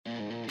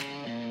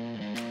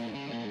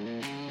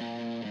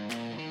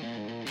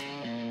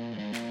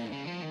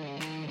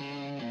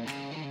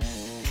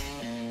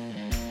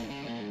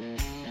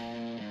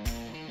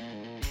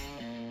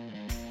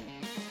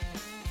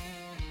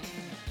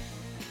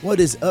What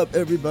is up,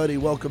 everybody?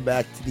 Welcome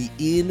back to the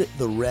In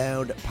the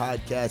Round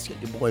podcast. Got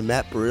your boy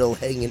Matt Burrill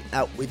hanging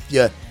out with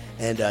you.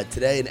 And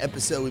today, an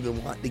episode we've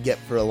been wanting to get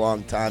for a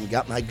long time.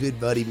 Got my good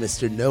buddy,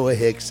 Mr. Noah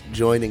Hicks,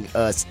 joining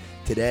us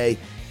today.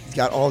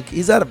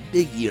 He's had a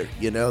big year,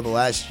 the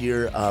last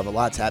year. A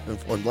lot's happened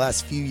for him. The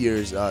last few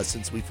years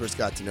since we first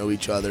got to know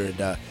each other.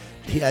 And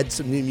he had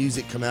some new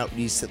music come out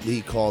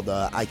recently called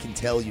I Can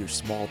Tell You're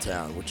Small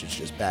Town, which is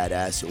just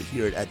badass. You'll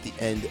hear it at the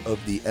end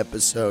of the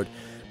episode.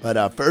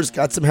 But first,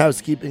 got some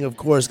housekeeping, of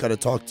course. Got to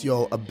talk to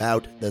y'all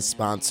about the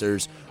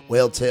sponsors.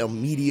 Whaletail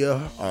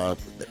Media,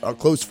 our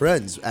close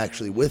friends,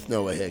 actually, with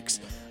Noah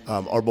Hicks.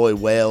 Our boy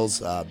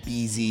Wales,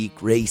 BZ,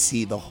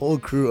 Gracie, the whole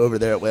crew over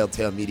there at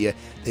Whaletail Media.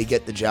 They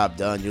get the job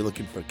done. You're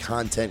looking for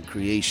content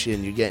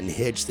creation. You're getting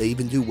hitched. They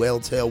even do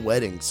Whaletail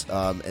weddings,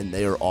 and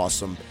they are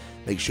awesome.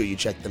 Make sure you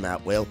check them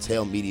out.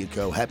 Whaletail Media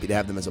Co. Happy to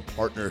have them as a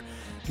partner,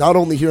 not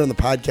only here on the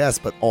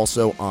podcast, but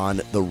also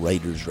on the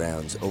Writers'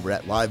 Rounds over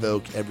at Live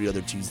Oak every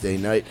other Tuesday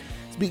night.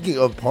 Speaking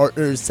of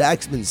partners,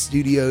 Saxman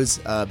Studios,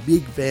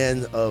 big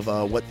fan of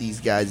what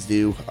these guys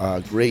do.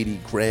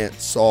 Grady, Grant,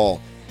 Saul,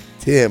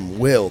 Tim,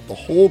 Will, the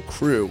whole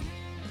crew.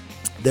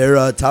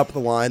 They're top of the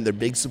line. They're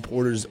big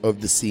supporters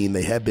of the scene.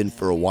 They have been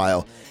for a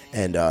while,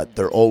 and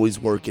they're always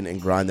working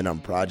and grinding on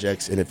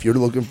projects. And if you're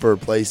looking for a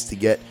place to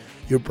get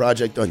your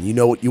project done, you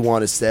know what you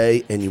want to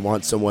say, and you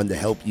want someone to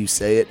help you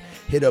say it,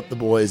 hit up the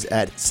boys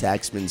at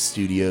Saxman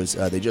Studios.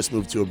 They just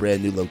moved to a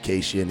brand new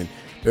location and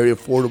very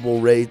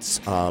affordable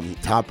rates,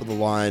 top of the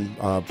line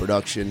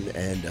production,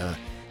 and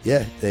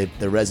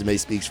their resume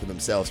speaks for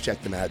themselves.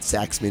 Check them out,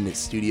 Saxman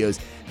Studios.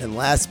 And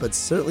last but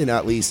certainly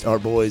not least, our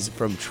boys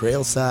from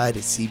Trailside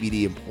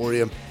CBD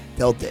Emporium,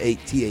 Delta 8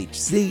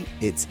 THC.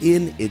 It's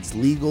in, it's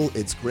legal,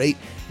 it's great,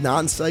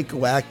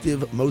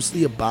 non-psychoactive,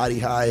 mostly a body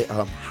high.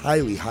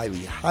 Highly,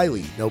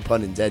 no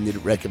pun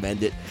intended,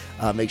 recommend it.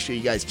 Make sure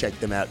you guys check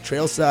them out,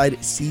 Trailside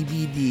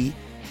CBD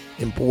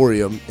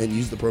Emporium, and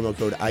use the promo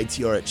code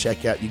ITR at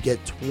checkout. You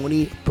get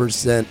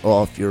 20%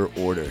 off your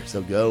order.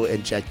 So go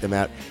and check them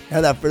out. Now,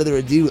 without further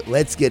ado,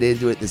 let's get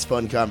into it. This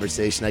fun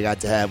conversation I got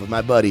to have with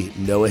my buddy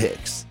Noah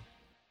Hicks.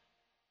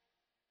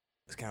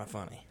 It's kind of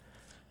funny.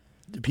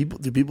 Do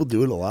people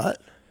do it a lot?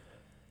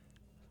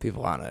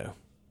 People I know.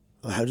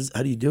 Well, how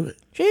do you do it?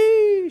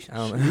 Sheesh. I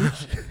don't know.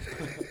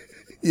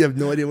 You have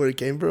no idea where it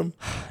came from?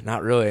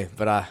 Not really,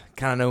 but I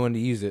kind of know when to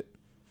use it.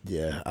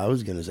 Yeah, I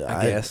was gonna say.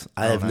 I guess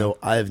I have no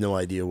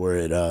idea where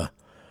it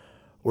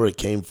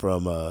came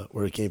from.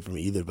 Where it came from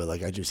either. But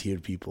like I just hear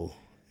people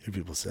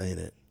saying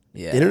it.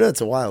 Yeah, the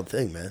internet's a wild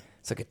thing, man.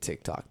 It's like a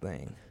TikTok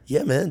thing.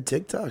 Yeah, man.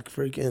 TikTok,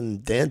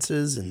 freaking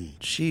dances and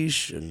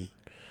sheesh and.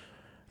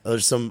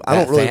 There's some That I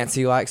don't really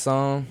fancy like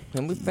song.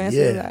 And we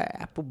fancy like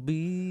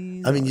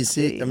Applebee's. I mean, you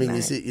see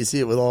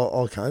it with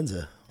all kinds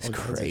of. It's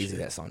crazy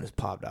that song just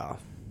popped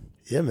off.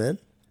 Yeah, man.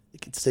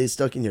 It can stay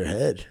stuck in your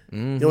head.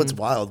 Mm-hmm. You know what's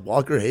wild?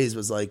 Walker Hayes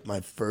was like my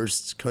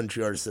first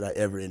country artist that I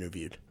ever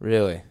interviewed.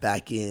 Really?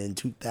 Back in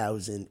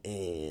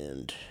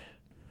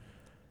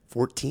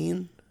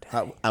 2014.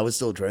 I was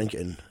still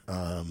drinking.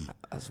 That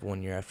was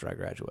 1 year after I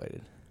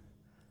graduated.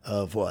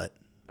 Of what?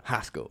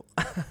 High school.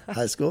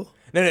 High school?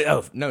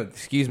 No,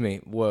 excuse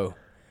me. Whoa.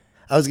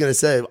 I was going to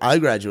say, I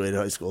graduated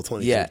high school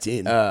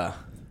 2015. Yeah,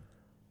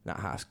 not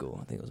high school.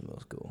 I think it was middle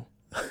school.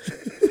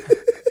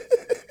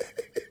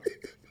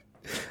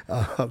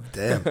 Oh,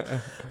 damn.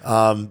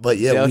 But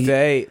yeah, Delta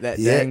 8,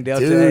 dang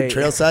Delta 8.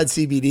 Trailside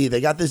CBD.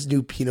 They got this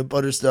new peanut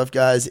butter stuff,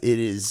 guys. It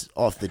is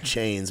off the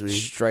chains. We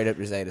straight up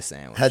just ate a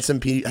sandwich. Had some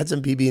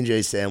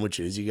PB&J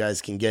sandwiches. You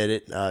guys can get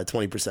it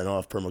 20%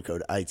 off, promo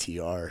code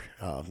ITR.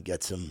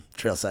 Get some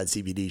Trailside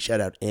CBD.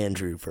 Shout out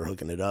Andrew for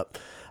hooking it up.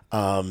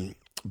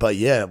 But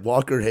yeah,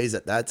 Walker Hayes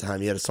at that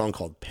time, he had a song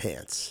called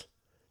Pants.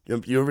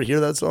 You ever hear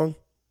that song?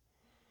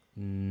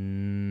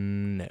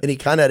 No. And he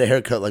kind of had a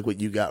haircut like what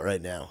you got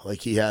right now.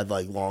 Like he had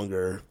like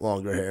longer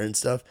hair and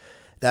stuff.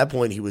 At that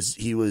point, he was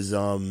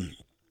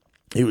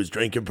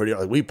drinking pretty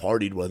hard. Like we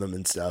partied with him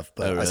and stuff.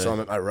 But I saw him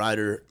at my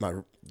rider,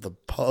 the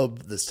pub,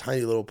 this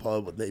tiny little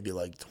pub with maybe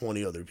like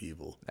 20 other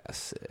people. That's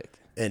sick.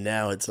 And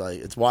now it's like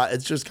it's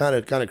just kind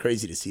of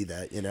crazy to see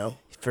that,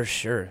 For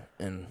sure.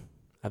 And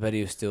I bet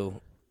he was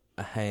still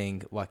a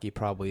hang like he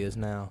probably is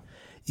now.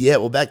 Yeah,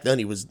 well, back then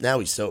he's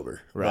sober.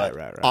 Right.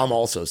 I'm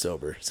also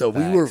sober. So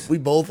we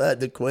both had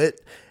to quit,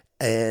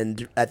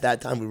 and at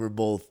that time we were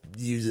both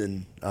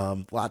using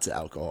lots of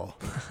alcohol.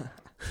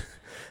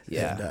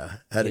 Yeah. And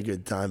had a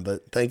good time,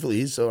 but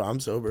thankfully I'm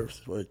sober,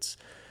 so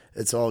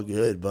it's all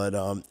good. But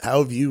how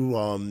have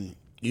you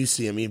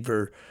see? I mean,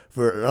 for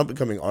an up and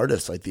coming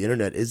artist, like the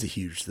internet is a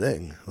huge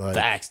thing. Like,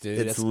 facts, dude.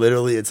 It's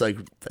like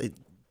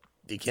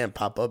you can't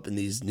pop up in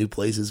these new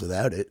places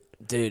without it,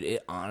 dude.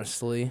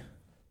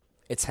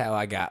 It's how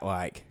I got,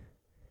 it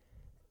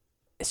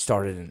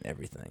started in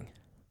everything.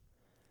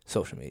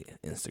 Social media,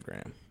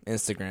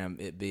 Instagram,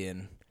 it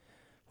being,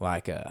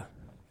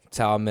 it's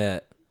how I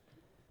met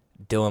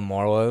Dylan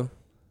Marlowe,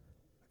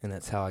 and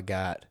that's how I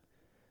got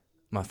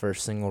my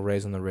first single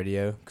raised on the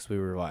radio, because we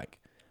were,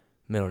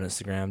 middle of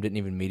Instagram, didn't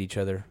even meet each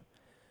other,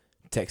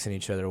 texting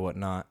each other,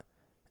 whatnot,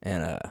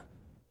 and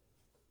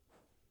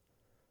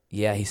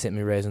yeah, he sent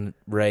me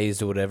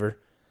raised or whatever.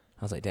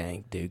 I was like,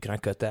 dang, dude, can I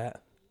cut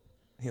that?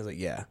 He was like,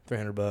 yeah,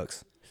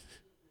 $300.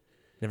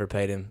 Never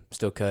paid him,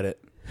 still cut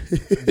it.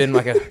 Been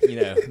like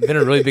been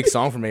a really big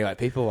song for me. Like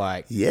people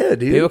yeah,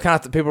 dude.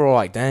 People were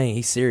like, dang,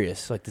 he's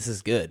serious. Like this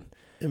is good.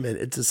 I mean,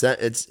 it's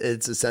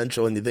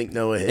essential, and you think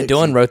Noah Hicks. And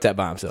Dylan wrote that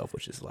by himself,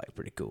 which is like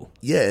pretty cool.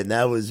 Yeah, and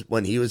that was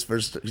when he was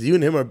first. Cause you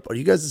and him are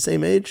you guys the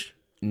same age?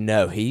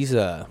 No, he's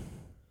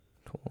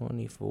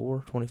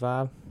 24,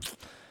 25.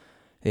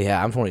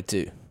 Yeah, I'm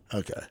 22.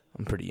 Okay,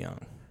 I'm pretty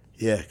young.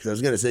 Yeah, because I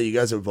was gonna say you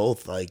guys are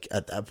both like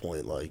at that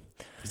point, like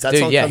that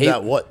Dude, song yeah, comes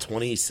out what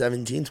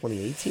 2017,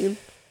 2018.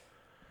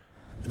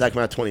 Did that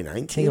come out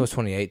 2019? I think it was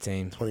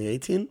 2018.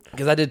 2018?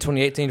 Because I did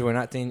 2018,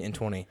 2019, and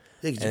 20,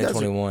 and then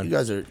 21.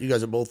 You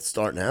guys are both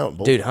starting out.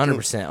 Both, dude,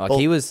 100%. Like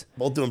he was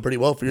both doing pretty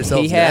well for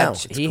yourselves he had, now.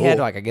 He had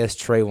like I guess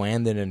Trey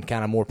Landon and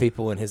kind of more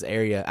people in his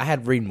area. I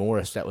had Reed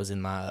Morris that was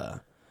in my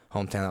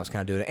hometown that was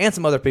kind of doing it, and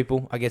some other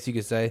people, I guess you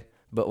could say.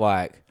 But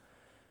like,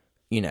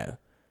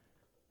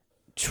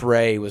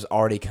 Trey was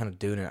already kind of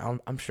doing it.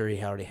 I'm sure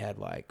he already had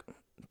like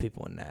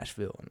people in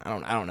Nashville,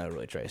 and I don't know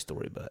really Trey's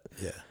story, but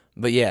yeah.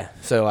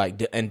 So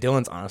like, and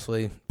Dylan's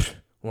honestly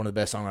one of the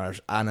best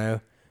songwriters I know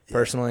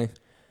personally.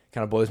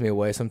 Kind of blows me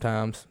away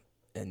sometimes,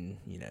 and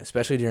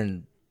especially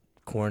during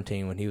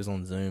quarantine when he was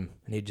on Zoom,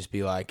 and he'd just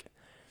be like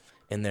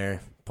in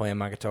there playing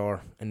my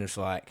guitar and just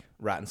like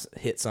writing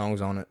hit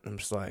songs on it. I'm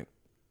just like,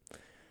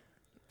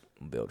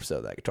 I'll be able to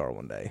sell that guitar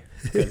one day.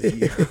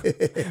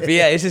 But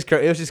yeah, it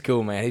was just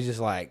cool, man. He's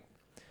just like,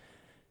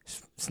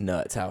 it's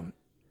nuts how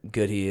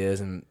good he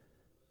is, and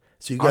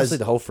so you guys, honestly,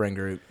 the whole friend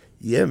group.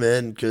 Yeah,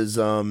 man, because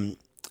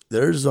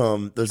there's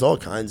all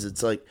kinds.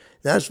 It's like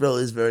Nashville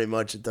is very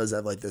much. It does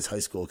have like this high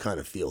school kind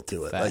of feel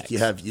to it. Facts. Like you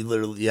have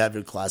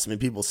your class. I mean,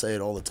 people say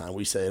it all the time.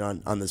 We say it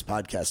on this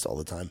podcast all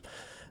the time.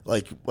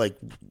 Like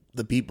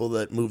the people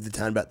that moved to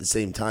town about the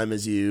same time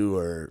as you,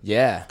 or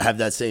have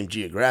that same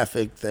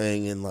geographic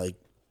thing, and like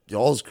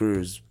y'all's crew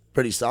is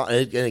pretty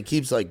solid, and it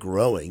keeps like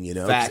growing.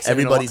 Facts.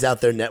 Everybody's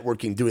out there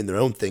networking, doing their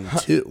own thing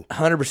too.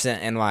 100%,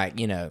 and like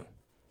a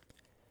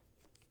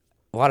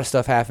lot of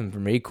stuff happened for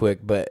me quick,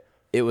 but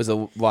it was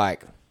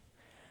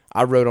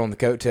I rode on the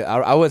coattail.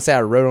 I wouldn't say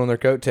I rode on their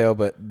coattail,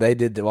 but they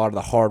did a lot of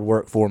the hard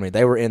work for me.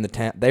 They were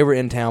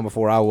in town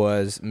before I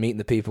was, meeting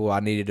the people I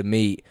needed to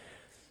meet.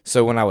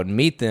 So when I would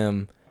meet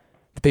them,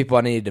 the people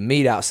I needed to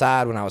meet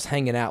outside, when I was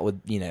hanging out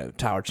with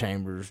Tyler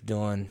Chambers,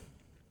 Dylan,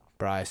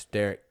 Bryce,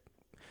 Derek,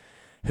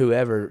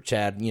 whoever,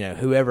 Chad,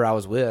 whoever I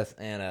was with,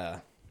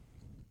 and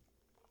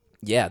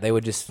they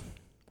would just,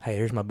 hey,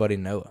 here's my buddy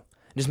Noah.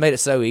 It just made it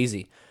so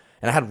easy.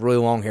 And I had really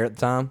long hair at the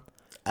time.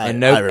 I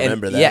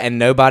remember that. Yeah, and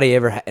nobody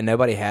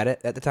had it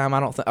at the time. I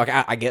don't think. Like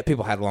I get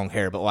people had long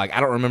hair, but like I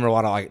don't remember a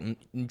lot of like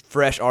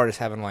fresh artists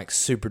having like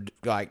super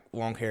like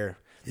long hair.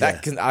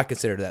 I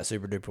consider that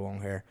super duper long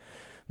hair.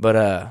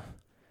 But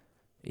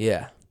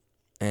yeah,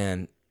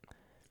 and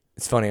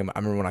it's funny. I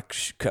remember when I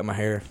cut my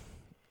hair,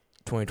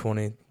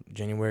 2020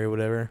 January or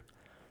whatever.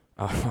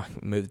 I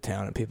moved to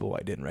town and people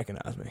like didn't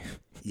recognize me.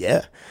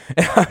 Yeah,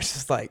 and I was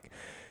just like,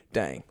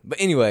 dang.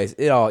 But anyways,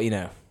 it all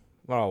it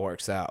all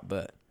works out,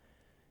 but.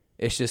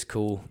 It's just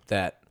cool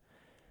to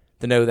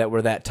know that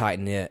we're that tight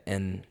knit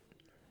and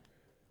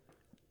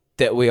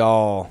that we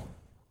all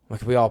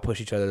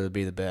push each other to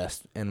be the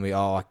best, and we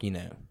all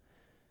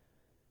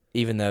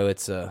even though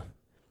it's a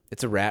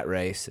rat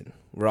race and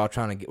we're all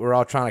trying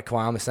to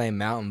climb the same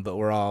mountain, but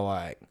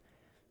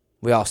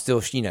we all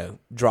still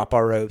drop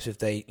our ropes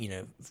if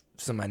if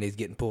somebody needs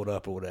getting pulled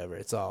up or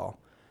whatever.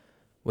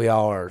 We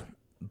all are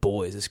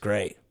boys. It's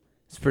great.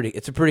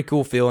 It's a pretty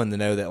cool feeling to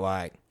know that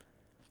like.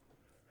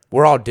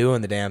 We're all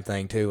doing the damn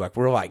thing, too. Like,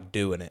 we're, like,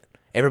 doing it.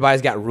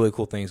 Everybody's got really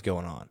cool things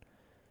going on.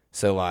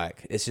 So,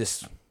 like,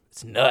 it's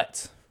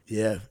nuts.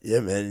 Yeah,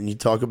 man. And you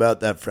talk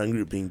about that friend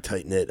group being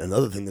tight-knit.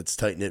 Another thing that's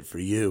tight-knit for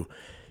you,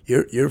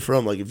 you're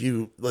from, like, if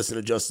you listen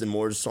to Justin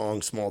Moore's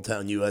song, Small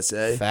Town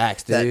USA.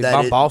 Facts, dude.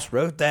 My boss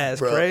wrote that.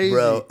 It's crazy.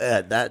 Bro,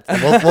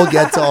 we'll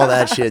get to all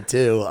that shit,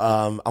 too.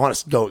 I want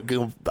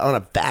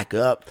to back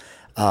up.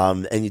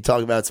 And you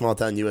talk about Small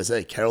Town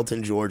USA,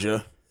 Carrollton,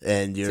 Georgia.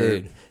 And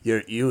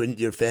you and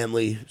your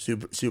family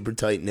super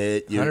tight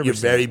knit. You're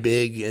very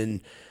big,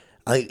 and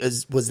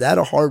was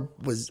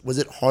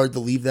it hard to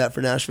leave that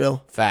for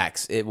Nashville?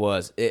 Facts. It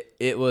was.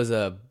 It was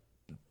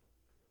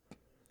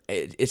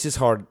it's just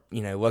hard.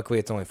 Luckily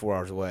it's only 4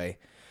 hours away.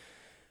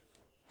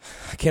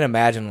 I can't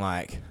imagine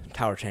like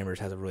Tyler Chambers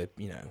has a really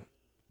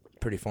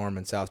pretty farm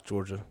in South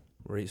Georgia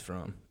where he's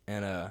from,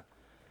 and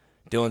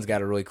Dylan's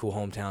got a really cool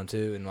hometown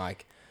too, and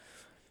like,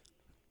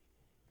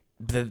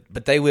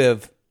 but they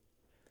live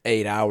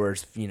 8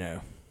 hours,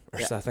 or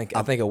so I think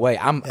away.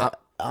 I'm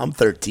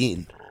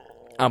 13.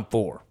 I'm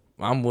 4.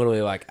 I'm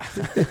literally like,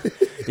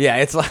 yeah,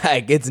 it's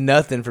like it's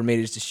nothing for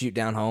me just to shoot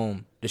down to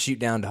home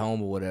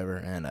or whatever.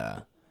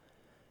 And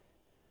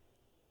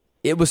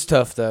it was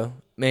tough though.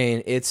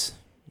 Man,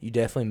 you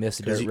definitely miss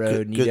the dirt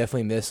road, and you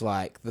definitely miss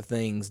like the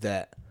things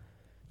that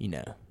you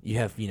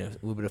have a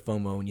little bit of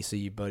FOMO when you see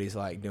your buddies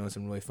like doing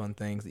some really fun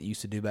things that you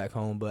used to do back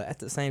home. But at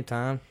the same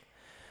time,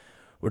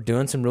 we're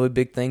doing some really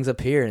big things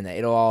up here, and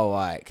it'll all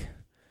like,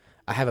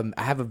 I've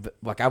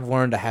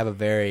learned to have a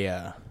very,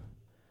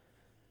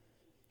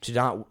 to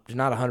not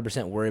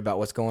 100% worry about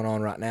what's going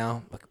on right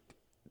now. Like,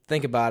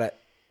 think about it,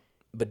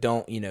 but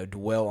don't,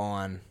 dwell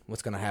on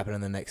what's going to happen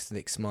in the next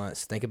 6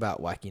 months. Think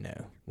about, like,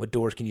 what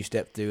doors can you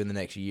step through in the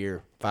next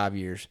year, 5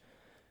 years,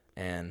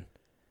 and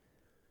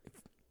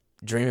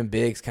dreaming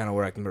big is kind of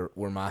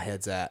where my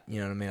head's at. You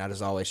know what I mean? I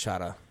just always try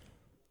to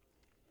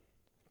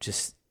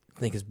just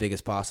think as big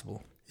as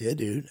possible. Yeah,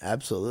 dude,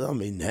 absolutely. I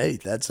mean, hey,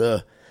 that's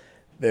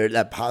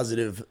that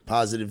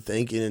positive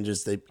thinking, and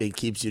just it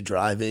keeps you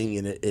driving.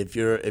 And if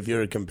you're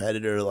a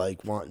competitor,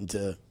 like wanting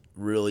to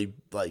really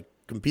like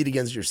compete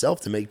against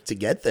yourself to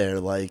get there,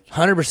 like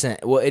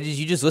 100%. Well,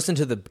 you just listen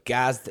to the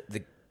guys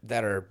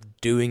that are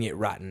doing it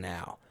right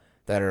now,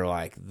 that are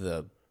like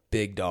the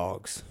big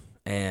dogs,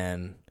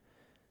 and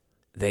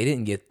they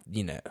didn't get,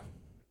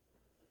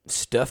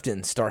 stuff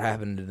didn't start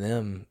happening to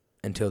them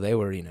until they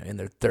were, in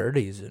their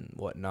 30s and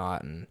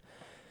whatnot. And,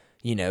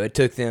 it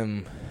took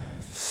them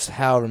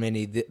however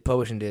many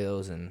publishing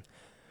deals. And,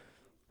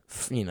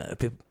 I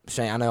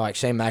know, like,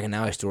 Shane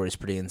McAnally's story is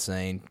pretty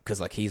insane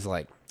because, like, he's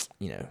like,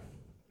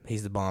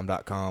 he's the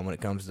bomb.com when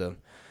it comes to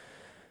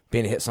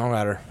being a hit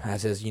songwriter,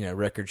 as his,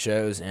 record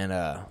shows. And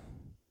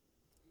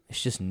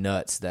it's just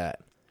nuts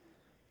that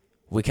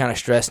we kind of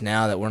stress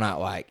now that we're not,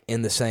 like,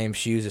 in the same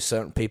shoes as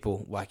certain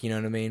people, like, you know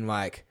what I mean?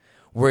 Like,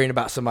 worrying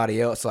about somebody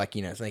else, like,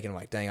 thinking,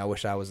 like, dang, I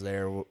wish I was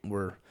there,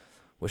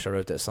 wish I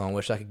wrote that song,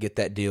 wish I could get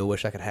that deal,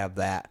 wish I could have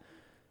that.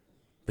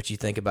 But you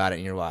think about it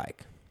and you're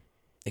like,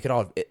 it could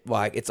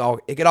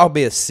all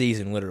be a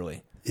season,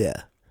 literally.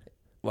 Yeah.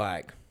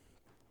 Like,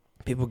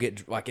 people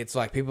get, like, it's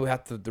like people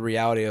have the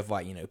reality of,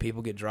 like,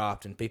 people get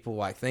dropped and people,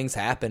 like, things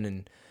happen.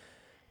 And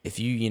if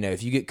you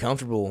get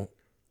comfortable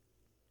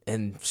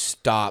and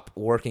stop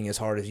working as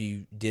hard as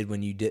you did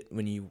when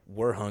you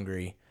were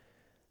hungry,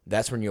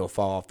 that's when you'll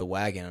fall off the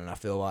wagon. And I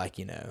feel like,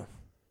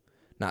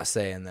 not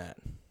saying that.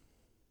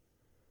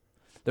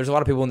 There's a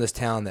lot of people in this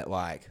town that,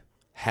 like,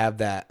 have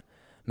that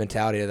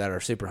mentality that are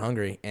super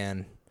hungry,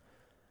 and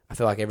I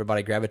feel like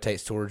everybody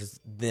gravitates towards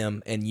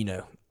them, and,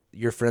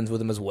 you're friends with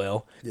them as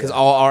well. Because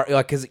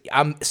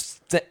I'm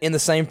in the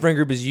same friend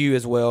group as you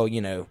as well,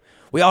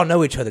 we all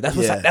know each other.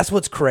 That's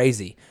what's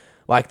crazy.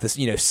 Like this,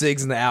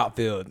 Sigs in the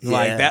outfield,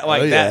 like that,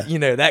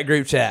 that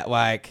group chat,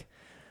 like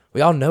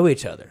we all know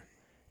each other,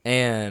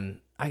 and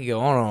I could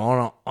go on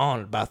and on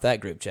about that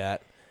group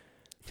chat,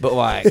 but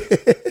like,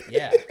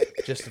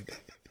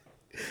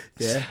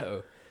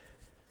 so,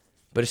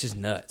 but it's just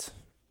nuts.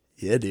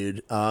 Yeah,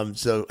 dude.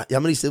 So how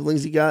many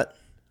siblings you got?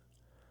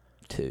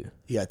 2.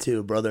 You got 2,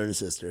 a brother and a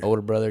sister.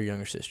 Older brother,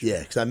 younger sister. Yeah,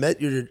 because I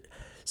met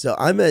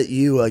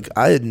you, like,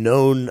 I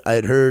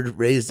had heard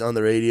Raised on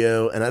the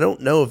radio, and I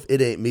don't know if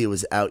It Ain't Me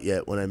was out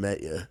yet when I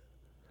met you.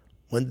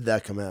 When did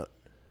that come out?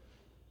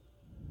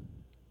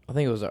 I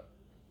think it was,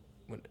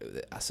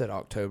 I said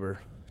October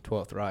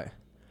 12th, right?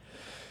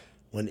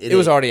 When it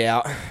was already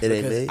out. It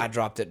Ain't Me? I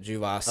dropped it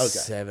July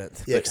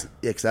 7th. Yeah,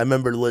 because I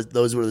remember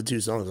those were the 2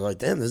 songs. I was like,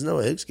 damn, there's no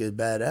Hicks kid,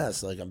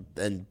 badass. Like,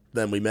 and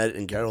then we met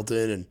in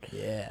Carrollton and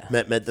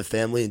met the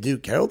family. And,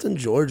 dude, Carrollton,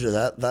 Georgia,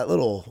 that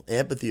little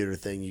amphitheater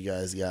thing you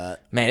guys got.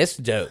 Man, it's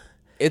dope.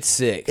 It's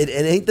sick. It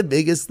ain't the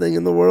biggest thing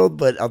in the world,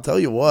 but I'll tell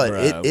you what,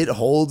 it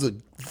holds a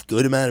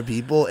good amount of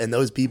people, and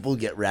those people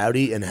get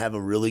rowdy and have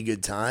a really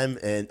good time,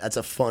 and that's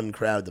a fun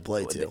crowd to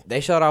play to.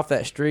 They shut off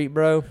that street,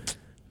 bro.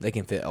 They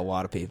can fit a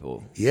lot of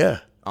people. Yeah.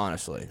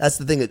 Honestly. That's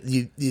the thing that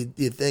you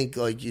think,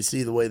 like, you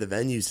see the way the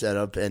venue's set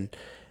up and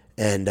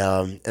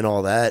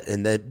all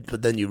that,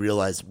 but then you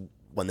realize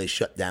when they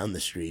shut down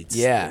the streets.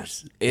 Yeah.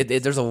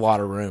 There's a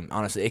lot of room,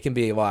 honestly. It can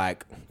be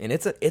like, and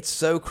it's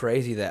so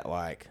crazy that,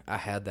 like, I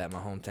had that in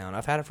my hometown.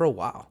 I've had it for a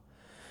while.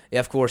 Yeah,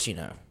 of course,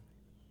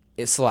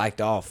 it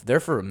slacked off. There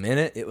for a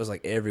minute, it was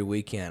like every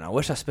weekend. I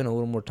wish I spent a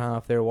little more time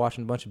up there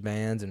watching a bunch of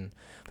bands,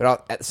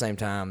 but at the same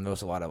time, there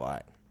was a lot of,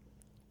 like,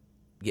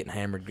 getting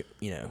hammered,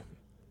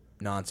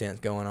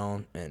 nonsense going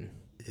on, and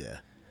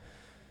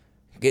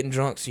getting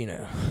drunks,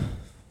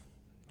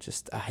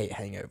 just I hate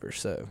hangovers,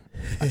 so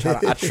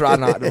I try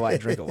not to,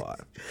 like, drink a lot.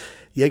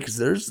 Yeah, because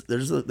there's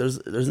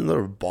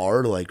another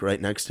bar, like,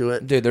 right next to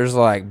it. Dude, there's,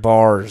 like,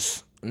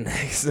 bars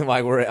next to,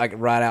 like, we're, like,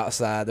 right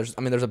outside. There's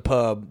a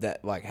pub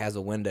that, like, has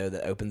a window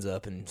that opens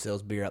up and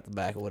sells beer out the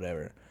back or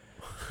whatever.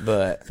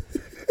 But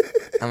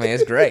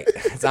it's great.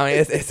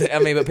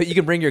 But you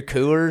can bring your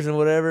coolers and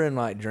whatever and,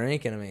 like,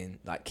 drink. And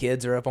like,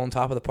 kids are up on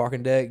top of the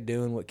parking deck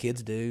doing what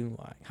kids do,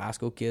 like high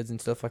school kids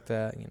and stuff like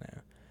that. We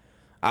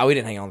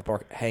didn't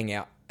hang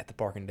out at the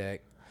parking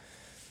deck,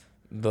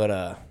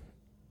 but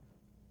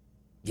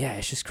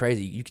it's just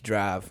crazy. You could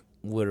drive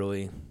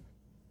literally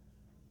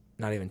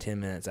not even 10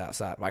 minutes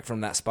outside, like,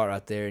 from that spot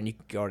right there, and you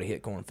could already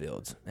hit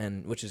cornfields,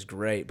 and which is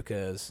great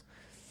because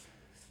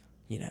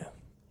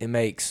it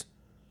makes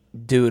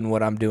doing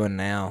what I'm doing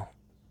now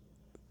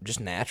just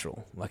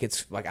natural. Like,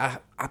 it's like I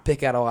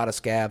pick out a lot of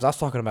scabs. I was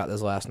talking about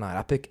this last night.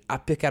 I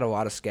pick out a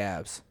lot of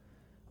scabs,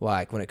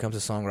 like, when it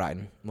comes to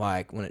songwriting,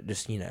 like, when it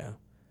just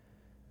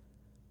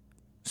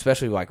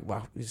especially like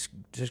wow,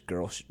 just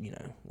girls,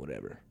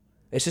 whatever.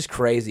 It's just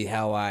crazy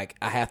how like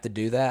I have to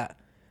do that,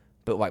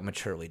 but like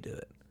maturely do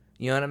it.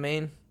 You know what I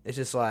mean? It's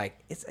just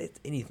like it's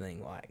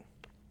anything like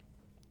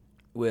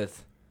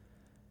with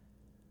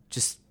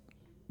just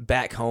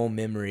back home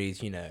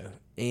memories,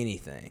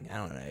 anything. I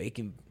don't know. It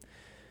can.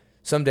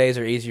 Some days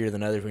are easier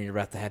than others when you're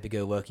about the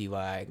happy-go-lucky,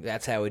 like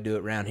that's how we do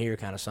it around here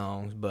kind of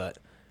songs. But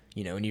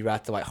when you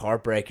write the like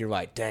heartbreak, you're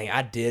like, dang,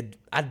 I did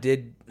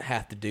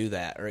have to do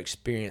that or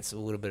experience a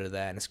little bit of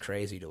that, and it's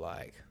crazy to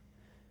like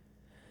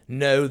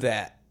know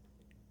that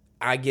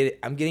I'm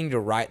getting to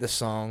write the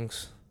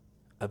songs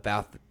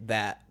about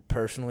that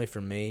personally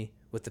for me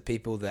with the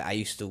people that I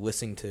used to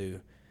listen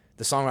to,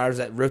 the songwriters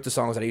that wrote the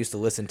songs that I used to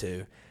listen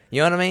to. You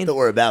know what I mean? That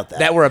were about that.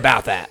 That were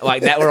about that.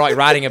 Like, that were, like,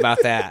 writing about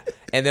that.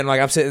 And then, like,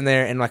 I'm sitting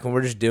there, and, like, when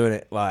we're just doing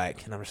it,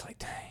 like, and I'm just like,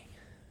 dang.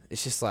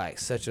 It's just, like,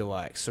 such a,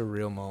 like,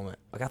 surreal moment.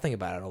 Like, I think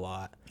about it a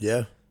lot.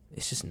 Yeah.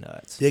 It's just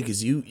nuts. Yeah,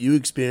 because you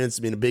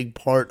experienced being a big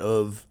part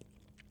of,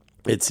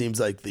 it seems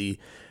like the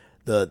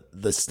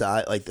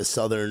style, like the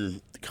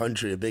southern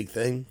country, a big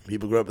thing.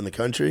 People grew up in the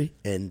country,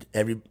 and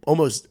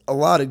a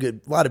lot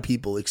of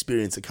people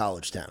experience a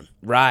college town.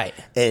 Right.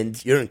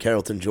 And you're in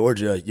Carrollton,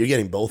 Georgia. You're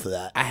getting both of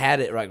that. I had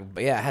it right.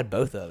 Yeah, I had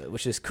both of it,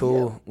 which is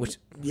cool.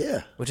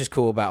 Yeah. Which is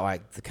cool about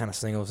like the kind of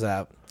singles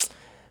that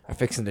are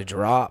fixing to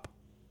drop,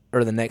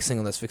 or the next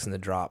single that's fixing to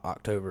drop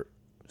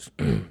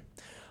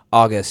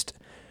August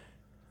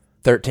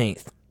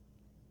 13th.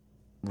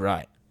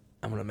 Right.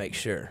 I'm gonna make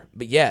sure.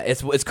 But yeah,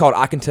 it's called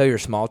 "I Can Tell You're a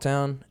Small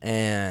Town,"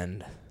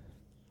 and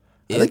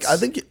I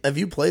think have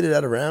you played it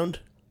at a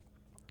round?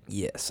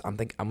 Yes, I'm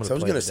gonna. So I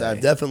was gonna say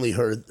I've definitely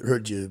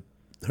heard you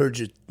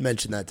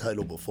mention that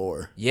title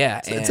before.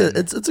 Yeah, so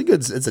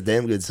it's a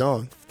damn good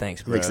song.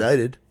 Thanks, bro. I'm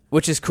excited.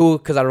 Which is cool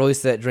because I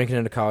released that "Drinking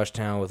in a College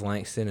Town" with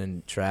Langston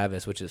and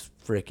Travis, which is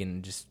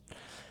freaking just.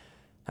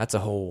 That's a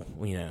whole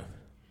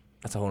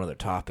that's a whole other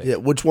topic. Yeah,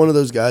 which one of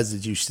those guys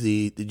did you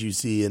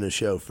see in a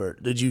show first?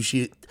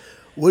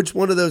 Which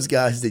one of those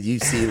guys did you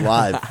see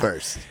live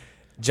first?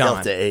 John.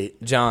 Delta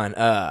 8. John.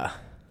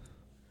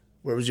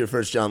 Where was your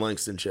first John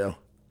Langston show?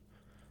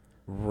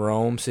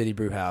 Rome City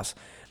Brew House.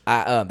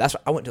 I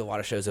went to a lot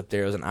of shows up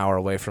there. It was an hour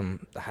away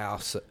from the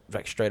house,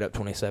 like straight up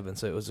 27.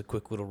 So it was a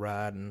quick little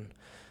ride, and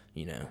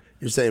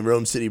You're saying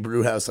Rome City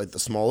Brew House, like the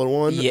smaller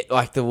one? Yeah,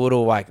 like the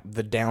little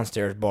the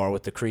downstairs bar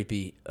with the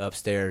creepy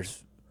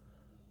upstairs.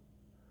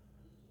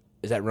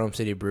 Is that Rome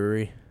City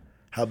Brewery?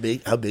 How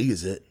big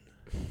is it?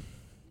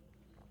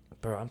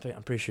 Bro,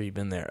 I'm pretty sure you've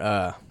been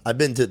there. I've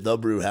been to the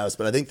Brew House,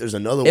 but I think there's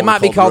another one. It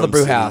might be called the Rome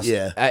Brew City. House.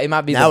 Yeah, it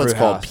might be now the Brew it's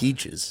called House.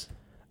 Peaches.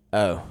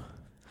 Oh,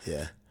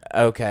 yeah.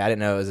 Okay, I didn't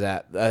know it was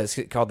that. It's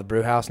called the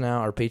Brew House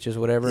now, or Peaches,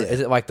 whatever. Yeah. Is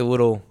it like the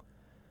little,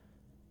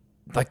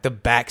 like the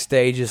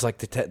backstage is like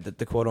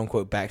the quote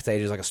unquote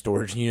backstage is like a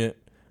storage unit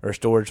or a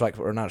storage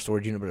or not a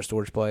storage unit but a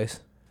storage place?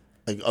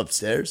 Like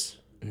upstairs?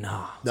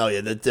 No. No,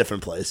 yeah, that's a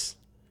different place.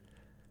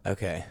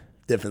 Okay.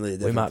 Definitely a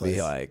different place. We might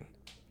be like,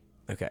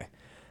 okay.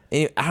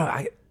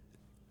 Anyway,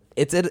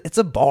 it's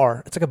a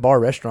bar. It's like a bar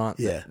restaurant.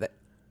 Yeah.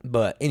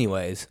 But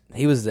anyways,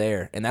 he was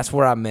there, and that's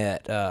where I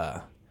met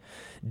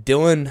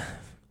Dylan.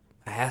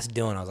 I asked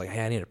Dylan. I was like,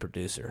 "Hey, I need a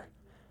producer,"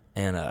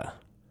 and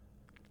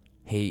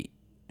he,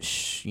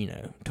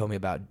 told me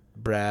about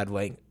Brad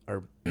Wagner,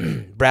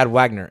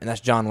 and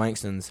that's John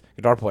Langston's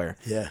guitar player.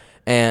 Yeah.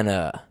 And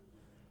I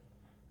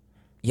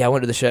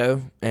went to the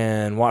show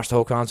and watched the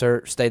whole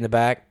concert. Stayed in the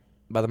back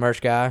by the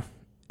merch guy,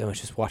 and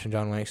was just watching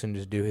John Langston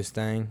just do his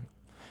thing.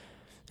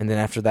 And then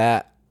after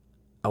that,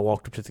 I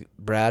walked up to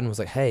Brad and was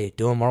like, "Hey,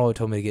 Dylan Marlowe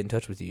told me to get in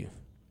touch with you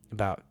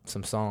about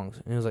some songs."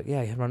 And he was like,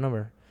 "Yeah, you have my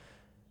number."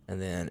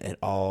 And then it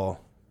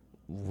all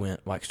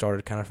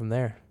started kind of from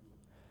there.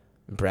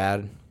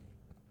 Brad,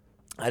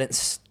 I didn't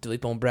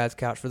sleep on Brad's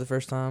couch for the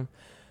first time.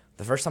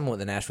 The first time I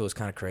went to Nashville was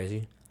kind of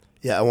crazy.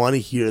 Yeah, I want to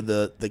hear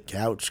the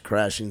couch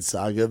crashing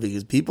saga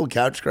because people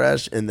couch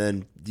crash, and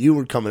then you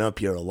were coming up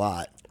here a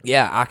lot.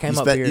 Yeah, I came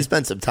up here. You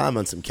spent some time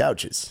on some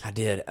couches. I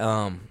did.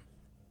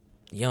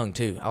 Young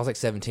too. I was like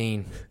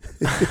 17.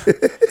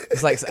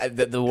 It's like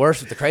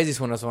the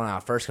craziest one was when I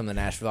first come to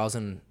Nashville. I was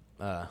in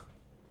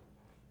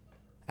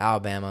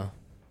Alabama,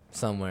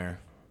 somewhere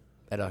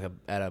at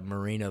a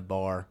marina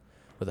bar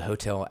with a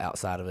hotel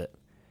outside of it.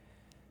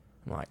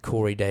 Like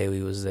Corey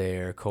Daly was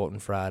there, Colton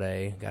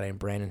Friday, a guy named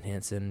Brandon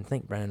Henson. I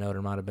think Brandon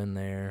Oder might have been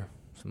there.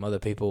 Some other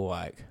people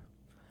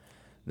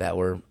that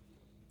were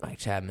like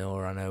Chad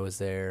Miller, I know was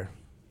there.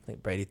 I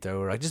think Brady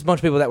Thrower, like just a bunch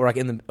of people that were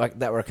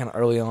that were kind of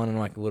early on in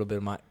like a little bit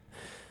of my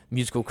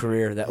musical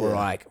career that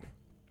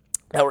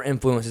were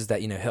influences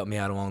that helped me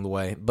out along the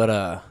way.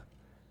 But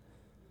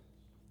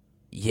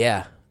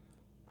yeah,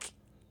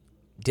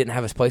 didn't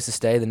have a place to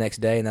stay the next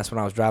day, and that's when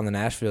I was driving to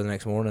Nashville the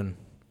next morning.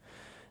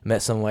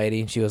 Met some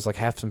lady. She was like,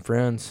 have some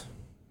friends.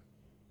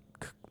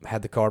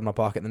 Had the card in my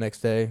pocket the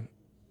next day.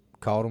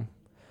 Called them.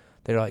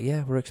 They were like,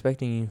 yeah, we're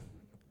expecting you.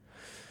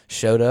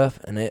 Showed up,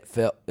 and it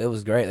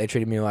was great. They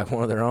treated me like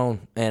one of their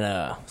own,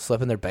 and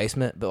slept in their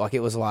basement. But like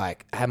it was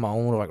like I had my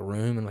own little like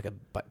room and like a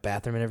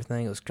bathroom and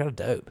everything. It was kind of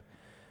dope.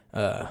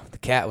 The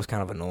cat was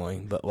kind of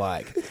annoying, but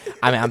like,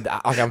 I mean,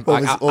 I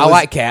was-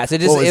 like cats.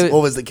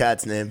 What was the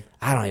cat's name?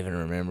 I don't even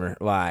remember.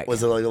 Like,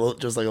 Was it like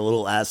just like a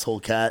little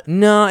asshole cat?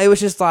 no, it was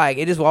just like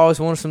it just always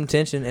wanted some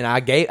attention, and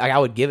I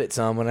would give it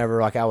some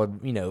whenever like I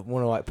would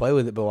want to like play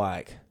with it, but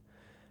like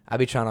I'd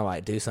be trying to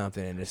like do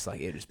something and just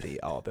like it'd just be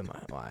all up in my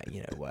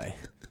like way.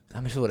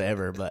 I'm just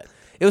whatever, but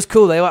it was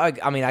cool. I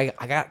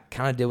got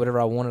kind of did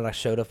whatever I wanted. I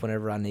showed up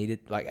whenever I needed.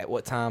 Like at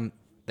what time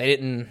they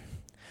didn't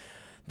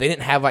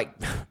have like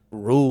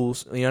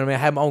rules. You know what I mean? I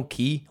had my own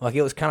key. Like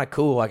it was kind of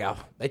cool. Like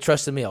they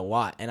trusted me a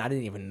lot, and I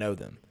didn't even know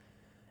them.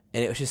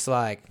 And it was just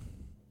like,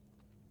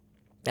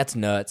 that's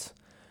nuts.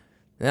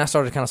 And then I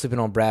started kind of sleeping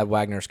on Brad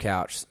Wagner's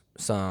couch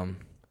some.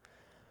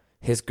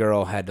 His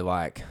girl had to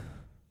like,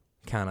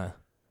 kind of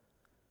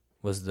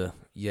was the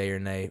yay or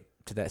nay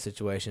to that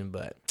situation.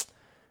 But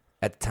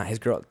at the time, his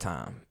girl at the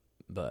time.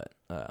 But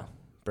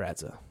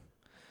Brad's a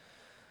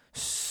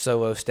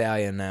solo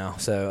stallion now.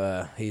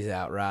 So he's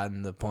out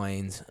riding the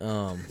plains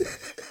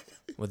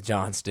with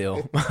John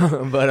still.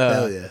 But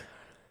Hell yeah.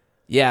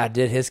 yeah, I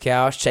did his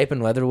couch. Chapin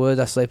Leatherwood,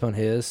 I slept on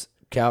his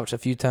couch a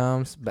few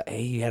times, but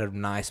he had a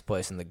nice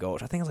place in the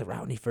Gulch. I think it was like right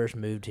when he first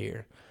moved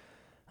here.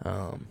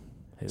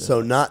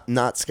 So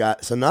not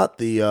Scott. So not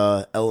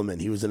the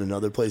Element. He was in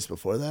another place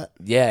before that.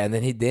 Yeah, and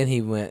then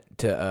he went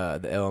to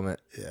the Element.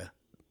 Yeah.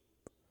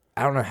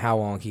 I don't know how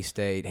long he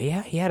stayed. He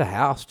had a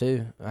house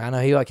too. I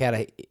know he like had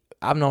a.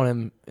 I've known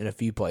him in a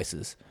few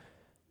places,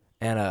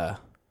 and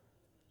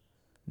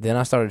then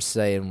I started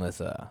staying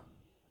with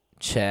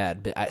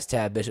Chad at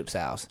Chad Bishop's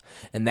house,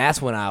 and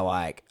that's when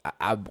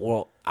I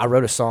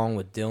wrote a song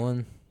with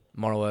Dylan,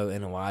 Marlo,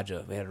 and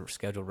Elijah. We had a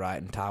schedule right,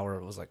 and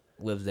Tyler was like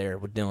lived there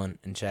with Dylan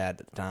and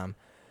Chad at the time,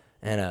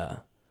 and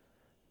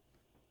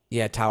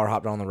yeah, Tyler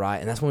hopped on the right,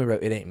 and that's when we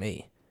wrote "It Ain't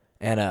Me,"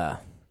 and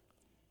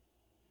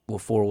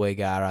four-way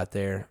guy right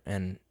there,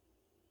 and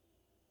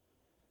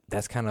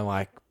that's kind of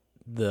like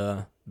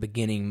the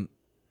beginning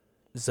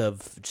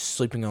of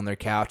sleeping on their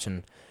couch.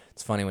 And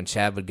it's funny when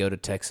Chad would go to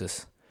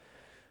Texas,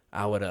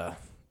 I would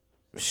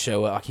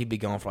show up. Like he'd be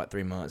gone for like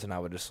 3 months, and I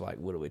would just like,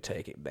 what do we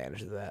take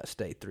advantage of that?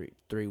 Stay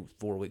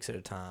 3-4 weeks at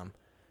a time,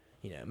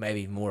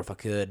 maybe more if I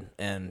could,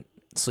 and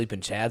sleep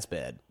in Chad's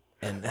bed.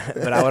 And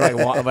but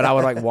I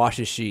would like wash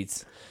his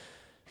sheets.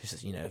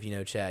 Just if you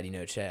know Chad, you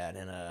know Chad,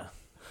 and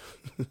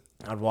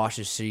I'd wash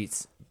his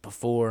sheets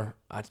before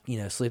I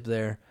sleep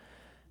there,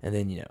 and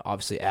then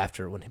obviously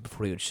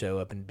before he would show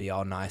up and be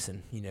all nice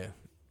and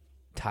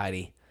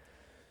tidy,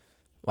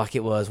 like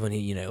it was when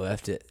he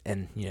left it.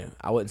 And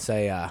I wouldn't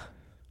say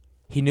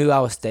he knew I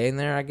was staying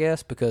there, I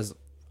guess, because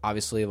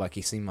obviously like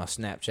he seen my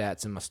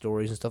Snapchats and my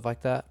stories and stuff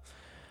like that.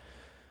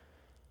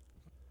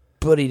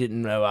 But he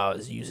didn't know I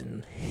was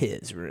using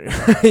his room.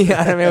 You know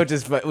what I mean?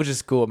 Which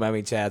is cool. I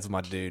mean, Chad's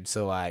my dude,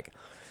 so like,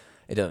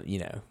 it don't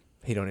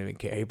he don't even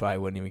care. He probably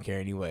wouldn't even care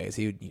anyways.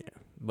 He would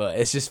but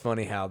it's just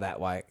funny how that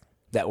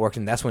worked,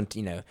 and that's when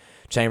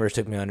Chambers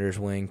took me under his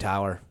wing.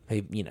 Tyler,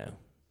 he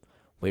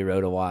we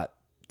wrote a lot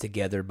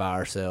together by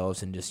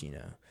ourselves, and just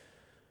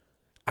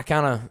I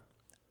kind of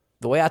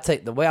the way I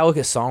look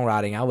at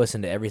songwriting, I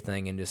listen to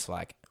everything, and just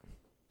like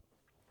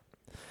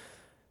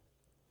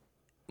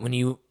when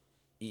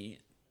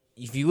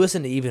if you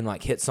listen to even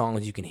like hit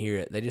songs, you can hear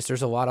it.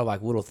 There's a lot of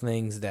like little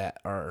things that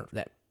are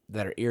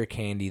ear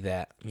candy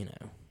that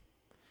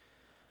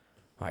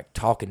like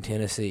Talkin'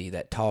 Tennessee,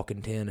 that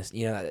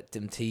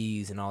them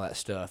T's and all that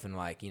stuff, and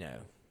like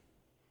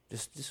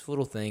just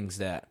little things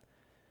that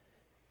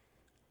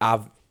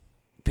I've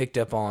picked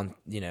up on.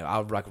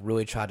 I've like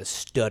really tried to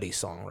study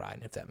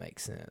songwriting, if that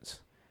makes sense.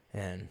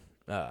 And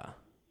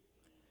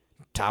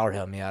Tyler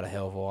helped me out a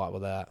hell of a lot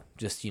with that.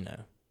 Just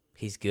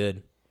he's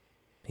good.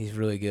 He's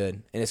really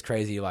good, and it's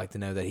crazy like to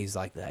know that he's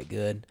like that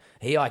good.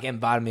 He like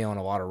invited me on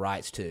a lot of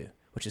rides too,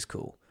 which is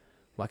cool.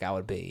 Like I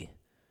would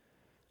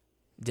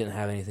didn't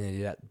have anything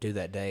to do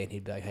that day, and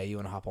he'd be like, "Hey, you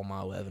want to hop on my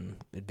 11?"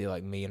 It'd be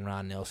like me and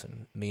Ryan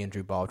Nelson, me and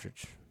Drew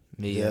Baldridge,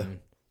 me and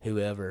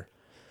whoever.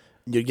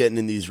 You're getting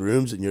in these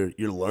rooms and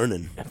you're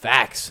learning.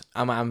 Facts.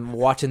 I'm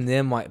watching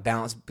them like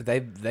bounce.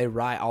 They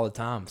write all the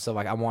time, so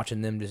like I'm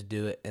watching them just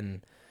do it,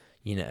 and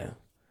we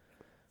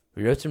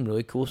wrote some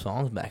really cool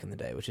songs back in the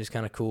day, which is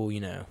kind of cool.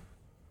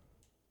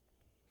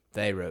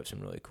 They wrote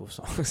some really cool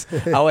songs.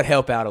 I would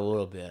help out a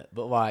little bit,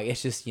 but like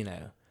it's just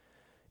it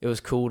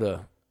was cool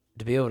to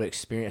be able to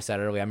experience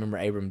that early. I remember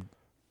I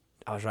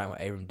was writing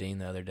with Abram Dean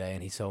the other day,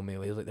 and he told me, he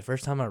was like, the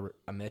first time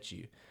I met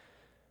you,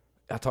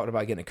 I talked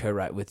about getting a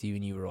co-write with you,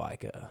 and you were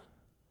like,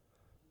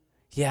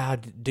 yeah, I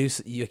do.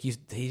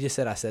 He just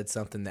said I said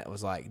something that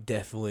was like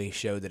definitely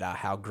showed that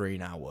how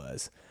green I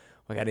was.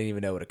 Like I didn't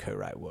even know what a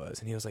co-write was,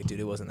 and he was like, dude,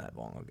 it wasn't that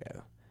long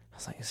ago. I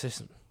was like, it's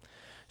just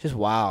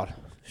wild.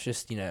 It's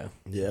just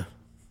Yeah.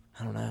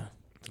 I don't know.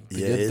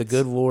 The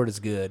good Lord is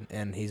good,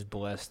 and He's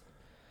blessed.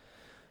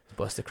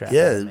 Bless the crap.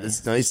 Yeah,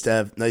 it's nice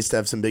to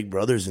have some big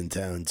brothers in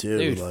town too.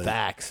 Dude, like,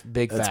 facts,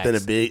 facts. That's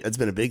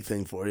been a big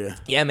thing for you.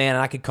 Yeah, man.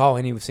 I could call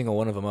any single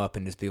one of them up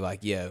and just be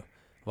like, "Yo,"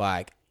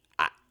 I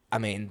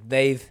mean,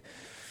 they've.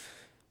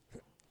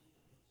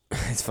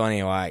 It's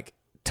funny, like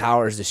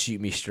Towers to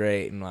shoot me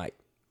straight and like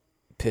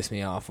piss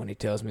me off when he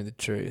tells me the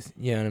truth.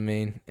 You know what I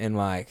mean? And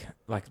like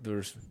there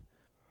was,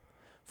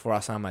 before I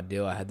signed my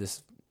deal, I had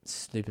this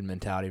stupid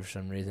mentality for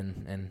some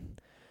reason, and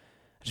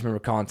I just remember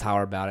calling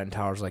Tower about it, and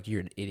Tower's like,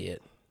 "You're an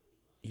idiot.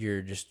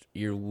 You're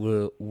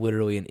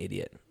literally an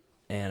idiot."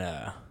 And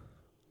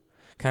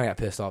kind of got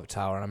pissed off at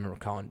Tower, and I remember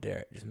calling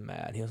Derek just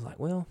mad. He was like,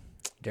 "Well,"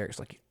 Derek's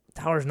like,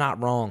 "Tower's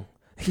not wrong."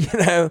 You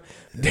know,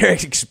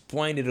 Derek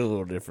explained it a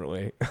little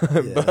differently,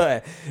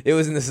 but it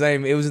was in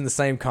the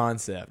same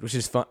concept, which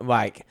is fun.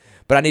 Like,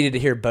 but I needed to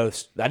hear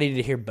both. I needed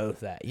to hear both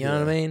that. You know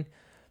what I mean?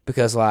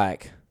 Because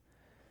like,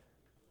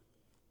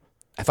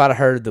 if I'd have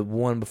heard the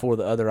one before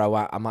the other,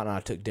 I might not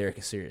have took Derek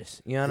as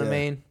serious. You know what I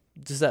mean?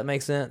 Does that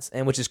make sense?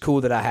 And which is cool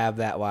that I have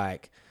that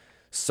like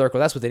circle.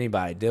 That's with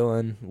anybody.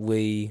 Dylan,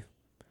 Lee,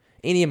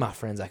 any of my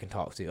friends I can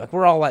talk to. Like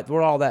we're all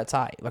that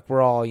tight. Like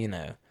we're all, you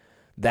know,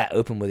 that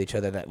open with each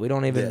other that we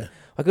don't even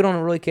like we don't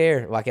really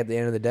care. Like at the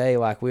end of the day,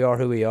 like we are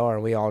who we are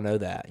and we all know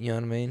that. You know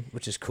what I mean?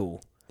 Which is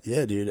cool.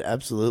 Yeah, dude,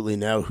 absolutely.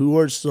 Now, who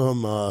are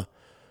some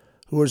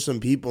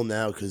people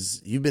now?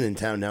 Because you've been in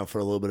town now for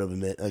a little bit of a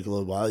minute, like a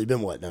little while. You've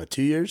been what now?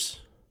 2 years?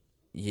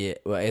 Yeah,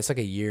 well, it's like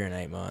a year and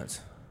 8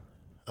 months.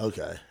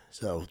 Okay,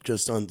 so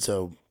just on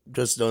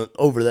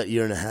over that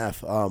year and a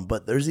half.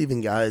 But there's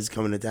even guys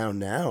coming to town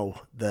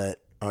now that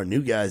are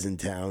new guys in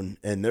town,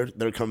 and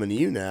they're coming to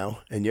you now,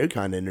 and you're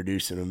kind of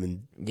introducing them.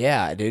 And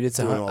yeah, dude, it's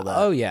doing all that.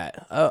 Oh yeah,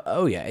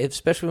 oh yeah.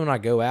 Especially when I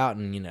go out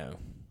and, you know,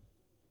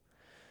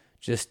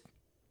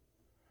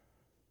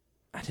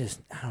 I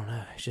don't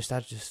know.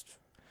 It's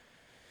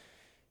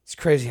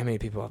crazy how many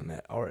people I've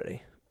met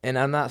already, and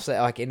I'm not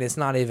saying like, and it's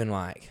not even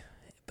like,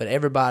 but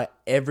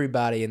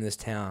everybody in this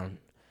town,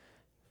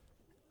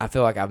 I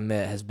feel like I've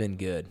met has been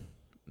good,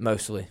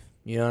 mostly.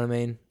 You know what I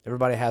mean?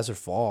 Everybody has their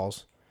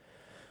flaws.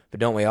 But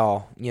don't we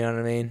all? You know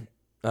what I mean?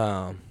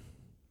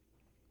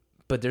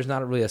 But there's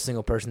not really a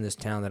single person in this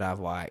town that I've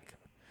like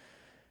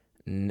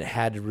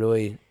had to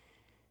really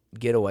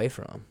get away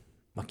from.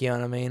 Like, you know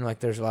what I mean?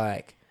 Like there's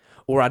like,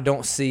 or I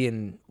don't see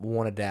and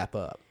want to dap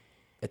up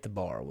at the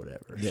bar or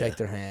whatever, shake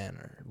their hand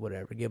or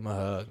whatever, give them a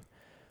hug,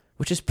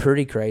 which is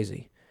pretty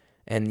crazy.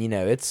 And you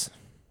know, it's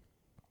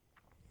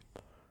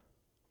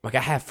like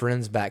I have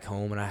friends back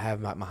home, and I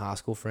have my high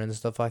school friends and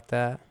stuff like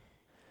that.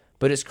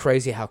 But it's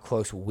crazy how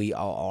close we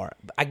all are.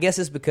 I guess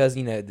it's because,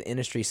 you know, the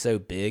industry's so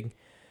big,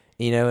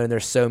 you know, and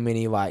there's so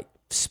many, like,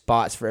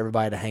 spots for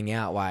everybody to hang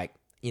out. Like,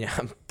 you know,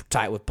 I'm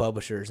tight with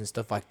publishers and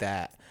stuff like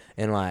that.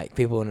 And, like,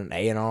 people in an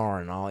A&R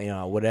and all, you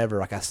know, whatever.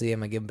 Like, I see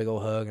them, I give them a big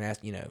old hug and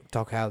ask, you know,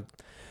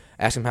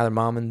 ask them how their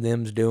mom and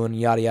them's doing,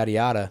 yada, yada,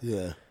 yada.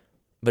 Yeah.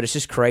 But it's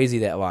just crazy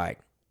that, like,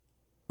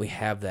 we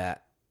have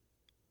that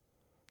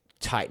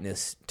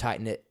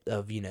tight-knit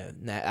of, you know,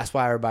 that's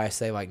why everybody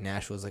say, like,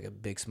 Nashville's like a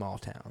big, small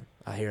town.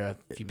 I hear a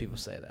few people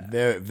say that.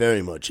 Very,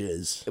 very much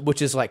is.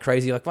 Which is, like,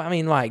 crazy. Like, I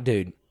mean, like,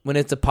 dude, when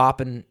it's a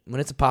popping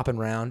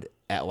round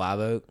at Live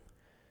Oak,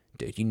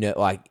 dude, you know,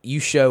 like,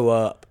 you show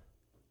up.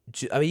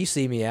 I mean, you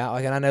see me out,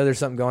 like, and I know there's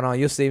something going on.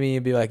 You'll see me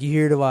and be like, you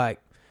here to, like,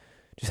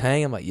 just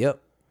hang? I'm like, yep.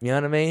 You know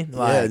what I mean?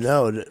 Like, yeah,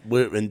 no,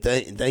 and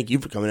thank you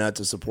for coming out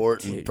to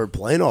support and for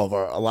playing a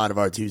lot of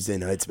our Tuesday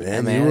nights, man.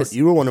 Yeah, man,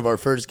 you were one of our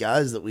first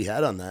guys that we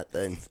had on that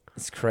thing.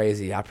 It's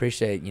crazy. I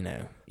appreciate, you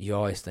know, you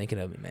always thinking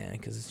of me, man,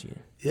 because it's you.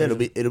 Yeah,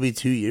 it'll be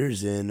 2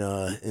 years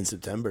in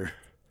September.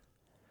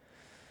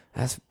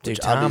 That's dude,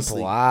 time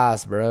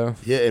flies, bro.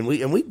 Yeah, and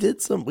we did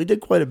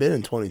quite a bit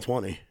in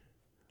 2020.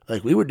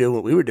 Like we were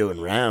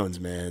doing rounds,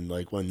 man.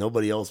 Like when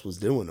nobody else was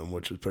doing them,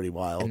 which was pretty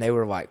wild. And they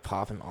were like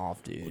popping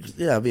off, dude.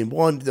 Yeah, I mean,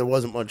 there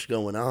wasn't much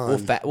going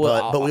on, but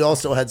we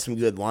also had some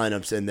good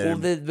lineups in there.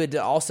 Well, but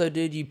also,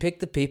 dude, you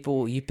pick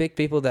people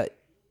that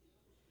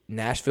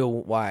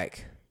Nashville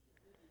like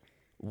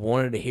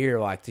wanted to hear.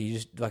 Like you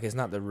just like it's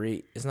not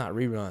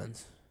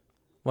reruns.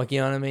 Like,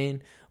 you know what I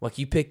mean? Like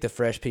you pick the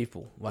fresh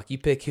people. Like you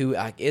pick who.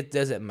 Like it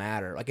doesn't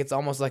matter. Like it's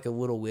almost like a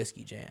little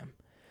whiskey jam.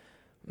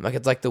 Like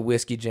it's like the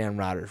Whiskey Jam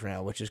Writers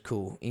Round, which is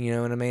cool. You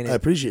know what I mean? I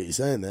appreciate you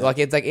saying that. Like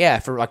it's like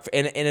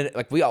and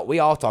like we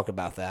all talked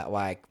about that.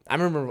 Like I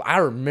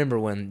remember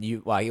when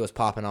it was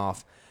popping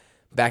off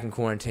back in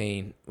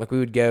quarantine. Like we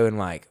would go and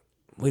like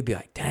we'd be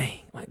like, dang,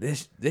 like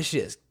this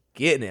shit's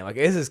getting it. Like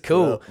this is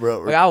cool.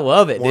 Bro, like I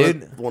love it,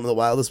 dude. One of the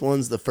wildest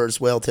ones, the first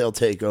Whale Tail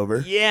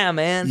Takeover. Yeah,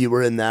 man. You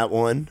were in that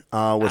one,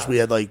 which we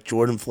had like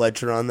Jordan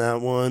Fletcher on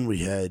that one. We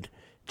had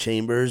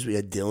Chambers. We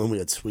had Dylan. We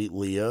had Sweet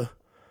Leah.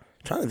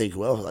 I'm trying to think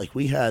who else. Like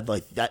we had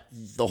like that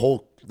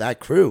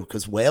crew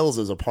because Wales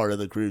is a part of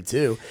the crew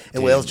too,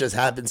 and dude, Wales just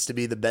happens to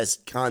be the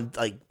best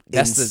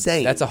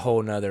insane. That's a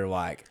whole nother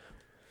like.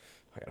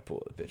 I gotta pull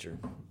up the picture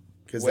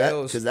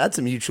because that's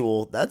a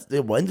mutual.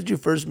 When did you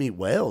first meet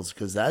Wales?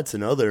 Because that's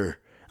another.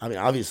 I mean,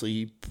 obviously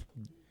he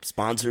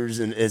sponsors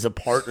and is a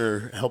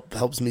partner.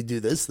 Helps me do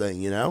this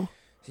thing. You know.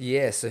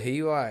 Yeah. So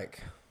he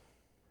like.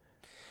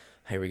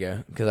 Here we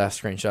go, because I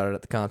screenshotted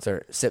at the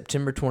concert.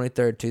 September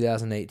 23rd,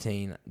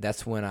 2018.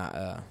 That's when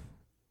I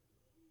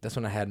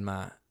had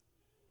my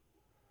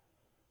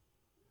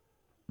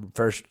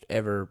first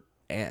ever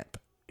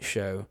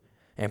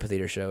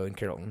amphitheater show in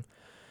Carrollton.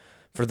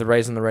 for the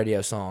Raised on the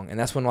Radio song, and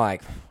that's when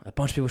like a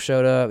bunch of people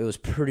showed up. It was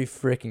pretty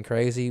freaking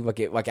crazy. I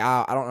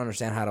don't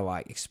understand how to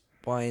like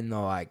explain the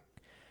like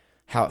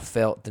how it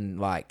felt, and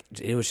like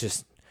it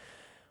was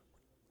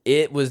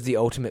the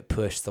ultimate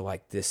push to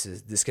like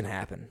this can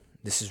happen.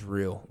 This is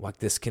real. Like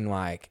this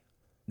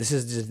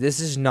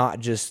is not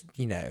just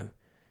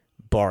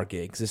bar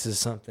gigs. This is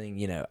something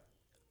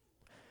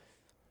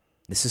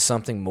This is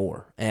something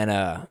more,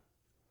 and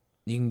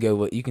you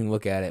can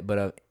look at it,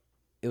 but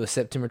it was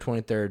September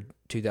 23rd,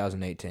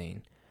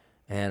 2018,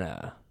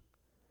 and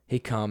he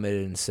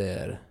commented and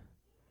said,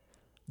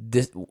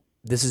 "This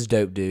is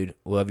dope, dude.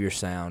 Love your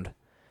sound."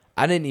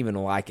 I didn't even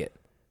like it.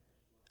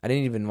 I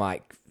didn't even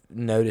like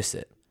notice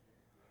it.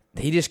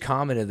 He just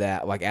commented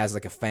that like as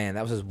like a fan.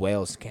 That was his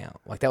Wales account.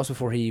 Like that was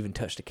before he even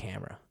touched a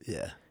camera.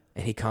 Yeah.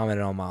 And he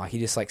commented on he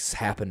just like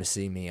happened to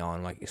see me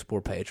on like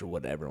Explore page or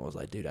whatever, and was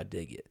like, "Dude, I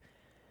dig it."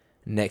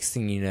 Next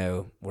thing you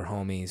know, we're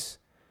homies.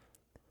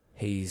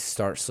 He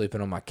starts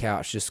sleeping on my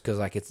couch just because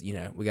like it's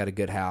we got a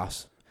good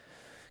house,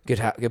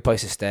 good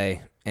place to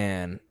stay,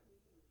 and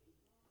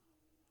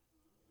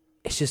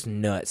it's just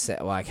nuts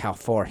that like how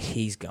far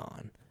he's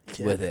gone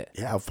with it.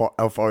 Yeah, how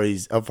far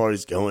he's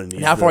going,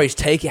 and how far he's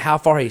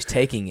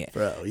taking it,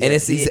 bro. Yeah,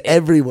 and he's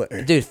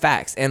everywhere, dude.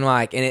 Facts, and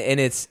like and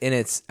it's.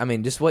 I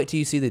mean, just wait till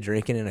you see the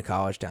drinking in a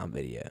college town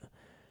video.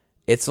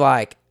 It's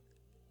like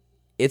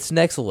it's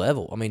next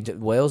level. I mean,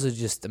 Wales is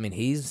just.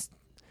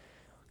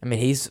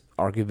 He's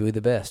arguably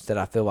the best that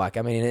I feel like.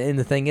 I mean, and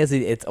the thing is,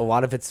 it's a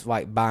lot of it's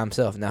like by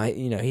himself. Now,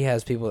 he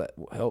has people that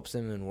helps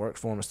him and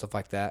works for him and stuff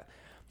like that.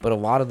 But a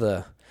lot of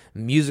the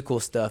musical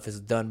stuff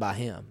is done by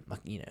him. Like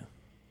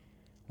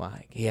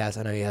like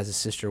I know he has his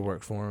sister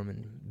work for him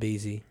and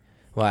Beezy.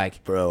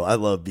 Like, bro, I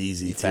love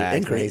Beezy too.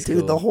 And great, cool.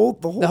 Dude. The whole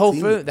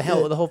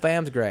the whole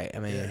fam's great. I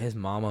mean, his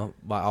mama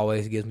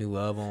always gives me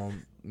love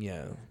on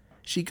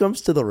She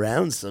comes to the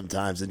rounds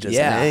sometimes and just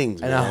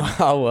hangs, man. And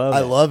I love it.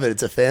 I love it.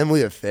 It's a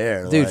family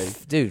affair.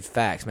 Dude,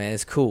 facts, man.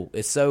 It's cool.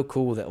 It's so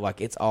cool that,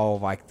 like, it's all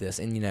like this.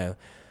 And,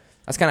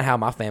 that's kind of how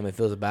my family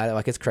feels about it.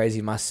 Like, it's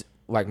crazy. My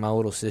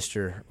little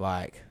sister,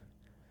 like,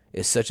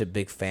 is such a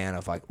big fan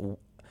of, like,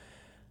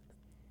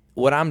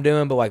 what I'm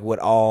doing, but, like, what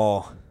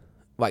all,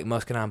 like,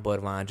 Muscadine,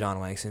 Bloodline, John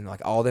Langston,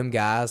 like, all them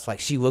guys, like,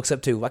 she looks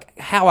up to, like,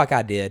 how, like,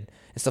 I did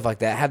and stuff like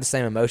that. I have the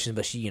same emotions,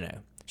 but she,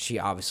 she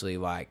obviously,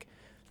 like,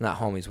 not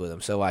homies with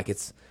him, so like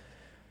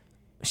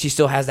she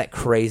still has that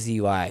crazy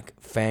like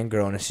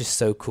fangirl, and it's just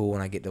so cool when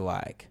I get to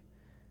like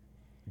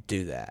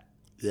do that.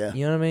 Yeah,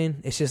 you know what I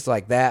mean? It's just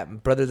like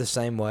that. Brother the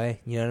same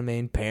way. You know what I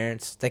mean?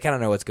 Parents, they kind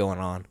of know what's going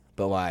on,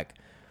 but like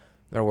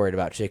they're worried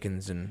about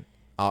chickens and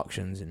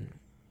auctions and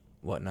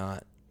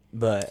whatnot.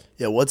 But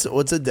yeah, what's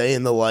a day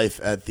in the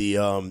life at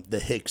the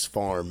Hicks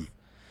farm?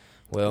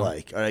 Well,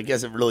 like, I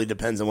guess it really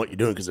depends on what you're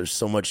doing because there's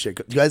so much shit.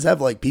 Do you guys have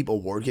like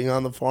people working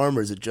on the farm,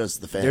 or is it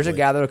just the family? There's a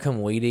guy that'll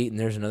come weed eat, and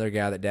there's another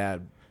guy that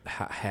Dad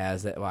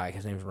has that like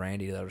his name's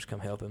Randy that'll just come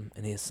help him,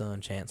 and his son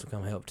Chance will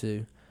come help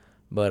too.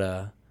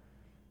 But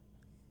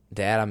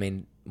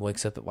Dad,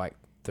 wakes up at like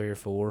 3 or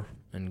 4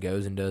 and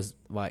goes and does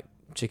like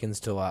chickens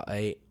till like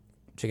 8.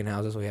 Chicken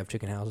houses. We have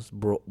chicken houses,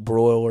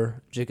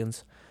 broiler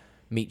chickens,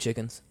 meat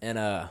chickens, and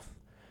and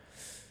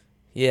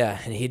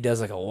he does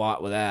like a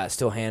lot with that.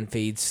 Still hand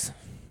feeds.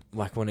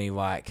 Like when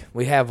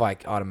we have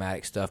like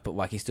automatic stuff, but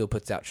like he still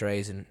puts out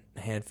trays and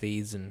hand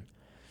feeds and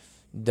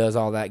does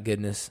all that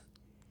goodness.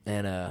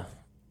 And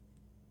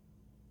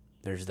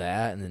there's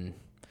that, and then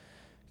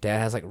Dad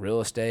has like real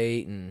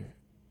estate and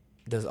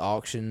does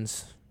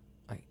auctions,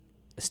 like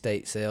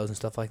estate sales and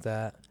stuff like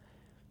that.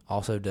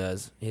 Also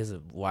he has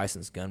a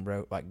licensed gun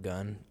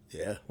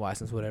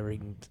license, whatever. He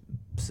can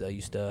sell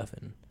you stuff,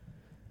 and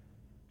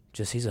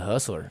just he's a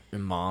hustler.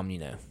 And Mom,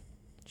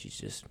 she's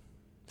just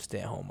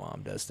stay-at-home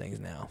mom, does things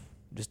now.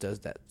 Just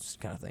does that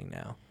kind of thing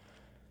now.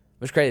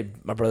 Which crazy.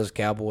 My brother's a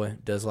cowboy.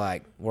 Does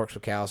works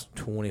with cows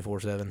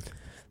 24/7.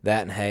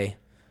 That and hay.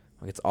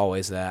 Like it's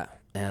always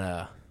that.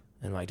 And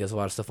does a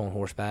lot of stuff on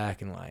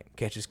horseback and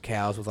catches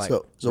cows with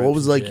So what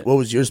was what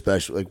was your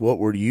special? Like what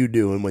were you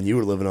doing when you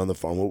were living on the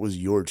farm? What was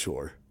your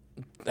chore?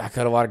 I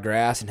cut a lot of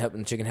grass and helped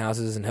in the chicken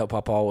houses and helped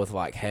Papa with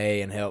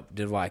hay and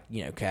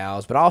did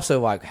cows, but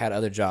also had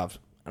other jobs.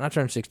 When I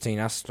turned 16,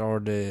 I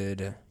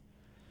started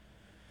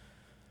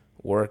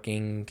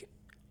working.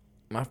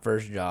 My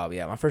first job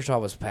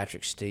was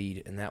Patrick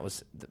Steed, and that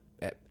was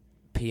at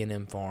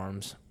P&M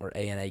Farms or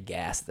A&A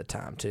Gas at the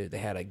time too. They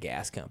had a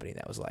gas company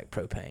that was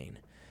propane,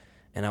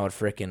 and I would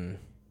freaking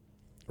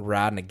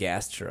ride in a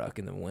gas truck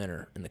in the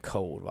winter in the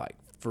cold,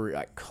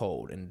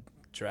 cold, and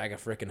drag a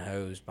freaking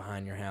hose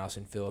behind your house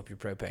and fill up your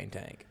propane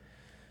tank.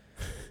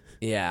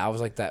 Yeah, I was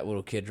like that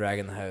little kid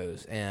dragging the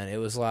hose, and it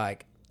was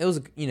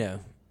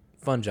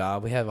fun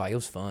job. We had it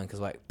was fun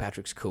because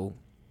Patrick's cool,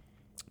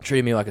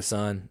 treated me like a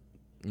son.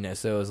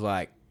 So it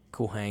was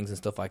cool hangs and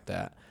stuff like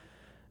that.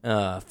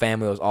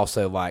 Family was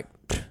also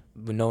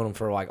we've known them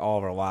for all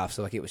of our lives.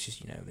 So it was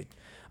just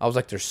I was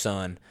their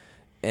son,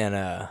 and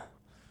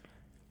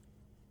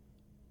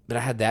but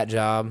I had that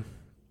job.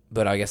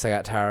 But I guess I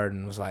got tired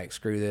and was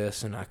screw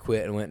this, and I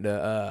quit and went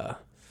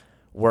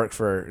worked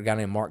for a guy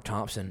named Mark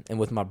Thompson, and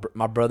with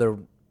my brother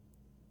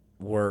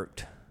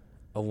worked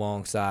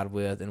alongside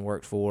with and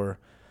worked for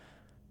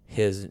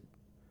his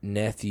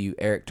nephew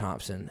Eric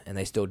Thompson, and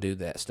they still do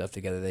that stuff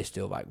together. They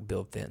still like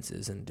build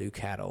fences and do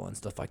cattle and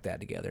stuff like that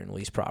together and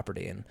lease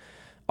property and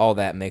all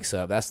that mix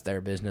up. That's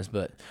their business.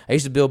 But I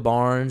used to build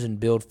barns and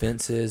build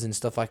fences and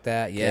stuff like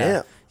that.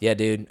 Yeah. Yeah,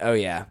 dude. Oh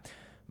yeah.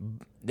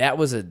 That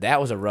was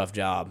a rough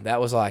job.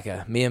 That was like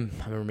I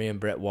remember me and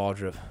Brett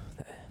Waldrop,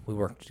 we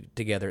worked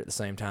together at the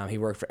same time. He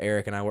worked for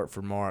Eric and I worked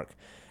for Mark.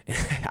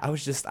 I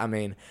just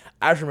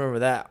remember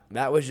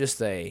that was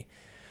just a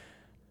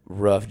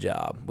rough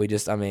job. We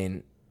just,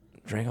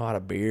 drank a lot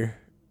of beer.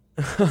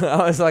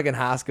 I was like in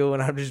high school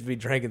and I'd just be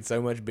drinking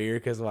so much beer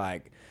because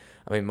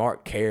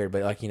Mark cared,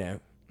 but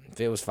if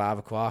it was 5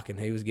 o'clock and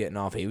he was getting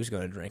off, he was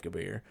going to drink a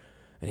beer.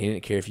 And he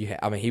didn't care if you had,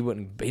 he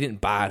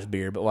didn't buy his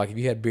beer, but if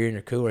you had beer in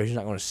your cooler, he's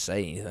not going to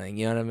say anything,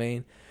 you know what I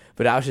mean?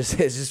 But it's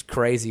just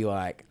crazy,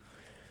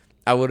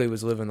 I literally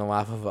was living the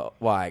life of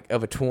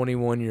a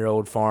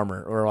 21-year-old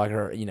farmer or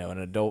an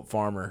adult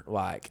farmer,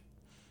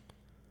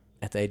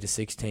 at the age of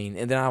 16.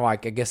 And then I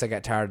guess I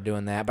got tired of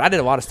doing that. But I did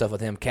a lot of stuff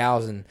with him,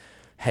 cows and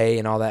hay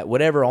and all that,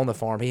 whatever on the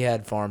farm. He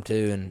had a farm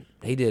too, and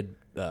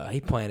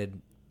he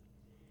planted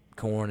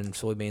corn and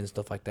soybeans and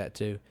stuff like that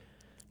too.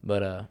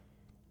 But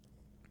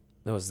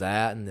there was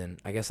that, and then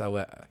I guess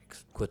I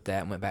quit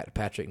that and went back to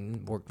Patrick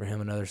and worked for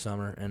him another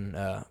summer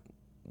and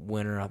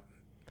winter, I'm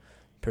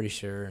pretty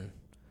sure. And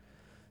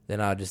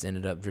then I just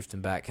ended up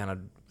drifting back, kind of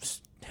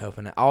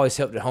helping. I always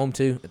helped at home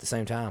too. At the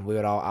same time,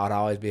 I'd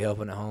always be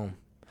helping at home.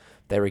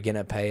 They were getting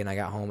up pay, and I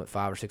got home at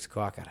 5 or 6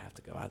 o'clock. I'd have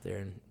to go out there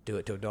and do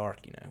it till dark,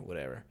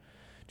 whatever.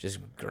 Just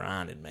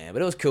grinding, man.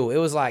 But it was cool. It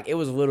was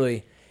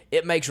literally,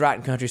 it makes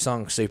writing country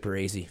songs super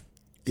easy.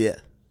 Yeah.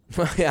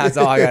 Yeah, that's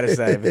all I got to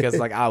say. Because,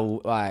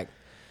 I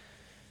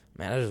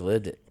just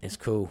lived it. It's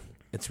cool.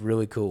 It's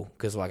really cool.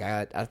 Because,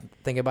 I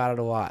think about it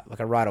a lot.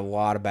 I write a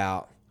lot of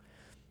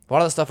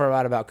the stuff I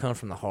write about comes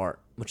from the heart,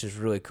 which is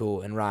really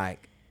cool. And,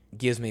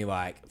 gives me,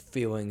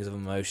 feelings of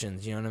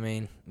emotions, you know what I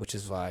mean? Which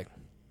is,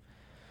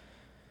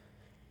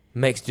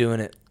 makes doing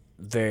it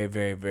very,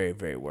 very, very,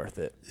 very worth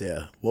it.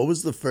 Yeah. What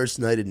was the first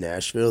night in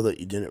Nashville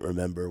that you didn't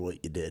remember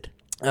what you did?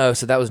 Oh,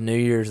 so that was New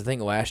Year's, I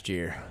think, last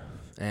year.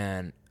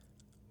 And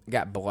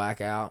got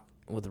blackout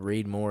with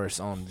Reed Morris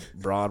on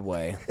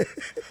Broadway.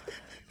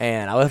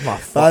 And I left my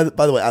phone.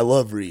 By the way, I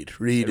love Reed.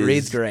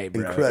 Reed's great,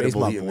 bro. Incredible He's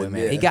my human, boy,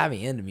 man. Yeah. He got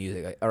me into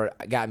music, or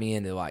got me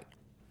into,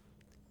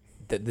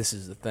 that this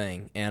is the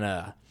thing.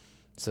 And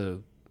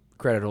so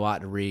credit a lot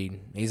to Reed.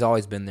 He's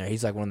always been there.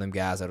 He's one of them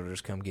guys that'll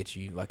just come get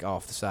you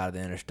off the side of the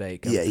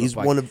interstate. Yeah, he's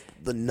one of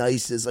the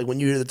nicest. When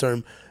you hear the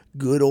term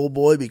 "good old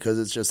boy," because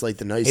it's just the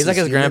nicest. He's like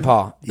his human.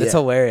 grandpa. It's Yeah.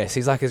 hilarious.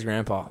 He's like his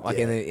grandpa.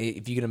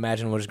 If you can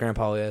imagine what his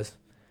grandpa is,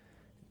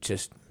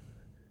 just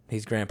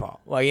he's grandpa.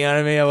 You know what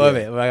I mean? I love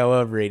it. I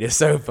love Reed. It's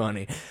so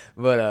funny.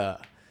 But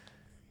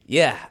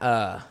what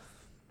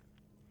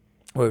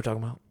were we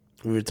talking about?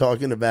 We were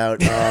talking about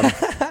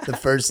the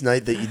first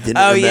night that you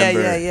didn't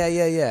remember.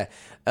 Yeah.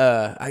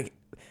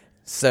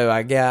 So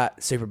I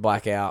got super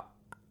blackout.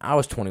 I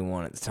was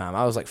 21 at the time.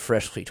 I was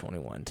freshly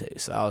 21 too.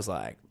 So I was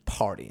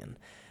partying.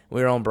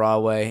 We were on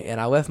Broadway,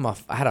 and I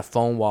had a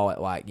phone wallet,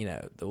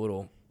 the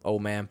little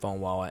old man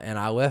phone wallet, and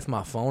I left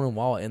my phone and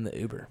wallet in the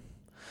Uber.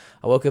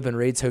 I woke up in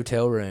Reed's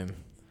hotel room,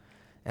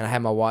 and I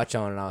had my watch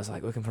on, and I was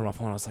looking for my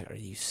phone. I was are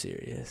you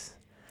serious?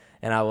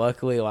 And I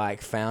luckily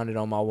found it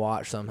on my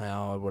watch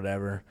somehow or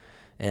whatever.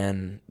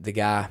 And the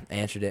guy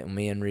answered it, and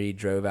me and Reed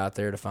drove out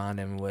there to find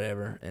him or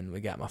whatever, and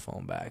we got my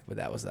phone back. But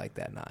that was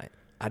that night.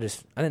 I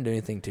didn't do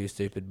anything too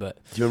stupid, but...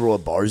 Do you remember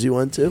what bars you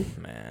went to?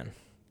 Man.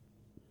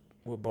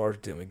 What bars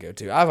did we go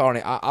to? I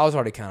was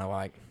already kind of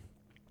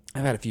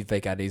I've had a few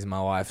fake IDs in my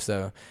life,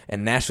 so...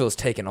 And Nashville's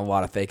taken a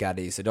lot of fake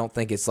IDs, so don't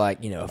think it's a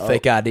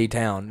fake ID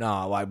town.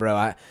 No, bro,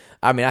 I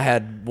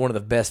had one of the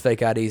best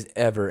fake IDs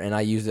ever, and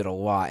I used it a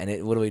lot, and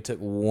it literally took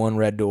one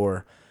Red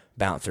Door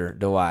bouncer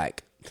to,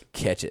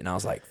 catch it, and I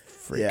was like...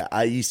 Freak. Yeah,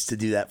 I used to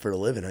do that for a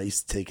living. I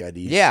used to take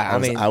IDs. Yeah,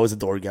 I was a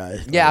door guy.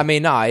 Yeah,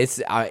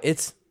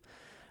 it's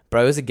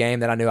bro, it's a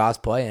game that I knew I was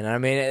playing.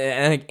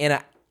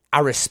 And I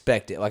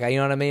respect it. You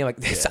know what I mean? I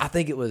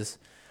think it was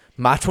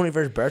my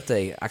 21st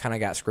birthday. I kind of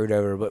got screwed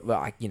over, but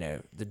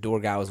the door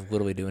guy was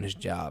literally doing his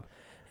job.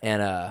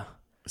 And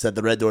is that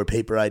the Red Door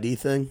paper ID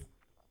thing?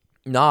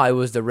 No, it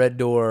was the Red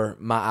Door.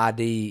 My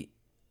ID,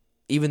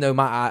 even though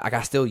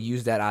I still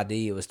use that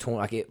ID. It was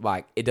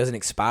it doesn't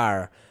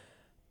expire.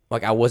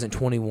 I wasn't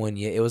 21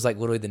 yet. It was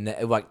literally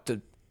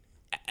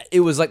it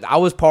was I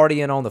was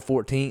partying on the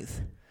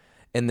 14th,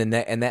 and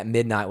that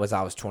midnight was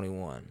I was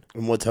 21.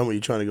 And what time were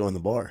you trying to go in the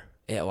bar?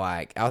 Yeah,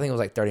 I think it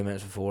was 30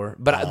 minutes before.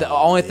 But the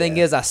only thing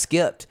is I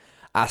skipped.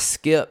 I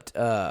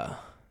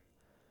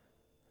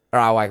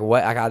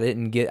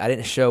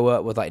didn't show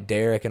up with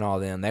Derek and all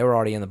them. They were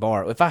already in the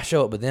bar. If I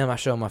show up with them, I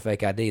show them my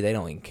fake ID. They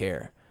don't even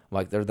care.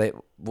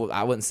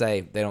 I wouldn't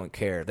say they don't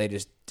care.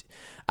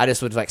 I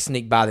just would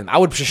sneak by them. I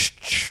would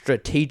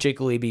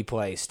strategically be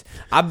placed.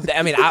 I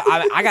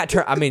got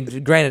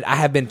turned. Granted, I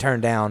have been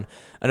turned down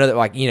another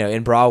like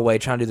in Broadway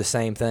trying to do the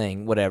same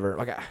thing, whatever.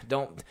 Like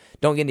don't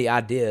get any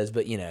ideas,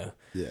 but Yeah.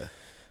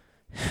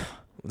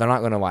 they're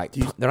not gonna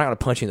they're not gonna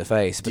punch you in the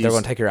face, but they're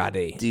gonna take your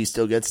ID. Do you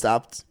still get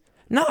stopped?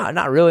 No,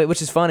 not really,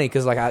 which is funny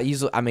because like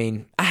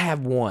I have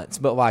once,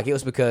 but like it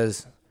was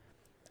because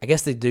I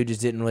guess the dude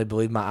just didn't really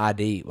believe my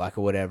ID, like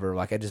or whatever.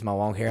 Like I just my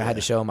long hair, I had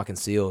to show him my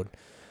concealed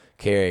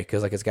carry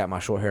because like it's got my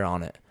short hair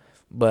on it.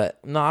 But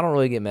no, I don't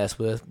really get messed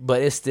with.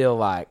 But it's still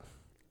like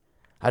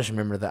I just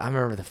remember that. I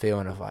remember the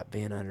feeling of like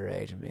being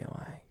underage and being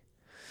like,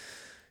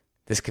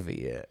 this could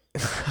be it.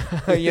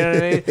 You know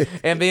what I mean?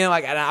 And being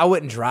like, and I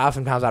wouldn't drive.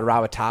 Sometimes I'd ride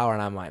with Tyler,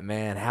 and I'm like,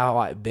 man, how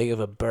like big of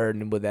a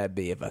burden would that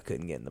be if I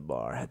couldn't get in the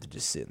bar? I had to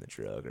just sit in the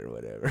truck or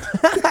whatever.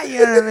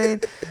 You know what I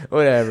mean?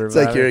 Whatever. It's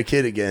like you're a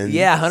kid again.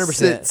 Yeah,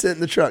 100%. Sit in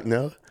the truck,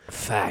 no?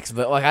 Facts.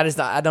 But like,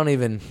 I don't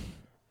even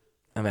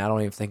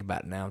think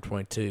about it now. I'm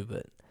 22,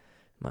 but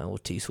my little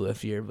T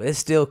Swift year. But it's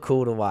still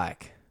cool to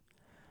like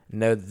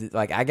know,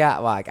 like I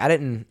got like I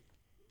didn't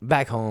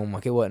back home.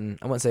 Like it wasn't.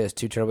 I wouldn't say it's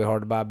too terribly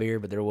hard to buy beer,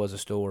 but there was a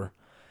store.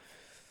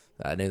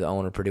 I knew the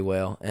owner pretty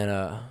well, and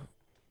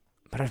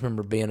but I just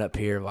remember being up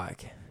here,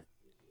 like,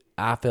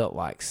 I felt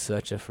like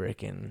such a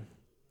freaking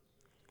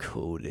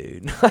cool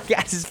dude. Like,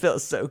 I just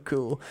felt so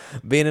cool.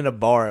 Being in a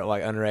bar at,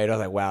 like, underage, I was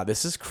like, wow,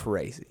 this is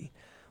crazy.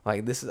 Like,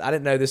 I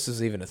didn't know this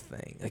was even a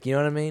thing. Like, you know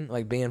what I mean?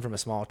 Like, being from a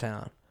small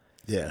town.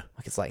 Yeah.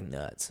 Like, it's, like,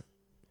 nuts.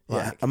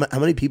 Yeah. Like, How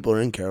many people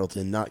are in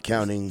Carrollton, not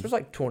counting? There's,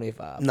 like,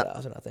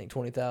 25,000, I think,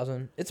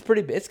 20,000. It's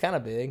pretty big. It's kind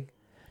of big.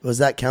 Does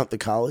that count the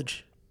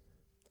college?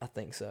 I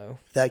think so.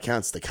 If that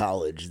counts the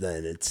college,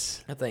 then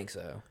it's... I think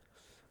so.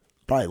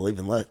 Probably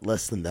even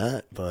less than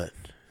that, but...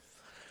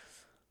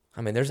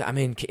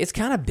 it's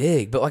kind of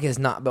big, but, like, it's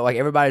not... But, like,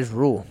 everybody's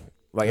rural.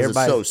 Like,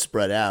 everybody's so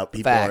spread out.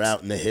 People facts. are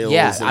out in the hills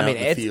and out in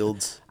the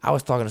fields. I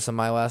was talking to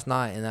somebody last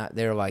night, and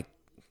they were like,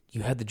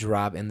 you had to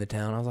drive in the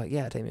town? I was like,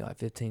 yeah, it take me, like,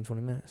 15,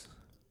 20 minutes.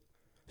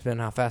 Depending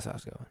on how fast I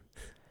was going.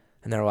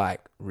 And they're like,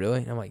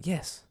 really? And I'm like,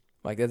 yes.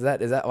 Like, is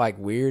that like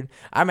weird?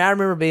 I mean, I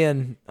remember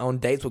being on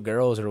dates with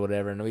girls or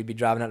whatever, and we'd be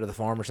driving out to the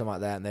farm or something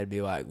like that, and they'd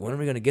be like, when are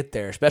we going to get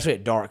there? Especially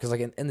at dark, because,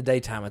 like, in the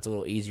daytime, it's a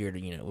little easier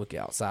to, look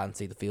outside and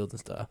see the fields and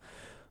stuff.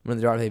 But in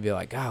the dark, they'd be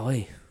like,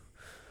 golly,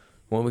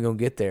 when are we going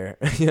to get there?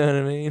 You know what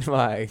I mean?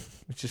 Like,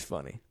 it's just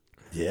funny.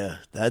 Yeah,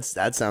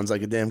 that sounds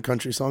like a damn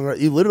country song. Right?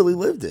 You literally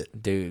lived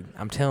it. Dude,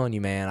 I'm telling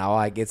you, man,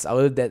 I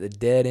lived at the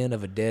dead end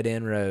of a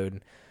dead-end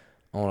road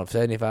on a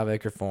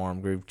 75-acre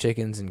farm, grew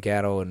chickens and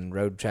cattle and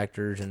rode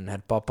tractors and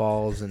had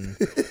pawpaws and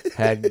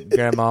had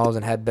grandmas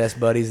and had best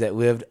buddies that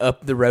lived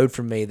up the road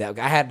from me.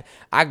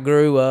 I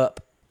grew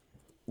up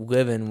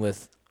living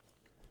with,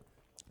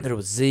 there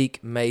was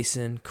Zeke,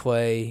 Mason,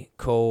 Quay,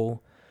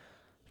 Cole,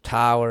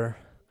 Tyler,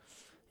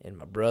 and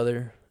my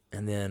brother.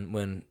 And then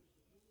when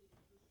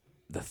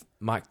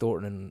Mike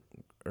Thornton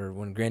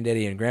when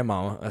Granddaddy and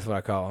Grandmama, that's what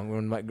I call them,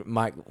 when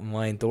Mike and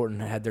Wayne Thornton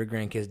had their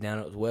grandkids down,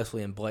 it was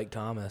Wesley and Blake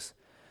Thomas.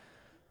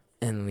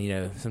 And,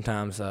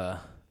 sometimes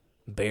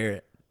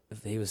Barrett,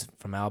 he was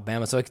from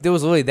Alabama. So there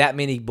was literally that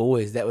many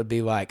boys that would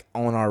be, like,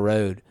 on our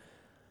road.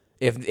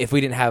 If we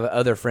didn't have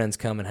other friends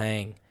come and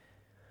hang,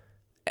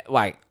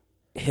 like,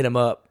 hit them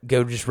up,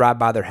 go just ride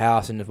by their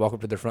house and just walk up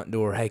to their front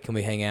door. Hey, can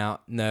we hang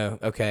out? No,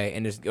 okay.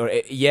 And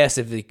yes,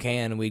 if they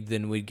can,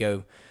 then we'd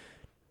go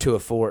to a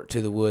fort,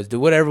 to the woods, do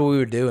whatever we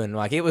were doing.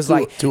 Like, it was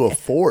to a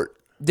fort.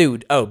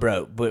 Dude,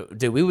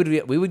 we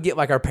would get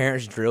like our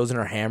parents' drills and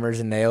our hammers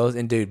and nails,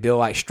 and dude, build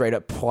like straight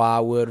up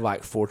plywood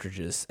like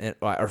fortresses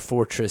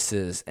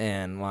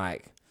and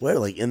like where,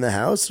 like in the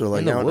house or like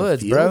in the out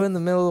woods, in the field? bro, in the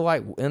middle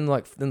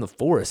of in the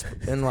forest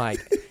and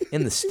like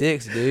in the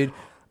sticks, dude.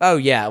 Oh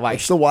yeah, like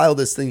what's the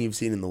wildest thing you've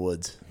seen in the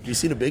woods? Have you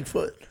seen a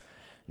Bigfoot?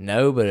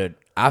 No, but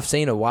I've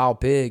seen a wild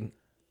pig.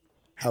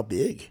 How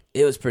big?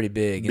 It was pretty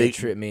big. And it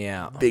tripped me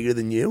out. Bigger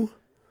than you?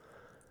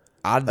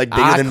 I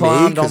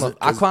climbed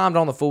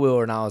on the four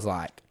wheeler and I was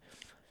like,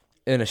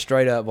 in a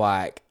straight up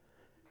like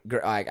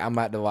I'm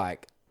about to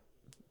like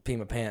pee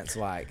my pants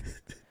like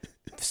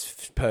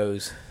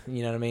pose.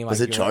 You know what I mean? Like,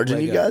 was it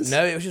charging you guys?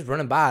 No, it was just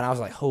running by and I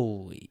was like,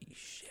 holy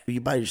shit. Were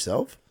you by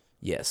yourself?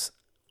 Yes.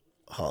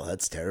 Oh,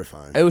 that's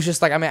terrifying. It was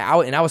just like,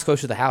 I was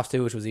close to the house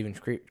too, which was even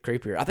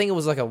creepier. I think it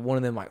was like one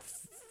of them like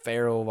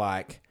feral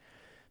like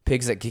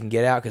pigs that can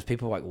get out because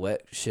people like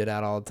let shit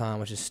out all the time,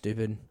 which is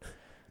stupid.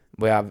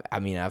 Well,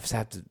 I've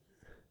had to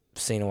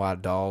seen a lot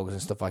of dogs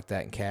and stuff like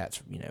that and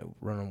cats,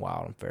 running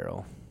wild and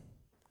feral.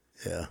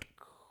 Yeah.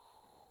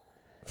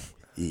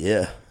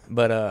 Yeah.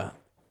 But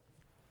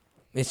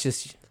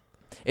it's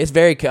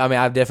very,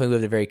 I've definitely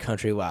lived a very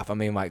country life.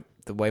 Like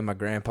the way my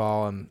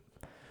grandpa and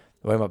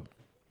the way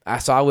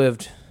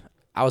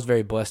I was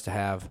very blessed to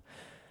have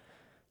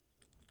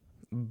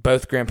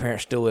both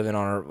grandparents still living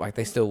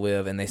they still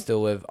live and they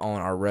still live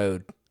on our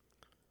road.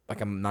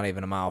 Like I'm not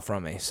even a mile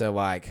from me. So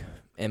like,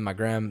 and my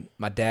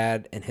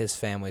dad and his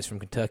family is from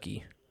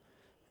Kentucky,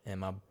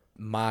 and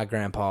my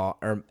grandpa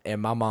and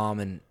my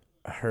mom and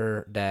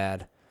her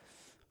dad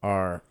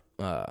are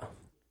like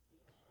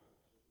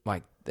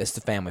it's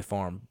the family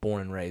farm,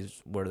 born and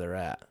raised where they're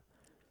at,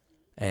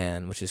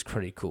 and which is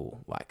pretty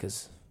cool. Like,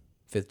 cause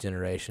fifth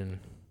generation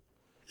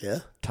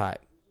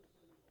type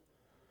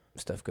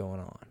stuff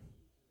going on.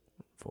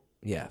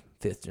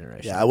 Fifth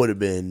generation. Yeah, I would have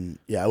been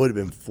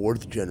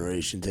fourth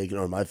generation taking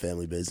over my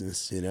family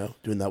business,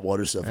 doing that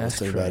water stuff I was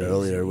talking about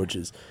earlier, which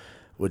is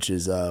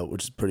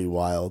pretty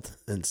wild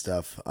and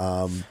stuff.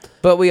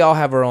 But we all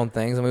have our own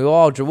things, and we'll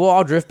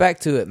all drift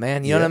back to it,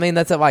 man. You know what I mean?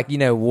 That's like,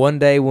 one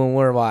day when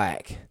we're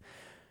like,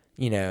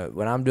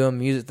 when I'm doing a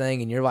music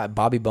thing and you're like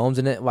Bobby Bones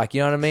in it, like,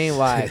 you know what I mean?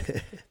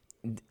 Like,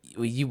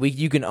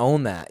 you can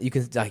own that. You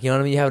can, like, you know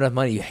what I mean? You have enough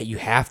money. You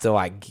have to,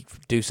 like,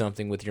 do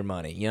something with your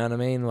money. You know what I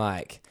mean?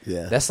 Like,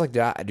 that's like,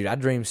 dude, I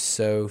dream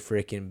so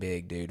freaking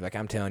big, dude. Like,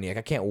 I'm telling you, like,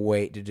 I can't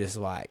wait to just,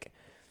 like,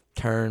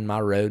 turn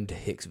my road into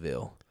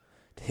Hicksville,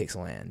 to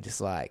Hicksland.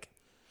 Just, like,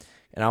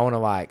 and I want to,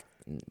 like,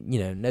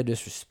 no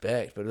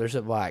disrespect, but there's,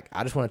 like,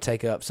 I just want to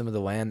take up some of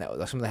the land,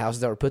 like, some of the houses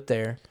that were put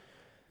there.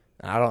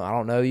 I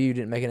don't know you,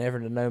 didn't make an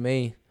effort to know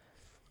me,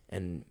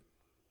 and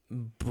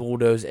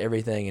bulldoze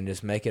everything and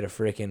just make it a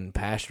freaking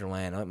pasture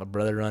land. I let my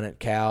brother run it,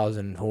 cows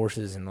and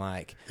horses, and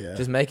like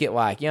just make it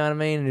like, you know what I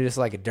mean, and just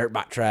like a dirt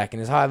bike track,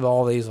 and just have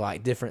all these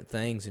like different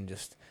things, and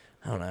just,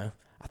 I don't know.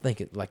 I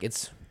think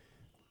it's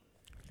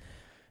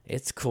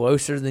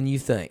closer than you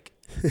think.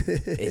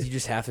 You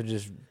just have to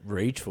just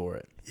reach for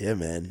it. Yeah,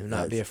 man. And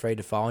not be afraid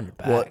to fall on your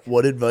back.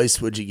 What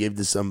advice would you give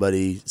to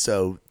somebody?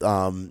 So,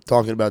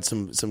 talking about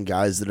some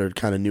guys that are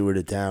kind of newer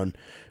to town.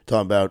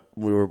 Talking about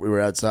we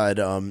were outside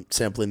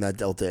sampling that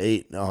Delta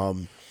 8.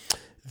 The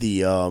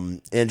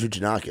Andrew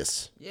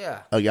Janakis.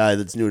 Yeah. A guy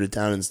that's new to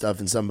town and stuff,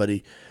 and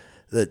somebody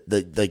that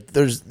like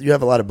you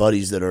have a lot of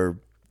buddies that are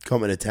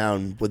coming to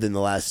town within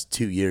the last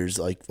 2 years,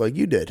 like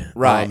you did.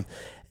 Right.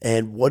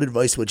 And what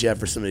advice would you have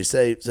for somebody?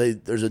 Say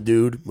there's a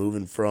dude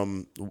moving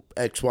from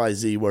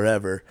XYZ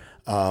wherever.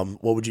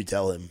 What would you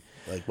tell him?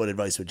 Like, what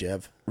advice would you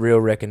have?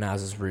 Real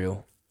recognizes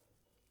real.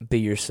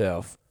 Be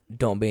yourself.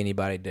 Don't be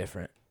anybody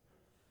different.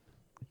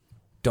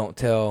 Don't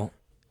tell.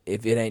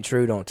 If it ain't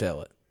true, don't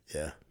tell it.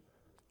 Yeah.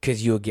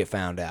 Because you'll get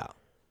found out.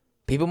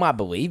 People might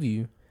believe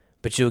you,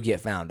 but you'll get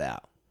found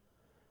out.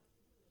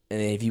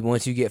 And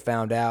once you get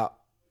found out,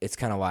 it's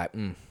kind of like,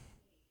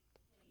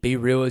 be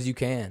real as you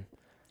can.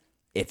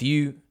 If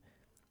you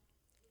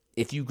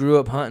grew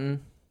up hunting,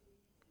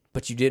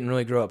 but you didn't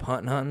really grow up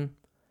hunting,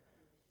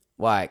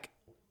 like,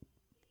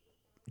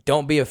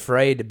 don't be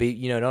afraid to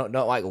be, don't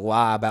like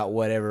lie about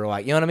whatever,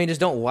 like, you know what I mean?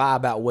 Just don't lie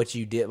about what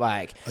you did.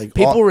 Like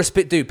people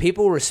respect.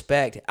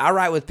 I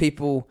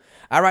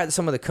write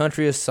some of the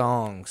countryest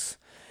songs,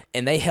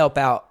 and they help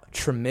out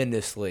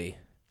tremendously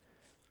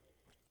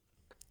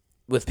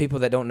with people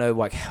that don't know,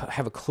 like,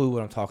 have a clue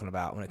what I'm talking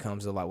about when it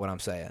comes to like what I'm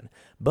saying.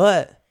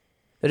 But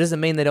that doesn't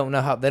mean they don't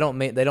know how. They don't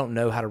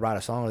know how to write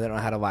a song, or they don't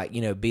know how to, like,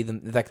 be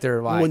them. Like,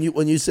 they're like,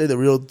 when you say the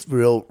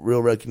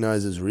real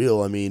recognizes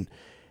real. I mean,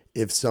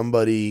 if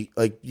somebody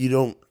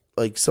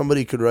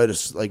somebody could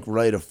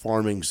write a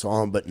farming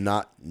song but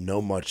not know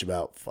much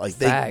about, like,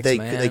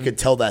 they could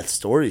tell that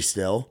story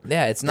still.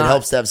 Yeah, it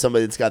helps to have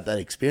somebody that's got that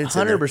experience.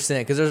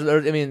 100%, because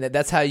there's I mean,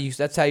 that's how you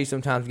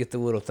sometimes get the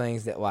little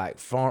things that, like,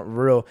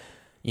 real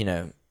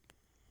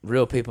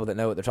people that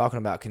know what they're talking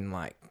about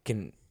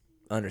can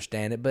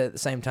understand it. But at the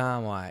same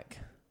time, like,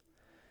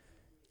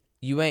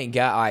 you ain't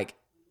got, like,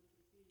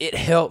 it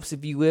helps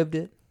if you lived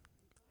it,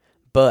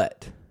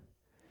 but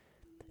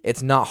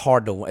it's not a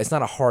hard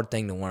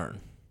thing to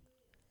learn.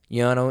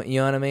 You know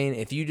what I mean?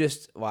 If you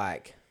just,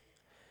 like,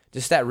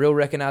 just that real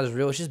recognizes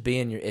real,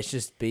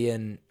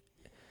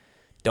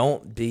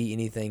 don't be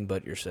anything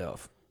but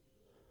yourself.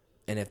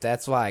 And if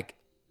that's like,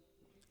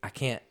 I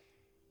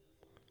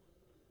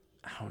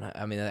don't know.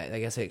 I mean, I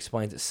guess it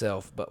explains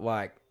itself, but,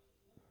 like,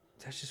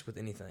 that's just with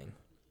anything.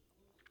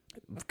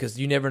 Because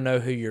you never know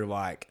who you're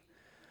like.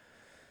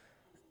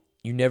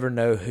 You never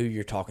know who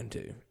you're talking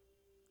to.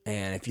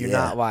 And if you're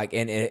not like,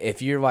 and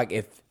if you're like,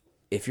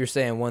 if you're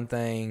saying one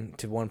thing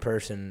to one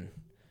person,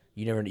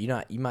 you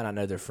might not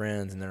know their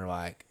friends, and they're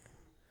like,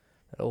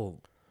 oh,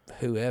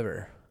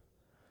 whoever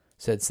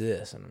said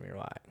this, and you're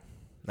like,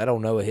 that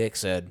old Noah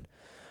Hicks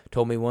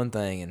told me one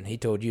thing, and he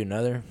told you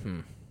another.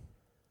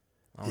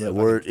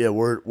 Word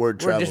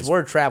travels.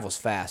 Word travels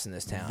fast in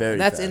this town. Very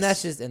fast.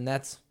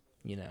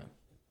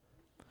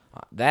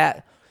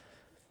 That.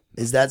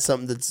 Is that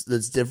something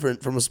that's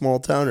different from a small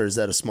town, or is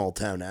that a small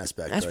town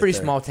aspect? That's pretty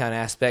small town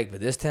aspect,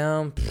 but this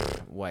town,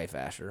 way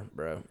faster,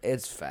 bro.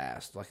 It's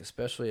fast, like,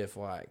 especially if,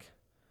 like,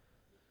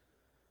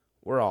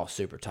 we're all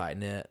super tight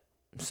knit.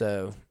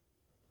 So,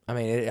 I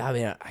mean,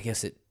 I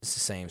guess it's the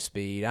same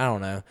speed. I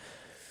don't know.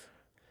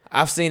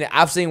 I've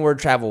seen word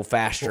travel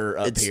faster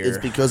up here. It's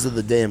because of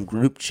the damn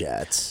group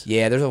chats.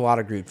 Yeah, there's a lot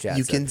of group chats.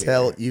 You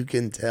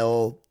can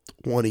tell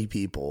 20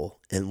 people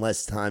in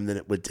less time than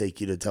it would take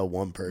you to tell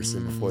one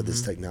person before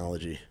this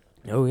technology.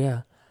 Oh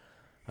yeah.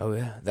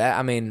 That,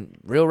 I mean,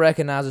 real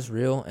recognizes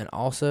real, and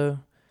also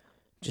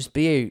just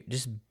be a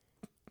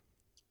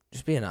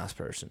nice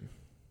person.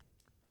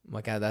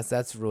 Like,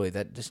 that's really,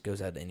 that just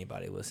goes out to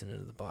anybody listening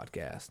to the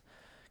podcast,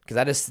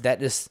 because that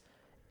just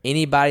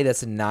anybody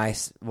that's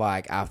nice,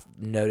 like, I've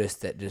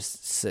noticed that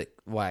just sick,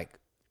 like,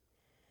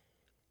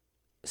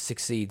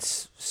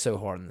 succeeds so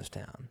hard in this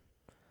town.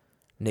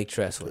 Nick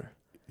Tressler.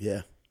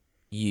 Yeah.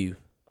 You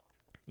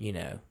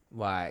know,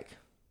 like,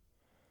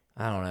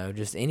 I don't know,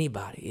 just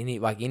anybody,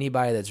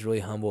 anybody that's really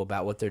humble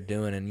about what they're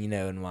doing, and, you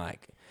know, and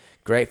like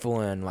grateful,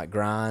 and like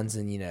grinds,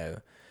 and, you know,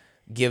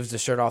 gives the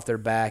shirt off their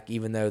back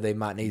even though they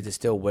might need to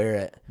still wear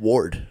it.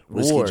 Ward,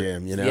 Whiskey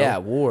Jam, you know. Yeah,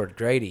 Ward,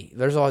 Grady.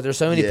 There's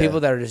so many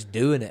people that are just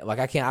doing it. Like,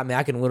 I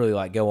can literally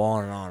like go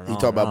on and on and you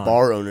on. Talk about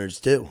bar owners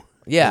too.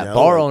 Yeah, you know?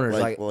 bar owners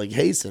like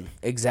Hasten.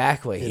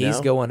 Exactly. He's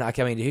know? going. I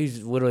mean,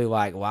 he's literally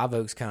like Live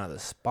Oak's kind of the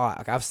spot.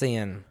 Like, I've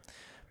seen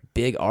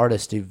big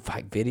artists do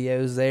like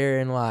videos there,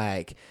 and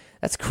like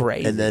that's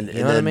crazy. And then, you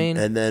know what I mean?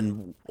 And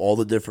then all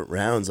the different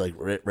rounds, like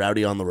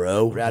Rowdy on the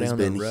Row, has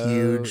been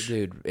huge,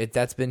 dude.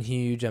 That's been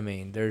huge. I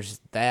mean, there's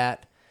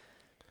that.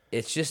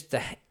 It's just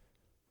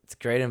it's a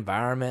great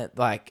environment.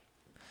 Like,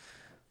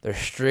 they're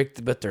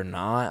strict, but they're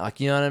not. Like,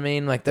 you know what I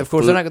mean? Like, of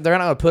course, they're not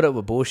gonna put up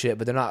with bullshit,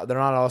 but they're not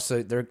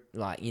also, they're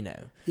like, you know.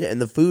 Yeah,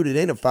 and the food, it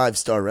ain't a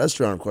 5-star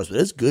restaurant, of course, but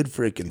it's good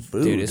freaking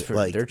food. Dude, it's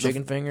like their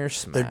chicken fingers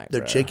smack.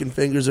 Their chicken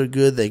fingers are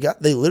good. They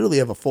literally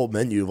have a full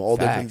menu of all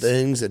different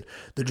things, and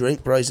the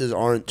drink prices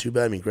aren't too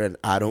bad. I mean, granted,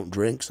 I don't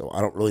drink, so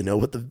I don't really know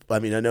I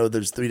know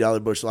there's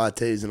 $3 Busch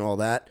lattes and all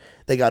that.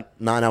 They got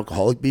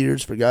non-alcoholic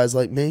beers for guys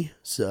like me,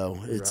 so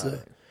it's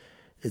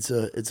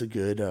a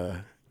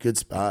good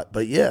spot.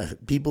 But yeah,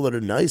 people that are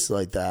nice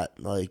like that,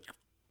 like,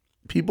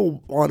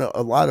 people want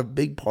a lot of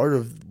big part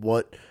of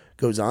what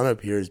goes on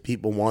up here is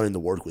people wanting to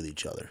work with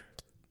each other.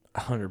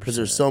 100%. Because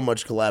there's so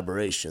much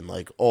collaboration,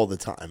 like, all the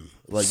time.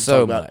 Like,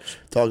 so much.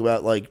 Talk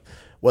about like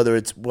whether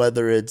it's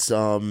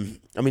I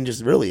mean,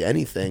 just really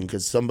anything,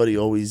 because somebody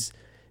always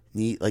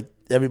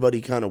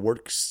everybody kind of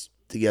works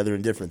together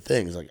in different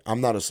things. Like,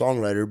 I'm not a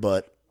songwriter,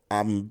 but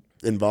I'm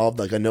involved.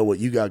 Like, I know what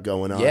you got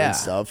going on and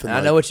stuff. And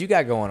I know what you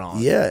got going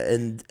on. Yeah,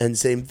 and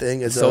same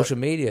thing as social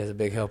media is a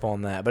big help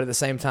on that. But at the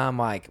same time,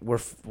 like,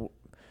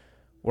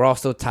 we're all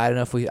still tight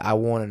enough. I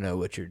want to know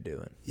what you're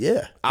doing.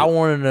 Yeah, I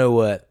want to know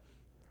what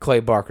Clay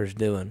Barker's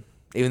doing,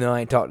 even though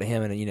I ain't talked to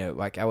him, and, you know,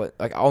 like, I would,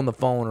 like, on the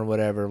phone or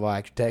whatever,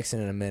 like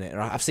texting in a minute,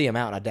 or I see him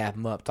out and I dap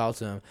him up, talk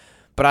to him.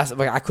 But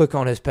I click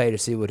on his page to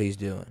see what he's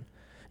doing.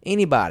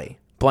 Anybody,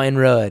 Blaine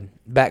Rudd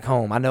back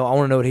home, I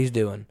want to know what he's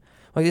doing.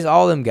 Like, just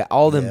all them guys,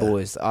 all them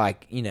boys,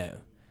 like, you know,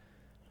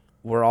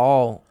 we're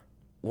all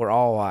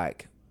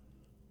like,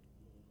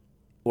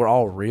 we're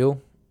all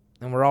real,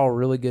 and we're all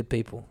really good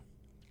people.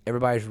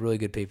 Everybody's really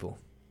good people.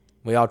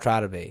 We all try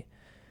to be,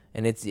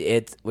 and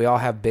we all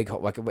have big,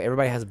 like,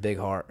 everybody has a big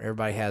heart.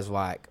 Everybody has,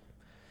 like,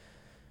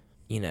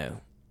 you know,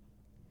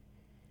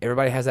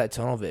 everybody has that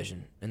tunnel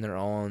vision in their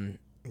own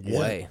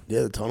way.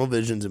 Yeah, the tunnel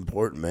vision's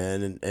important,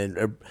 man,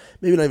 and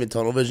maybe not even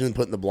tunnel vision.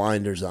 Putting the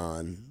blinders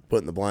on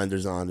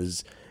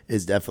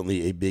is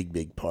definitely a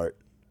big part.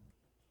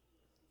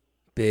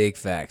 Big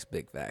facts.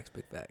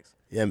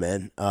 Yeah,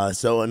 man.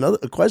 So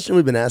a question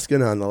we've been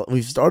asking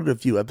we've started a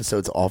few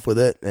episodes off with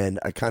it, and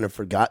I kind of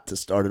forgot to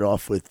start it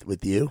off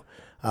with you.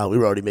 We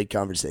were already made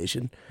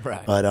conversation,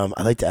 right? But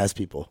I like to ask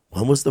people,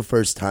 when was the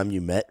first time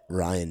you met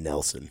Ryan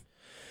Nelson?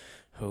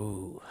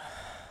 Oh,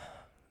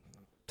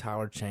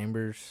 Tyler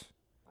Chambers.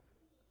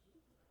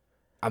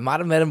 I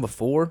might have met him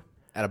before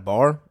at a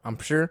bar, I'm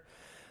sure,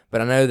 but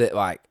I know that,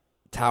 like,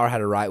 Tyler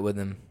had a write with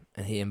him,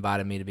 and he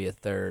invited me to be a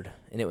third,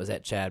 and it was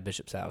at Chad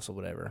Bishop's house or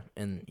whatever,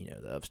 and, you know,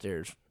 the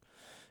upstairs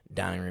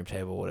dining room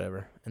table,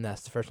 whatever. And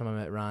that's the first time I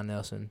met Ryan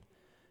Nelson,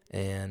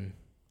 and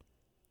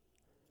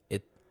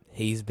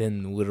he's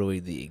been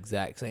literally the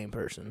exact same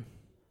person.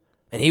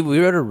 And we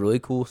wrote a really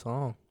cool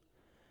song.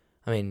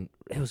 I mean,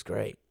 it was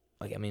great.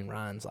 Like, I mean,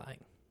 Ryan's like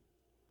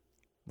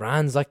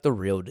the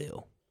real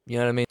deal. You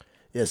know what I mean?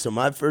 Yeah, so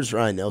my first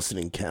Ryan Nelson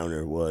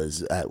encounter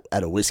was at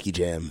a Whiskey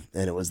Jam,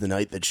 and it was the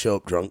night that Show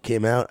Up Drunk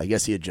came out. I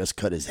guess he had just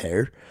cut his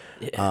hair.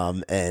 Yeah.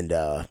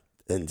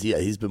 And yeah,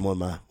 he's been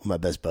one of my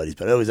best buddies.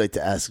 But I always like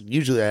to ask.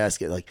 Usually, I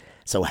ask it like,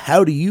 so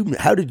how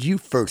did you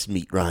first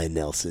meet Ryan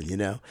Nelson? You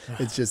know,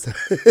 it's just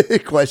a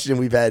question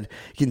we've had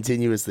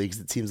continuously, because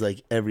it seems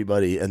like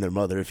everybody and their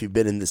mother, if you've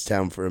been in this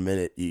town for a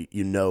minute,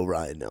 you know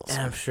Ryan Nelson.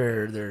 And I'm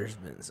sure there's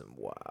been some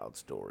wild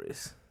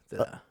stories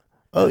that.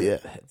 Yeah,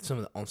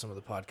 on some of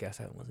the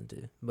podcasts I haven't listened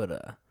to,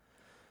 but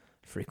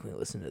frequently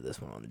listen to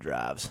this one on the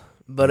drives.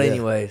 But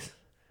anyways,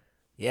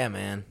 yeah,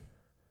 man,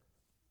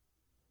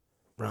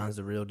 Ron's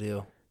the real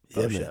deal.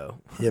 Yeah,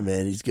 show. Yeah,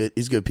 man, he's good.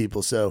 He's good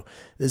people. So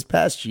this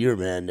past year,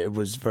 man,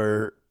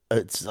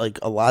 it's like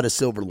a lot of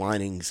silver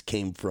linings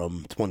came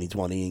from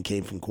 2020 and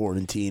came from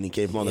quarantine and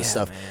came from all this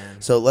stuff.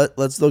 Man. So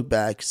let's look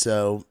back.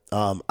 So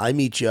I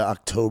meet you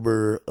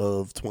October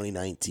of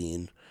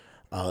 2019.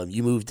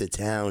 You moved to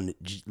town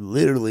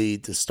literally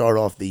to start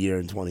off the year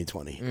in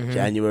 2020,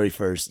 January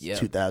 1st,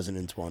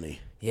 2020.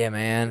 Yeah,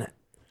 man.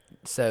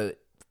 So,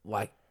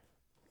 like,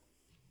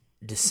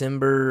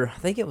 December, I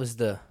think it was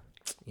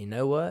you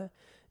know what?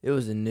 It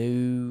was It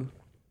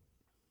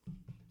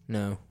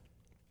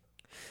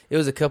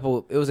was a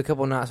couple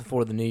nights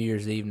before the New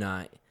Year's Eve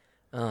night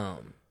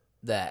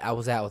that I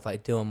was out with,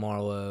 like, Dylan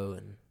Marlowe,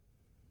 and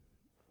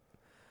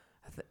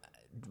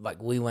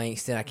like Lee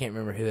Langston. I can't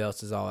remember who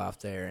else is all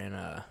out there, and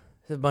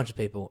there's a bunch of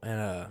people,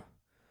 and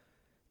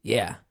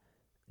yeah,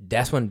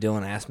 that's when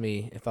Dylan asked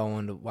me if I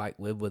wanted to like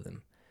live with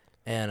him,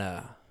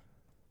 and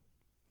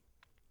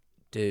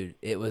dude,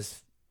 it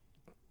was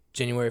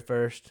January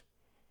 1st.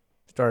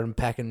 Started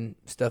packing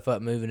stuff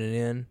up, moving it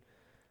in,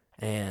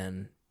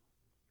 and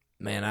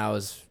man, I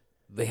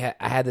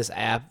had this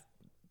app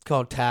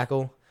called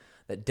Tackle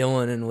that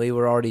Dylan and Lee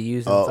were already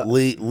using.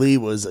 Lee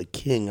was a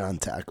king on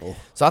Tackle.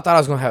 So I thought I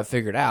was gonna have it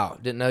figured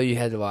out. Didn't know you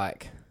had to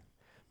like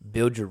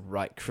build your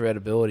like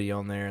credibility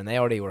on there, and they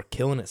already were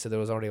killing it. So there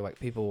was already like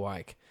people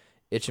like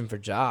itching for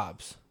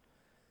jobs.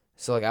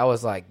 So like I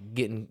was like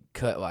getting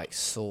cut like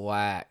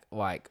slack,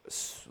 like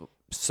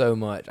so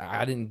much.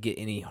 I didn't get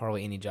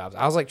hardly any jobs.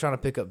 I was like trying to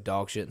pick up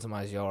dog shit in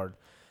somebody's yard,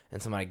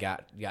 and somebody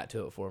got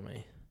to it for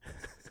me.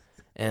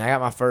 And I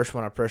got my first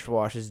one. I pressure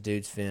washed this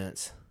dude's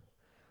fence.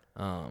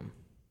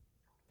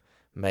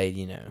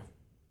 Made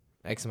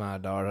X amount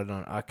of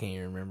dollars. I can't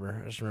even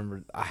remember. I just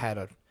remember I had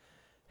a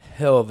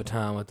hell of a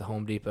time at the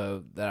Home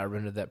Depot that I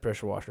rented that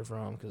pressure washer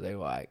from, because they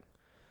like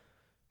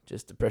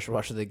just the pressure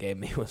washer they gave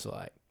me was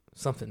like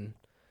something.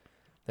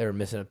 They were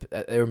missing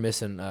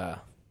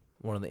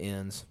one of the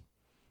ends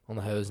on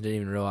the hose. Didn't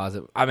even realize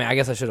it. I mean, I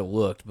guess I should have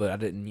looked, but I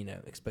didn't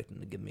expect them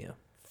to give me a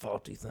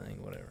faulty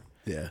thing, whatever.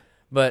 Yeah.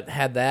 But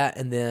had that,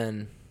 and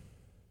then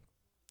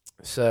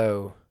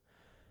so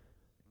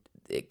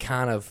it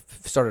kind of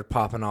started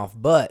popping off.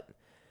 But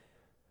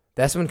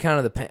that's when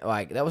kind of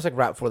that was like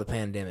right before the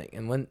pandemic,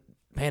 and when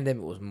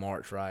pandemic was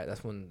March, right?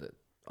 That's when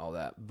all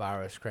that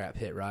virus crap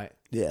hit, right?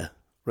 Yeah,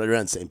 right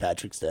around St.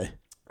 Patrick's Day.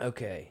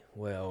 Okay,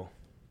 well,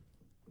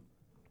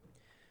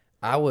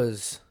 I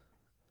was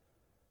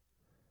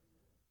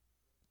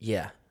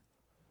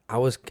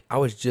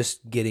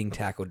just getting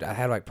tackled. I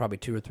had like probably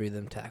 2 or 3 of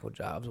them tackle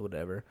jobs or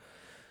whatever,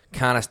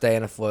 kind of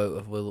staying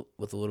afloat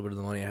with a little bit of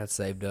the money I had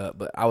saved up.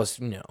 But I was,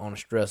 on a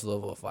stress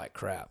level of like,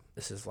 crap,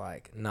 this is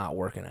like not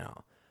working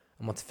out.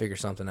 I'm going to figure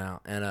something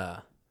out. And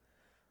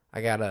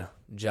I got a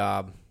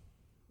job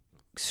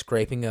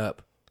scraping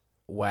up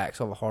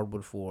wax on the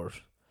hardwood floors.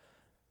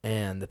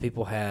 And the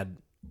people had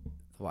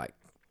like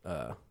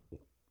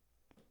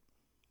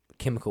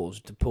chemicals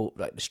to pull,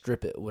 like to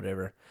strip it or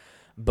whatever.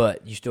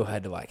 But you still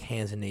had to like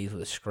hands and knees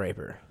with a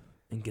scraper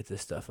and get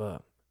this stuff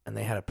up. And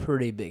they had a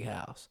pretty big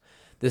house.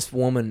 This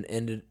woman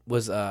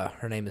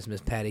her name is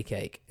Miss Patty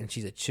Cake, and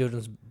she's a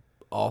children's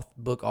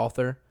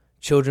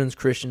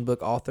Christian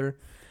book author,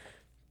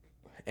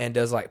 and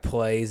does like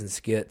plays and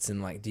skits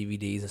and like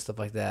DVDs and stuff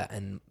like that.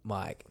 And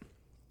like,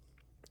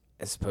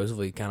 it's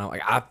supposedly kind of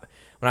like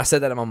when I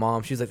said that to my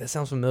mom, she was like, "That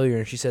sounds familiar,"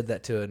 and she said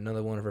that to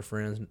another one of her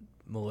friends,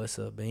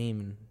 Melissa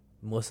Beam, and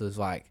Melissa was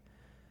like,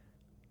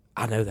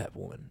 "I know that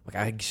woman." Like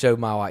I showed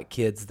my like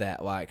kids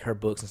that like her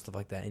books and stuff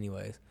like that,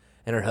 anyways.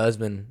 And her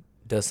husband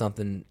does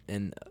something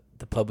in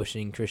the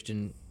publishing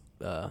Christian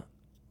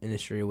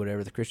industry or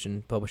whatever, the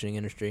Christian publishing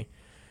industry.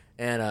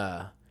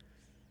 And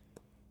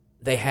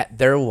they had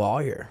their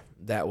lawyer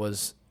that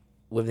was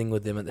living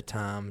with them at the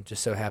time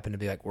just so happened to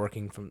be like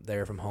working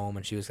from home,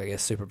 and she was, I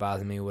guess,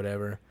 supervising me or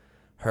whatever.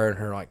 Her and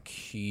her like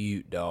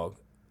cute dog.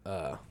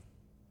 The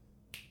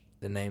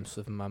name's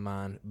slipping my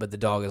mind, but the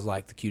dog is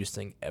like the cutest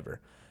thing ever.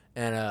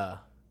 And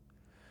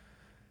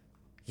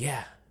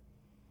yeah,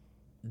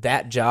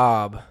 that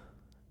job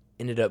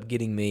ended up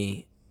getting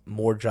me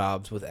more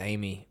jobs with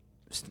Amy,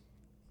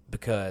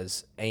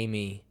 because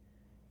Amy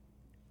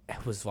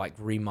was like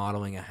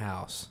remodeling a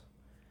house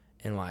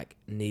and like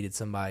needed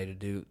somebody to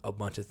do a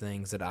bunch of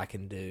things that I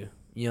can do.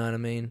 You know what I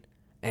mean?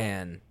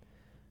 And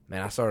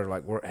man, I started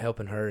like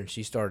helping her, and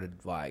she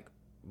started like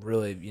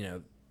really,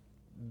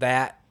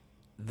 that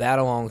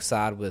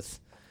alongside with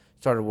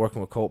started working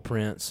with Colt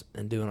Prince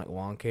and doing like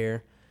lawn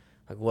care.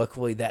 Like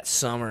luckily that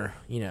summer,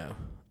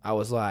 I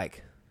was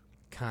like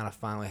kind of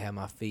finally had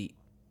my feet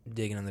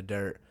digging in the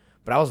dirt.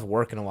 But I was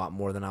working a lot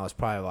more than I was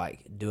probably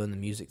like doing the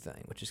music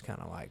thing, which is kind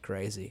of like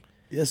crazy.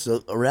 Yeah,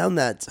 so around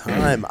that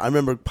time, I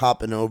remember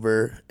popping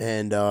over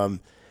and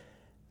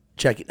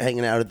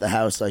hanging out at the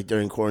house like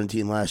during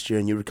quarantine last year,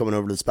 and you were coming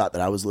over to the spot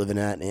that I was living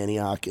at in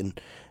Antioch and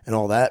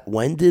all that.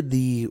 When did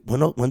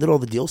all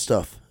the deal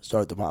stuff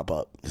start to pop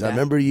up? Because I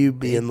remember you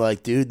being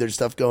like, "Dude, there's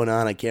stuff going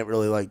on. I can't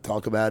really like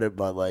talk about it,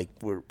 but like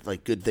we're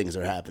like good things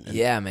are happening."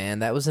 Yeah, man,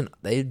 that was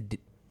they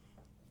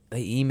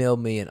emailed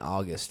me in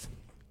August,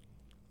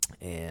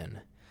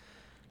 and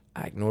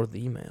I ignored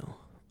the email.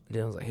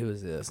 And I was like, "Who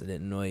is this?" I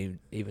didn't really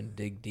even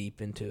dig deep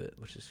into it,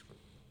 which is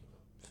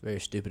very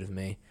stupid of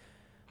me.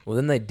 Well,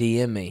 then they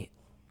DM me.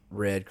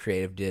 Red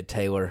Creative did,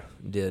 Taylor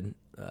did,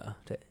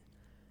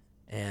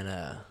 and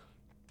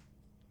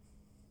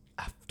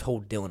I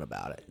told Dylan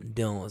about it. And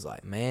Dylan was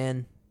like,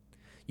 "Man,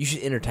 you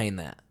should entertain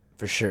that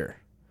for sure.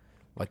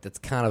 Like that's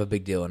kind of a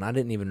big deal." And I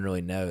didn't even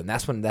really know. And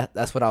that's when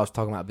that's what I was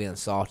talking about being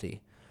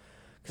salty.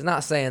 Because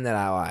not saying that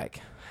I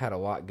like had a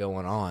lot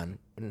going on.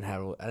 I didn't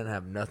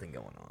have nothing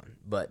going on.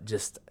 But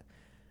just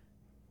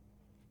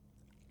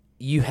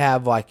you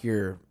have like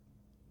your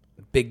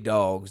big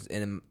dogs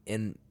in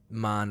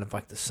mind of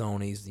like the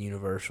Sonys, the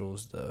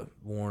Universals, the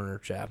Warner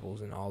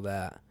Chappells, and all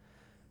that.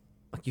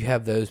 Like you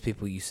have those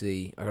people you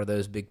see, or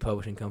those big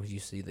publishing companies you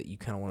see that you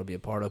kind of want to be a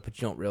part of,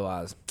 but you don't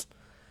realize,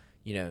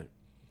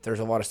 there's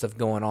a lot of stuff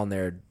going on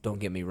there. Don't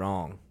get me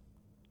wrong,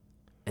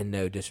 and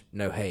no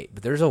hate,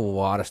 but there's a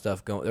lot of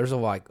stuff going. There's a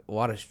lot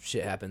of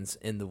shit happens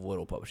in the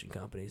little publishing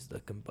companies,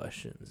 the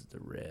Combustions, the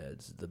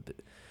Reds,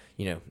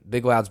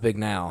 Big Loud's big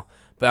now,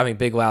 but I mean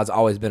Big Loud's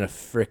always been a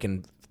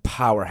freaking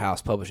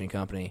powerhouse publishing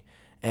company,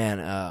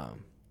 and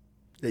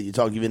Yeah, you're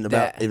talking even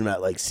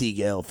about like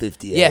Seagale,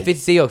 50 Egg. Yeah,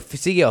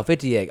 Seagale,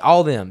 50 Egg,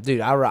 all them,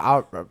 dude. I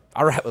write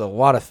with a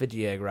lot of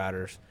 50 Egg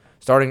writers.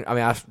 I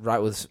write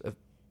with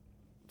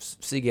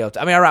Seagale.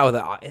 I write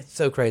with it's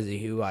so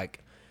crazy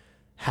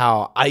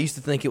how I used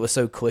to think it was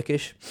so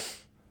cliquish.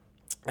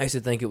 I used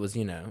to think it was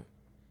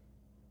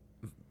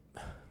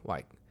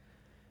like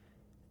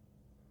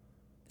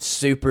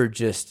super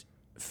just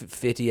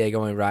 50 Egg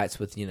only writes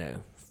with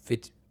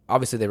 50.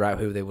 Obviously, they write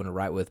who they want to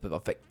write with,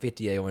 but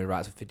 50A only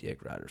writes with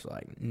 50A writers.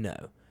 Like,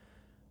 no.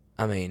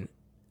 I mean,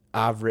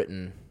 I've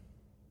written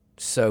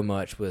so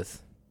much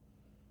with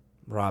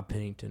Rob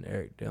Pennington,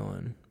 Eric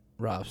Dillon,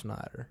 Rob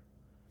Snyder.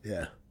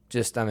 Yeah.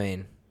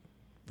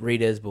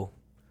 Reed Isbell.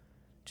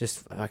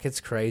 Just,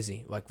 it's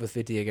crazy. Like, with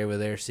 50A over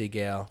there,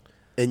 Seagal.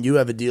 And you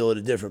have a deal at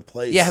a different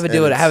place. Yeah, I have a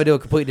deal at a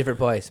completely different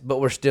place,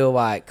 but we're still,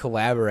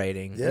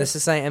 collaborating. Yeah. And it's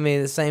the same,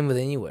 the same with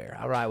Anywhere.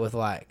 I write with,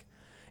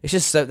 it's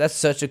just that's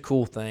such a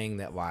cool thing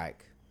that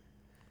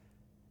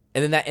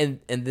and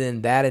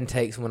then that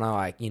intakes when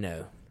I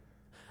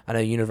I know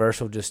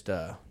Universal just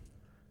they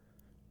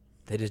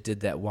just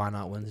did that Why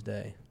Not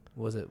Wednesday.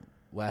 Was it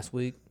last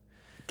week?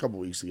 A couple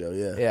weeks ago,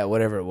 yeah. Yeah,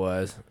 whatever it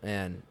was.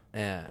 And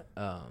when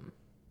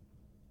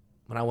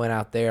I went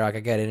out there, I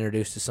got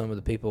introduced to some of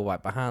the people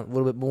behind, a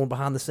little bit more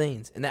behind the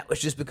scenes, and that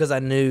was just because I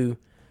knew,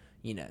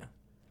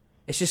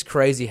 it's just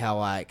crazy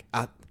how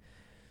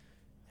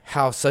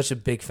how such a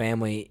big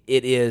family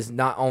it is,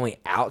 not only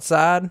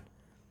outside,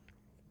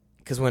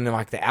 because when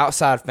the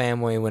outside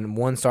family, when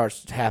one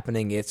starts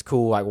happening, it's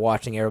cool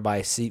watching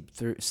everybody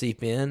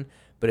seep in,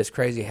 but it's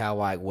crazy how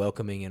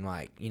welcoming and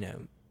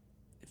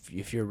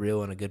if you're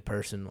real and a good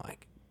person,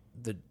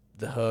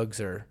 the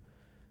hugs are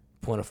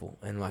plentiful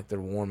and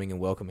they're warming and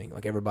welcoming.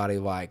 Everybody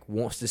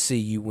wants to see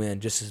you win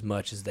just as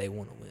much as they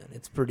want to win.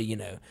 It's pretty,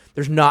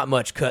 there's not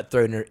much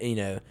cutthroat,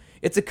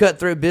 it's a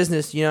cutthroat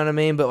business, you know what I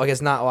mean? But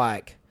it's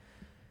not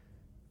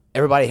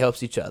everybody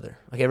helps each other.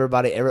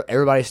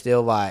 Everybody's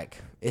still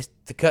it's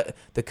the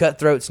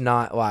cutthroat's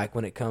not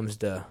when it comes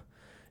to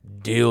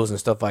deals and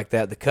stuff like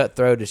that. The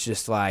cutthroat is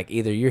just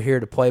either you're here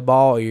to play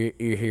ball or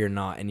you're here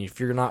not. And if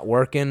you're not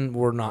working,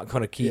 we're not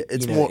going to keep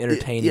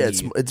entertaining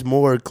you. It's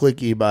more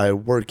clicky by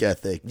work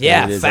ethic.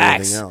 Yeah, than it is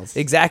facts. anything else.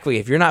 Exactly.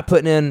 If you're not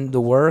putting in the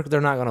work,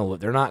 they're not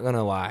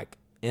gonna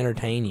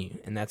entertain you.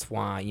 And that's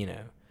why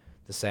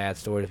the sad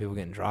story of people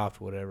getting dropped,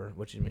 whatever.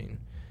 What you mean?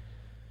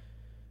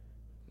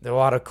 There are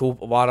a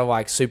lot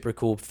of super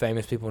cool,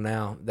 famous people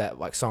now that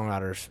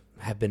songwriters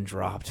have been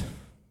dropped.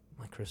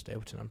 Like Chris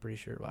Stapleton, I'm pretty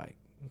sure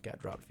got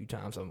dropped a few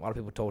times. A lot of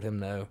people told him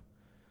no,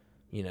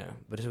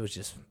 but it was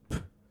just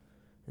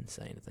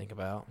insane to think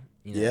about.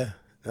 Yeah,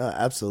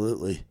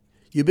 absolutely.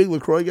 You a big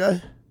LaCroix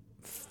guy?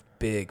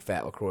 Big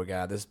fat LaCroix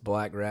guy. This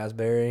black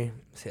raspberry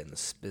is hitting the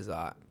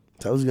spizzot.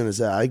 I was gonna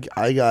say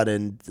I got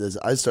in.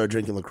 I started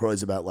drinking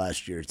LaCroix about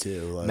last year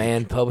too.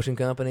 Man, publishing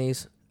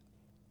companies.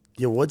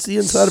 Yeah, what's the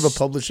inside of a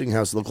publishing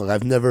house look like?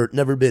 I've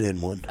never been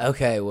in one.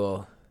 Okay,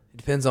 well, it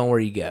depends on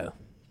where you go.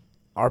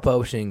 Our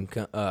publishing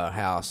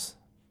house,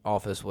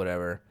 office,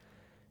 whatever,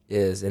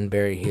 is in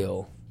Berry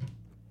Hill,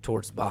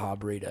 towards Baja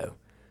Burrito.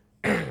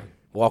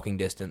 Walking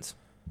distance.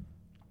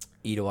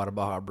 Eat a lot of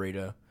Baja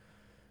Burrito.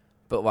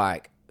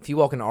 But, if you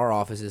walk into our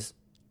office,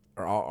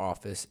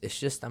 it's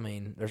just,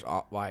 there's,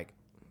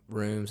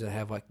 rooms that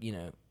have,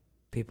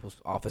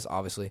 people's office,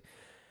 obviously.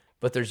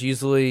 But there's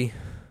usually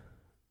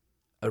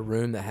a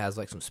room that has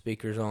some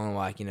speakers on,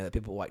 that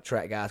people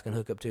track guys can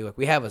hook up to.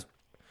 We have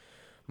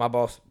my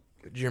boss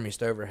Jeremy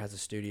Stover has a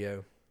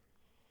studio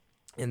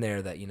in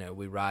there that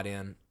we write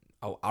in.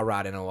 I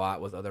write in a lot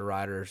with other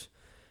writers,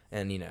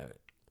 and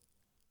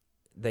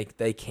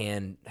they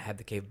can have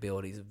the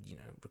capabilities of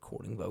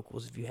recording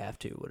vocals if you have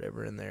to,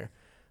 whatever in there.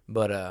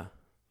 But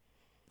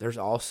there's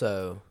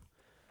also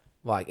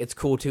it's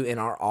cool too. In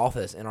our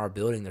office, in our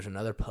building, there's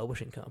another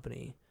publishing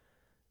company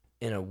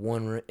in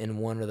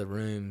one of the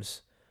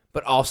rooms.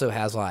 But also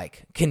has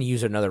can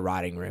use another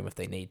writing room if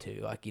they need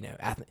to,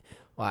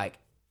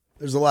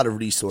 There's a lot of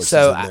resources.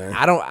 So in there.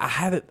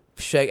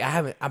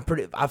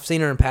 I've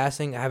seen her in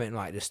passing. I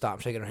haven't just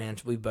stopped shaking her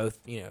hand. We've both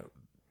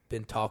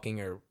been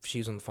talking, or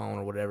she's on the phone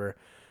or whatever.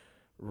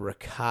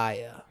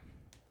 Rakaya,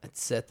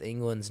 that's Seth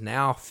England's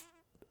now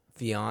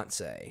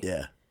fiance.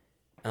 Yeah.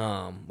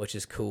 Which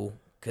is cool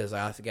because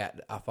I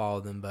follow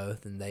them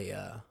both, and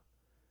they're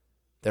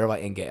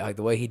engaged.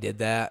 The way he did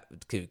that,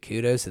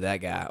 kudos to that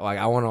guy.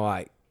 I want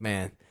to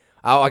man,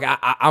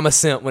 I'm a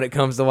simp when it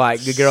comes to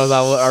the girls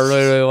I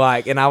really, really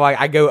like, and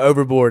I go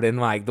overboard, and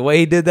the way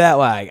he did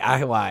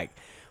that,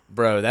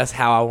 bro, that's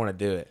how I want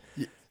to do it.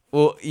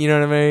 Well, you know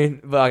what I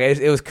mean? But like,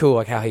 it was cool,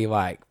 like how he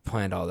like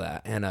planned all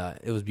that, and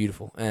it was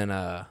beautiful. And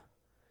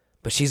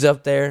but she's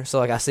up there, so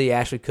like I see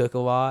Ashley Cook a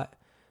lot.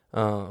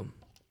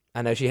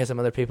 I know she has some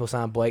other people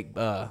sign. Blake,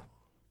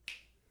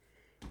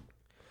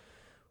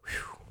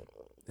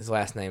 his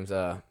last name's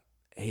I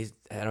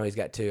know he's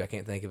got two. I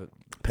can't think of it.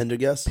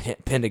 Pendergast?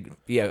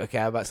 Yeah, okay,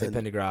 I was about to say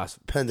Pendergrass.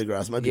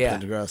 Pendergrass, might be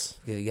Pendergrass.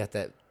 Yeah, he got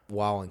that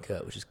walling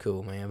cut, which is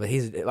cool, man. But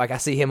he's like, I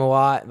see him a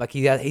lot. Like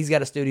he's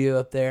got a studio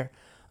up there.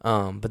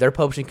 But they're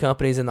publishing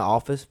companies in the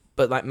office.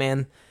 But like,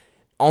 man,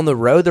 on the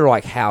road they're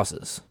like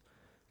houses.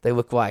 They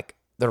look like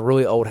they're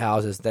really old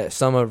houses that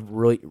some are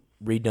really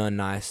redone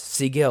nice.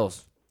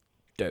 Seagull's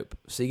dope.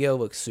 Seagull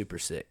looks super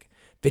sick.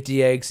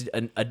 50 Eggs,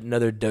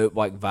 another dope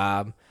like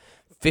vibe.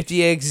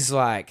 50 Eggs is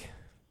like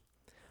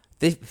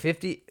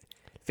 50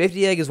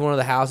 Egg is one of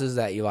the houses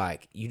that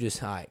you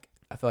just like.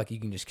 I feel like you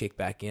can just kick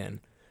back in.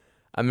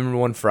 I remember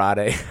one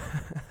Friday,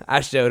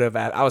 I showed up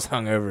I was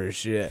hungover as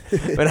shit,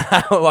 but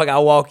I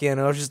walk in,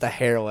 and I was just a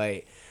hair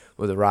late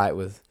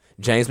with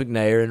James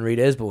McNair and Reed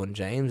Isbell, and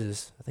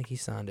James I think he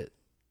signed at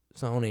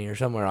Sony or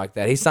somewhere like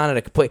that. He signed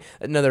it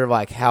another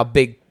like how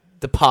big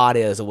the pot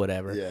is or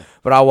whatever. Yeah.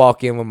 But I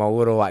walk in with my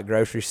little like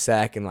grocery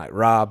sack, and like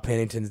Rob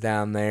Pennington's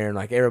down there, and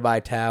like everybody,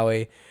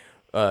 Towie,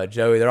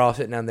 Joey, they're all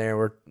sitting down there, and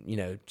we're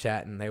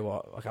chatting. I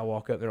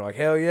walk up, they're like,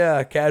 hell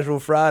yeah, casual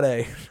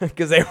Friday,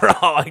 because they were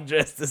all like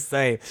dressed the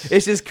same.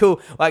 It's just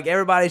cool, like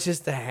everybody's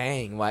just to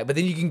hang, like. But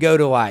then you can go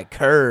to like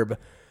Curb,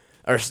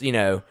 or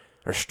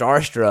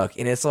Starstruck,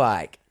 and it's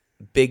like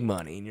big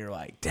money, and you're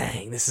like,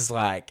 dang, this is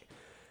like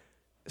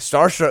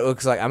Starstruck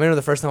looks like. I remember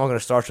the first time I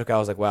went to Starstruck, I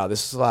was like, wow,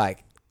 this is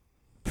like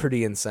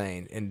pretty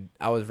insane. And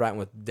I was writing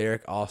with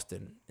Derek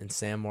Austin and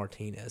Sam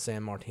Martinez.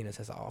 Sam Martinez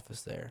has an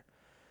office there,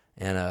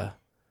 and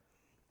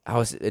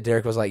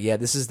Derek was like, yeah,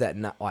 this is that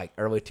not like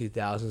early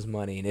 2000s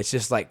money, and it's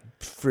just like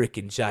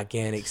freaking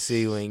gigantic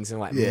ceilings and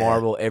like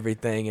marble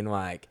everything, and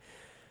like,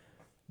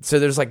 so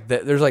there's like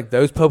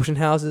those publishing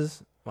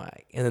houses,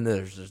 like, and then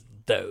there's just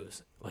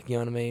those, like, you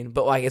know what I mean?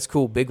 But like, it's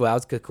cool. Big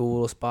Loud's a cool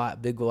little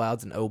spot. Big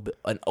Loud's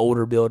an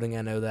older building,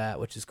 I know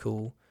that, which is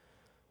cool.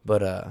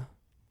 But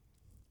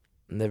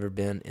never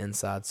been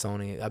inside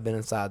Sony. I've been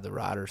inside the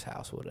writer's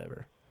house or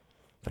whatever.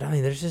 But I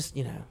mean, there's just,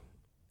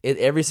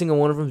 every single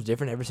one of them is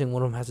different. Every single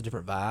one of them has a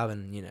different vibe,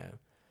 and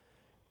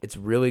it's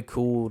really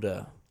cool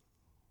to.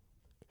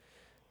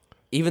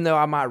 Even though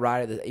I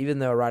write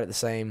at the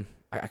same,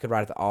 I could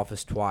write at the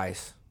office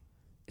twice.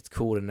 It's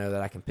cool to know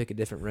that I can pick a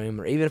different room,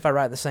 or even if I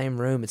write in the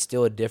same room, it's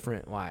still a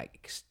different.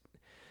 Like,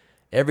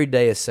 every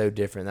day is so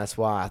different. That's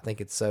why I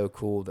think it's so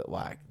cool that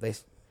like they,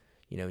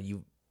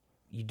 you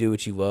do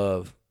what you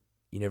love.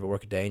 You never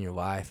work a day in your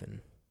life,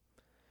 and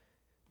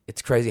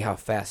it's crazy how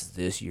fast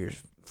this year's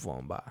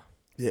flown by.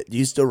 Yeah, do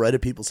you still write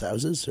at people's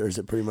houses, or is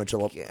it pretty much a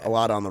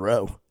lot on the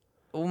row?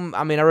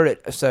 I mean, I wrote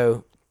it.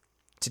 So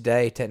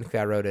today, technically,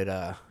 I wrote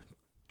at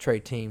Trey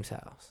Team's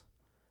house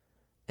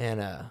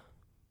and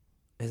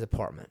his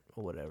apartment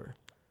or whatever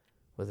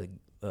with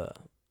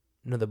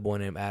another boy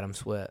named Adam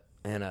Sweat,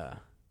 and a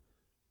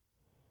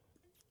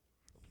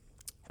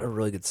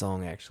really good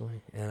song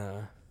actually.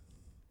 And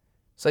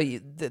so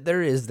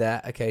there is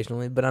that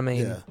occasionally, but I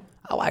mean,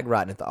 I like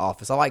writing at the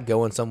office. I like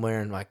going somewhere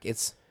and like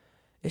it's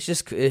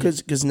just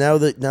because now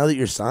that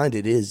you're signed,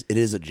 it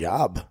is a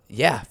job.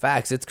 Yeah,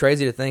 facts. It's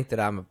crazy to think that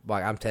I'm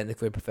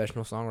technically a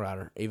professional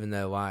songwriter, even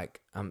though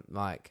like I'm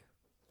like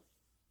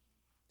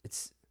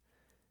it's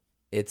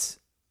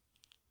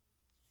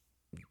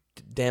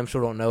damn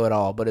sure don't know it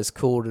all, but it's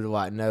cool to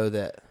like know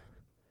that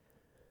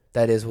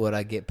is what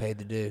I get paid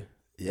to do.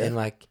 Yeah, and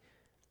like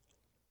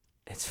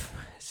it's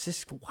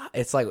just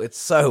it's like it's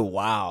so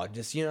wild.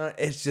 Just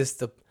it's just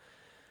the.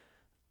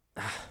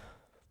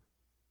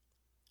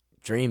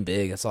 Dream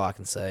big, that's all I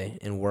can say,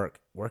 and work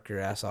your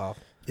ass off.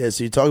 Yeah,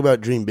 so you talk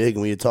about dream big,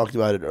 and we had talked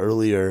about it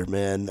earlier,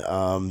 man.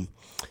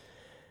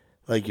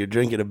 Like you're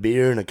drinking a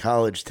beer in a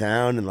college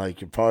town, and like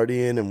you're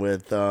partying, and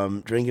with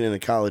drinking in a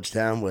college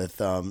town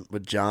with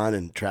John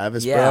and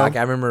Travis. Yeah, bro. Like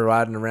I remember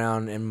riding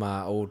around in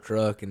my old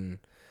truck and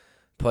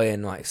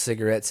playing like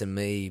 "Cigarettes and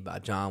Me" by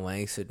John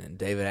Langston and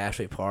David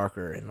Ashley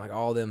Parker, and like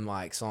all them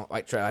like songs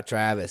like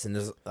Travis, and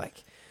just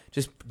like.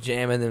 Just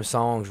jamming them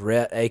songs,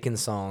 Rhett Akins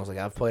songs. Like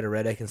I've played a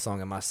Rhett Akins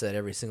song in my set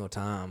every single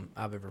time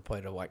I've ever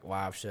played a like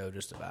live show.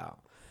 Just about.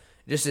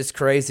 Just it's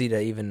crazy to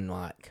even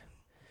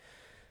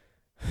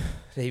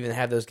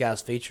have those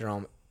guys feature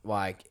on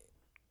like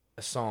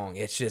a song.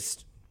 It's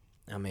just,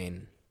 I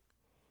mean,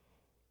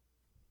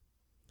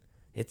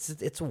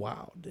 it's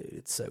wild, dude.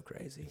 It's so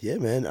crazy. Yeah,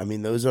 man. I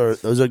mean, those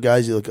are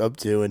guys you look up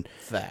to, and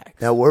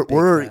fact. Now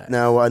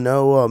now I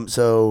know.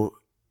 So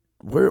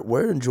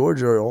where in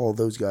Georgia are all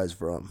those guys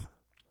from?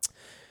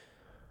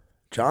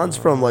 John's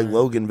from like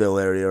Loganville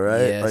area,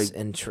 right? Yes, like,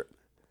 and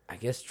I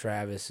guess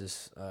Travis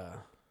is.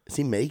 Is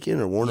he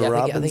Macon or Warner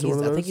Robins? I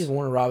think he's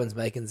Warner Robins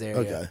Macon's area.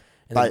 Okay,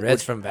 and then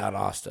Red's from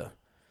Valdosta.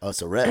 Oh,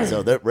 so Red's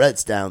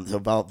down. So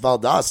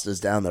Valdosta's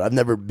down there. I've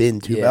never been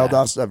to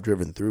Valdosta. I've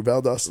driven through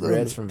Valdosta.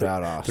 Red's from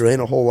Valdosta. There ain't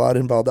a whole lot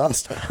in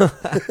Valdosta.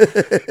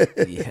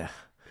 Yeah,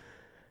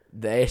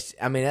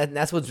 I mean,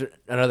 that's what's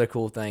another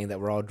cool thing, that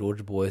we're all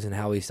Georgia boys and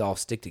how we all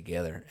stick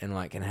together, and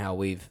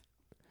how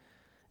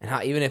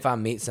even if I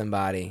meet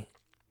somebody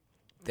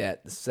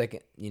that the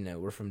second,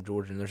 we're from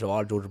Georgia and there's a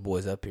lot of Georgia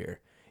boys up here,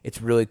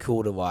 it's really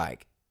cool to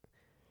like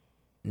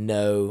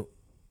know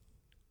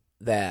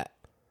that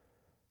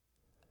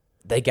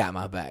they got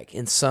my back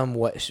in some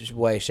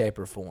way, shape,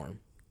 or form.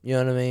 You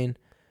know what I mean?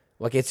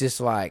 Like, it's just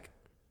like,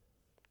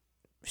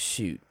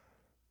 shoot,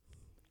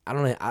 I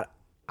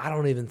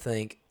don't even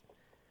think.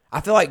 I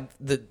feel like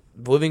the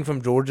living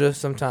from Georgia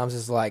sometimes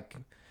is like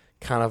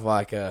kind of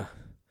like a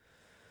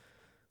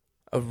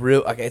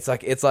real, like it's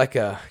like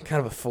a kind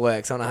of a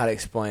flex. I don't know how to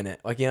explain it.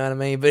 Like, you know what I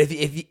mean? But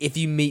if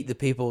you meet the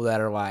people that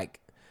are like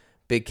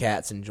big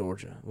cats in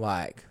Georgia,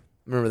 like,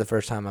 remember the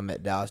first time I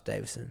met Dallas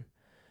Davidson,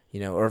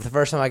 or the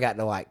first time I got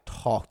to like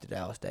talk to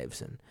Dallas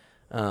Davidson.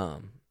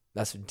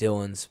 That's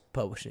Dylan's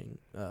publishing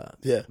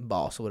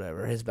boss or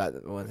whatever.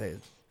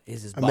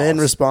 He's his boss. Man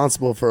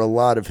responsible for a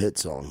lot of hit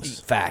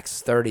songs.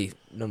 Facts, 30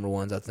 number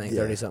ones, I think,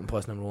 30 something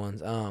plus number ones,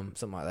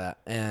 something like that.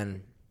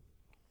 And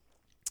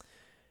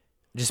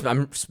just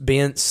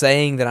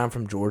saying that I'm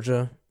from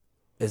Georgia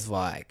is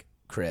like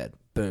cred.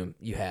 Boom,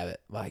 you have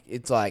it. Like,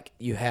 it's like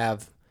you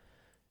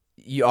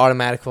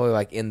automatically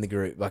like in the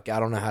group. Like, I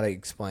don't know how to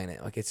explain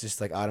it. Like, it's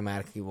just like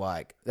automatically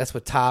like that's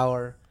what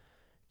Tyler,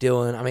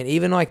 Dylan. I mean,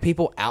 even like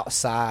people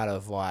outside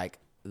of like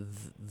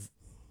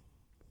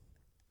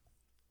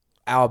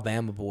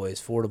Alabama boys,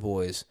 Florida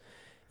boys,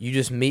 you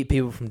just meet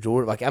people from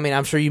Georgia. Like, I mean,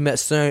 I'm sure you met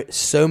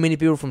so many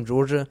people from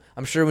Georgia.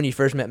 I'm sure when you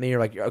first met me, you're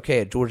like, okay,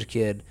 a Georgia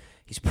kid,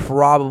 he's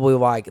probably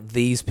like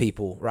these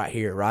people right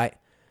here, right?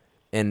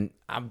 And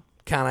I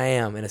kind of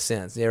am, in a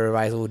sense.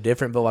 Everybody's a little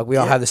different, but like we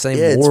all have the same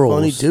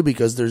morals. It's funny too,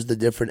 because there's the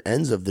different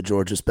ends of the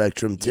Georgia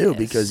spectrum too. Yes.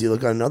 Because you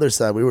look on another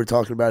side, we were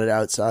talking about it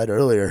outside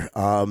earlier.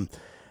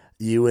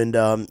 You and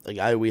a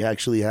guy we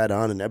actually had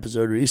on an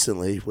episode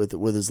recently with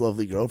his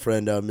lovely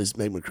girlfriend, Miss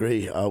Meg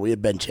McCree. We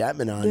had Ben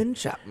Chapman on. Ben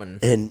Chapman.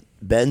 And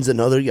Ben's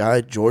another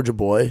guy, Georgia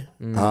boy.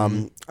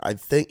 Mm-hmm. I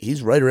think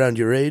he's right around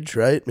your age,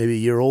 right? Maybe a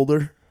year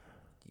older.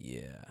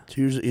 Yeah.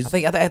 2 years.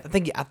 I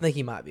think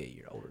he might be a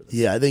year older than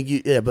me. I think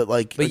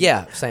but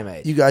yeah, same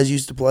age. You guys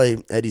used to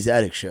play Eddie's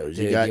Attic shows.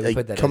 Dude, you got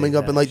like, coming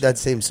up in like that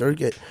same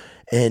circuit.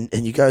 And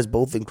you guys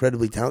both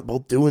incredibly talented,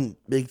 both doing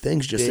big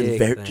things,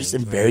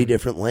 in very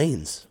different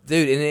lanes,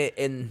 dude.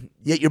 And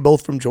yet you're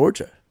both from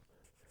Georgia.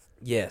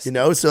 Yes,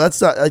 so that's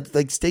not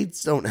like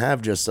states don't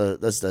have just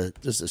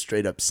a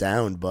straight up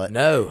sound, but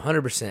no,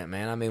 100%,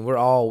 man. I mean,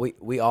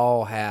 we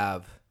all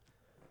have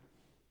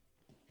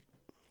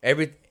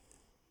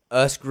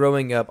us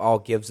growing up all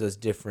gives us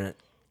different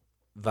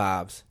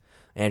vibes.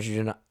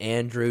 Andrew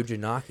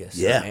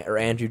Janakis, or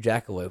Andrew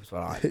Jackalope is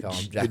what I like to call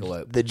him,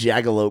 Jackalope, the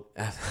Jackalope.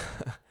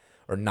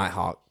 Or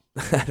Nighthawk.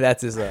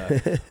 That's his.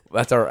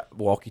 That's our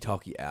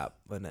walkie-talkie app.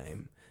 The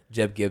name.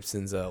 Jeb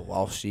Gibson's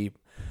Lost Sheep.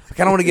 I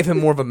kind of want to give him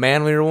more of a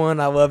manlier one.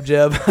 I love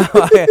Jeb.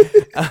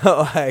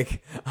 I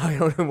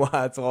don't know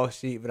why it's Lost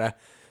Sheep, but I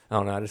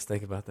don't know. I just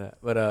think about that.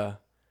 But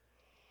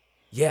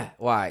yeah,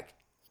 like,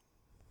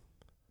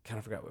 kind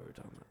of forgot what we were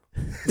talking about.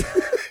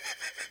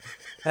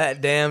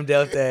 That damn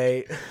Delta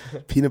 8.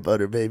 Peanut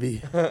butter,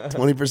 baby.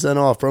 20%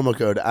 off, promo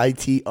code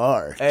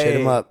ITR. Hey, check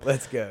him up.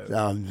 Let's go.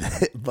 No,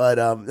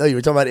 you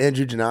were talking about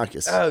Andrew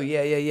Janakis. Oh,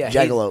 yeah.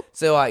 Jackalope.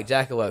 So, like,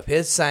 Jackalope,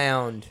 his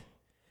sound,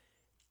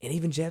 and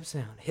even Jeb's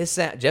sound.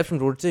 Jeb's from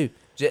Georgia,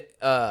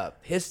 too.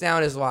 His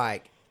sound is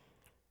like,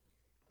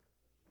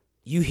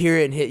 you hear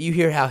it, and you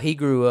hear how he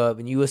grew up,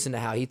 and you listen to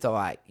how he thought,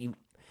 like,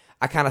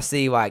 I kind of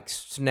see, like,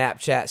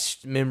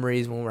 Snapchat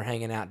memories when we're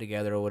hanging out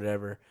together or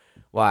whatever,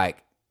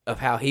 like, of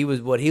how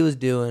what he was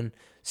doing,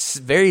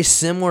 very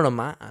similar to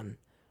mine,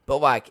 but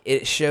like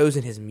it shows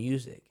in his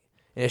music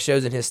and it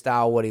shows in his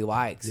style what he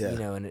likes,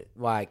 and it,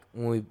 like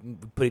when we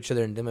put each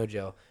other in demo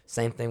jail,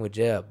 same thing with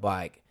Jeb,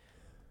 like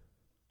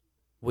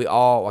we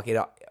all like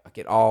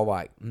it all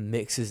like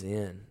mixes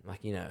in, like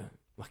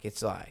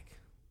it's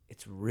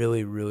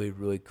really, really,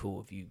 really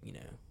cool if you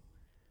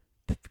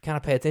kind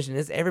of pay attention.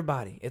 It's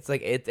everybody. It's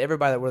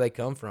everybody where they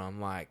come from,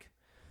 like.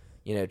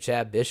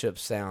 Chad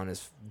Bishop's sound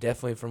is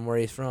definitely from where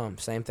he's from.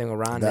 Same thing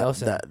with Ryan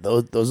Nelson.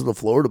 Those are the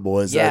Florida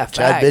boys. Yeah,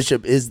 Chad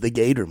Bishop is the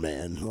Gator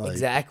man. Like.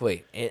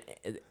 Exactly.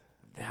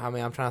 I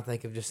mean, I'm trying to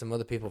think of just some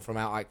other people from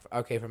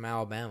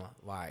Alabama.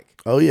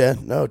 Like, oh yeah,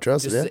 no,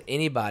 trust just it.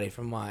 Anybody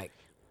from like,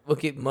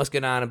 look at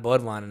Muscadine and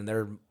Bloodline,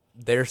 and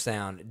their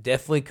sound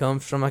definitely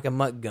comes from like a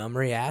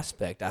Montgomery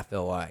aspect. I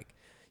feel like.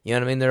 You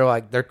know what I mean? They're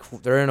like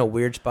they're in a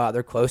weird spot.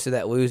 They're close to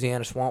that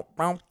Louisiana swamp,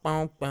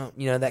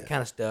 that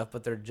kind of stuff.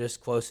 But they're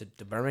just close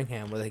to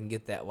Birmingham, where they can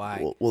get that like.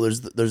 Well,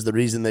 there's the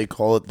reason they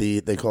call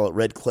it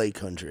red clay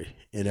country.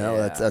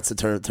 That's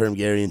the term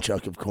Gary and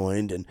Chuck have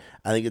coined, and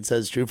I think it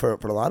says true for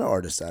a lot of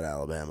artists out of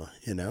Alabama.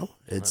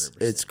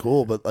 It's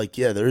cool, but like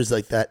there is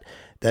like that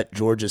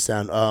Georgia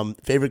sound.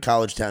 Favorite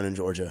college town in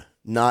Georgia,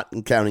 not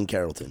counting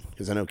Carrollton,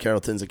 because I know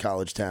Carrollton's a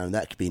college town.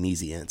 That could be an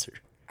easy answer.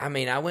 I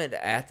mean, I went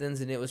to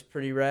Athens, and it was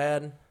pretty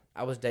rad.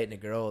 I was dating a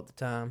girl at the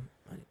time.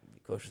 I need to be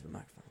closer to the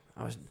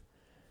microphone.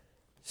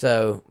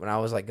 So when I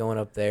was like going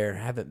up there,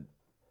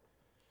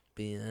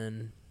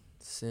 been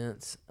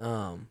since.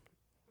 I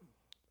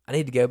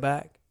need to go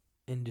back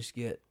and just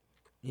get,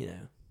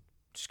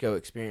 just go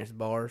experience the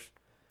bars.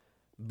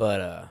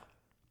 But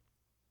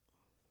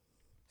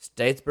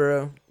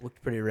Statesboro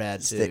looked pretty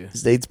rad too.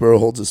 Statesboro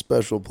holds a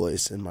special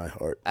place in my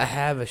heart. I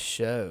have a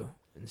show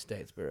in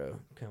Statesboro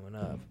coming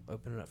up,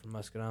 opening up for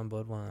Muscadine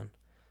Blood Wine.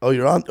 Oh,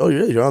 you're on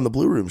the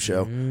Blue Room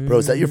show. Bro,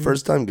 is that your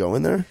first time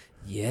going there?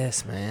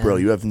 Yes, man. Bro,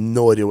 you have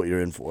no idea what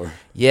you're in for.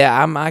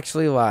 Yeah, I'm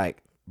actually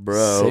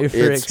bro,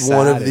 super it's excited,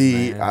 one of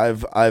the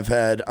man.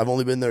 I've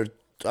only been there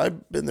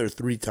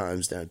 3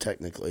 times now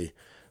technically.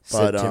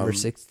 But September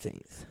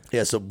 16th.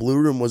 Yeah, so Blue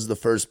Room was the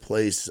first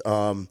place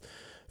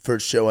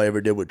first show I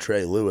ever did with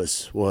Trey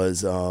Lewis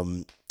was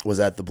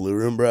at the Blue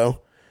Room,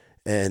 bro.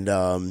 And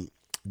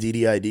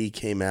DDID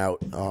came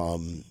out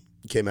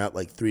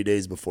like 3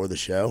 days before the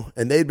show,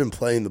 and they'd been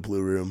playing the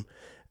Blue Room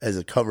as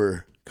a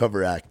cover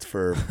act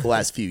for the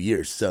last few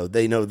years, so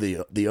they know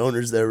the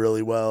owners there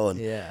really well, and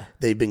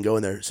they've been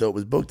going there. So it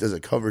was booked as a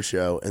cover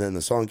show, and then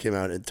the song came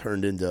out and it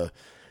turned into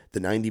the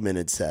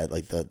 90-minute set,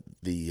 like the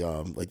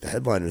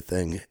headliner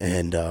thing,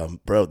 and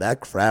bro, that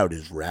crowd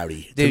is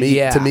rowdy. Dude,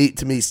 to me,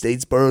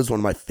 Statesboro is one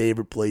of my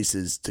favorite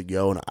places to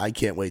go, and I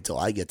can't wait till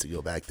I get to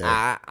go back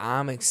there.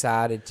 I'm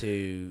excited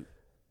to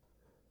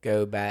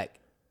go back.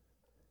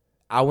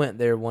 I went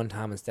there one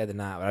time and stayed the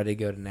night, but I did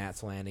go to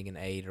Nat's Landing and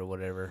ate or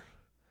whatever.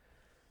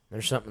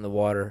 There's something in the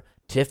water.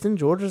 Tifton,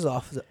 Georgia's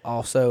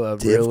also a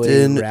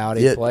really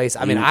rowdy place.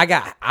 I mean,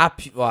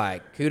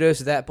 kudos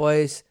to that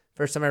place.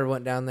 First time I ever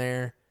went down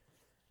there.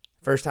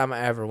 First time I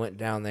ever went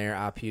down there,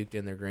 I puked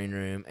in their green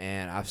room,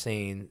 and I've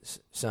seen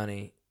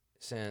Sonny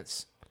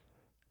since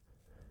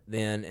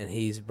then, and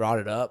he's brought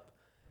it up,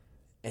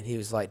 and he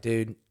was like,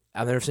 dude,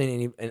 I've never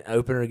seen an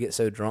opener get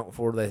so drunk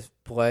before they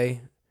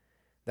play.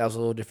 That was a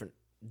little different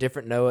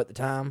no at the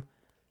time,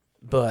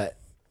 but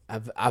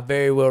I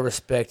very well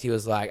respect. He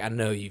was like, I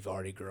know you've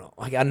already grown.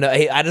 Like I know,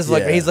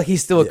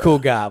 he's still a cool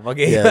guy. Like,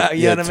 you know what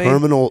I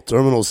mean?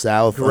 Terminal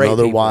South, great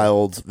another people.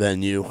 Wild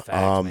venue.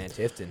 Facts, man.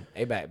 Tifton,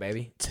 A-back,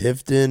 baby.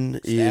 Tifton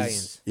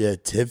Stallions.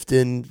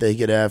 Tifton. They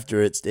get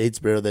after it.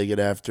 Statesboro, they get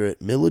after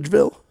it.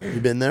 Milledgeville,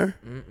 you been there?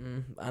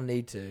 I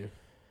need to.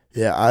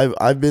 Yeah,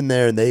 I've been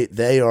there, and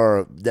they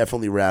are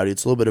definitely rowdy.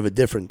 It's a little bit of a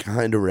different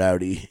kind of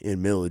rowdy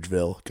in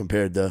Milledgeville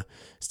compared to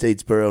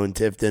Statesboro and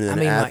Tifton.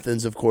 And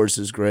Athens, of course,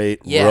 is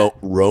great. Yeah.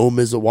 Rome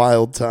is a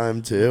wild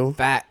time, too.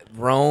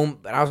 Rome,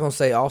 but I was going to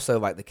say also,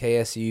 like, the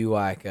KSU,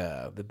 like,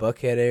 the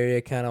Buckhead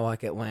area, kind of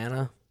like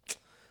Atlanta.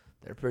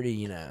 They're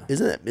pretty,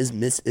 Is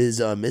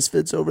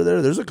Misfits over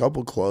there? There's a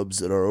couple clubs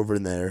that are over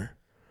in there.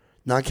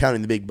 Not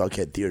counting the big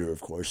Buckhead Theater,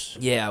 of course.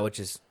 Yeah, which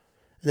is...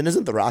 Then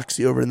isn't the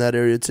Roxy over in that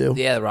area too?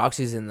 Yeah, the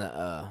Roxy's in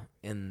about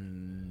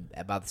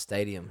the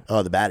stadium.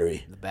 Oh, the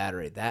Battery. The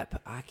Battery.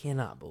 That I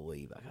cannot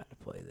believe I got to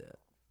play that.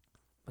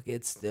 Like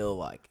it's still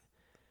like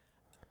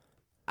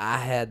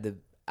that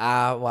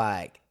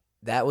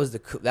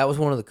was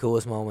one of the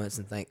coolest moments,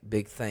 and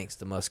big thanks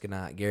to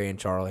Muscadine, Gary and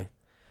Charlie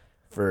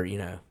for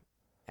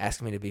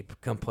asking me to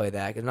come play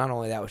that. Because not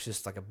only that was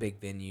just like a big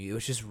venue, it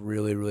was just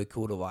really really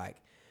cool to like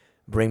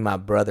bring my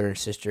brother and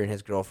sister and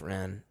his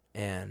girlfriend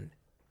and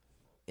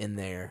in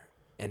there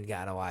and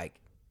gotta like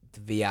to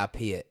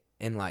VIP it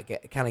and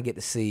like kind of get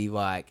to see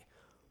like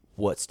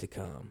what's to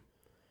come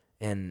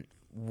and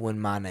when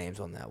my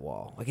name's on that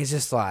wall, like it's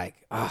just like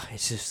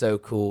it's just so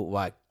cool.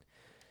 Like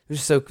it's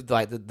just so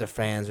like the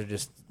fans are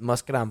just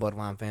Muscadine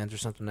Bloodline fans or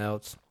something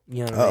else.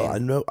 You know what I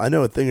mean? I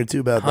know a thing or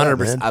two about 100%, that,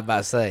 man. I'm about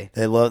to say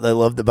they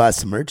love to buy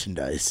some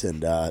merchandise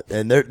and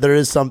there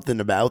is something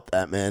about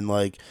that, man.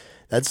 Like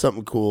that's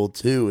something cool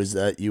too, is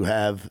that you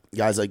have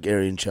guys like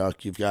Gary and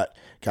Chuck, you've got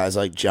guys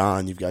like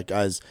John, you've got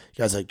guys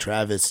like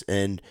Travis,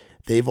 and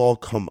they've all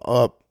come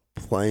up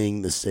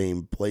playing the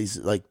same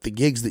places. Like the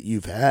gigs that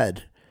you've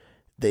had,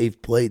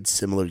 they've played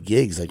similar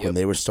gigs. Like when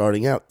they were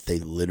starting out, they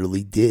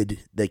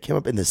came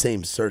up in the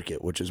same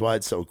circuit, which is why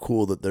it's so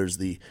cool that there's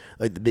the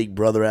big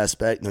brother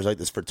aspect, and there's like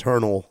this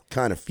fraternal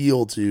kind of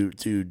feel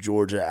to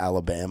Georgia,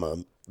 Alabama,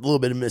 a little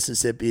bit of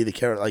Mississippi,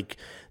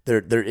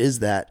 there is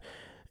that.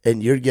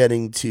 And you're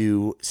getting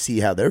to see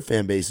how their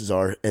fan bases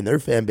are, and their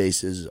fan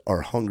bases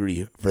are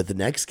hungry for the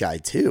next guy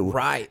too.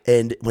 Right.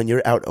 And when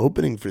you're out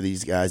opening for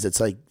these guys,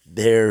 it's like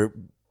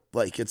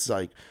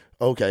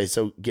okay,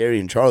 so Gary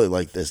and Charlie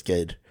like this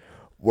kid,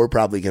 we're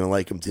probably gonna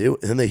like him too.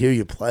 And then they hear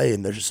you play,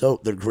 and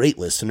they're great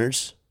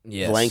listeners.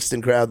 Yes. The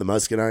Langston crowd, the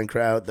Muscadine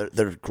crowd,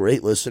 they're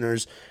great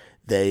listeners.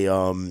 They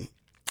and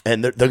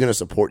they're gonna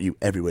support you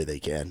every way they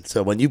can.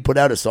 So when you put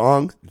out a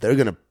song, they're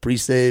gonna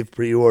pre-save,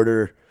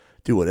 pre-order.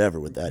 Do whatever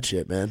with that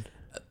shit, man.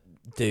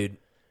 Dude.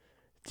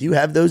 Do you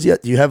have those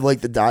yet? Do you have like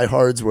the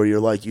diehards where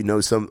you're like,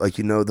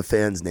 the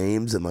fans'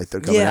 names and like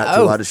they're coming out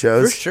to a lot of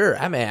shows? For sure.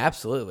 I mean,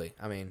 absolutely.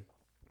 I mean,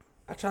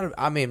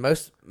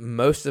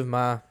 most of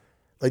my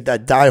like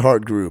that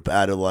diehard group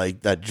out of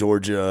like that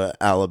Georgia,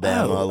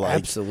 Alabama,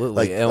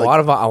 absolutely. And a lot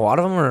of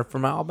them are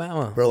from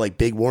Alabama. Bro, like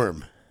Big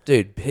Worm.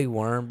 Dude, Big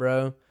Worm,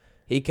 bro.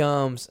 He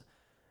comes.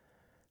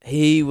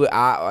 He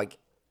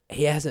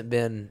hasn't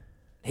been.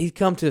 He's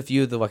come to a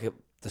few of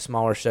the the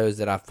smaller shows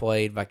that I've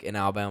played like in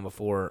Alabama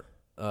before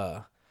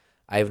I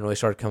even really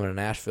started coming to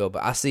Nashville.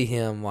 But I see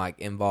him like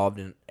involved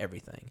in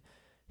everything.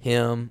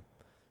 Him,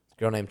 a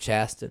girl named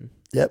Chasten.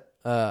 Yep.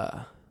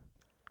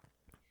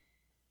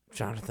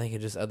 Trying to think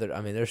of just other.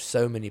 I mean, there's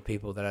so many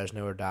people that I just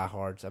know are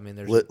diehards. I mean,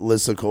 there's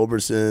Lissa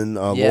Culberson,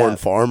 Lauren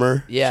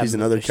Farmer. Yeah, she's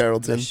another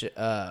Carrollton.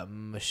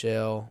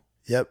 Michelle.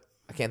 Yep.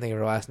 I can't think of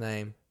her last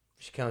name.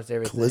 She comes to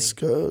everything.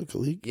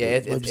 Kalika. Yeah,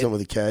 it's something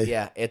with a K.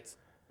 Yeah, it's.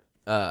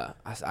 I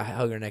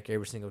hug her neck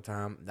every single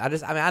time.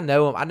 I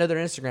know them. I know their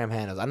Instagram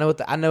handles. I know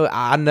what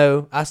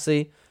I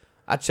see.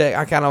 I check.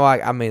 I kind of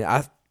like. I mean,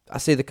 I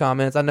see the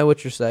comments. I know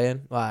what you're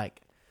saying.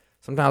 Like,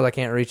 sometimes I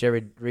can't read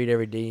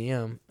every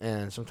DM,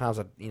 and sometimes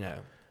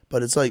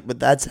But it's like, but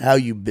that's how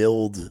you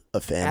build a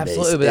fan base.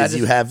 Absolutely,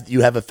 but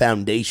you have a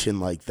foundation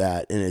like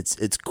that, and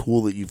it's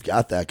cool that you've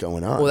got that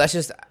going on. Well, I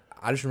just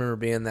remember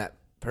being that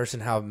person.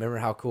 Remember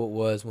how cool it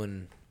was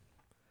when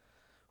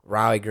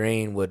Riley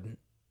Green would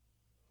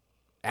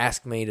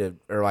ask me to,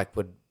 or like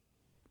would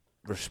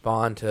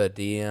respond to a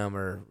DM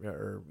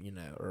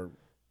or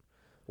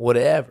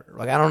whatever.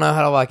 Like, I don't know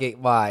how to like it.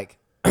 Like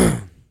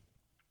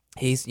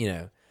he's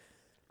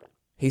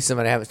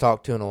somebody I haven't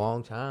talked to in a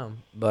long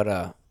time, but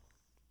I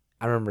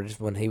remember just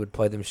when he would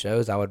play them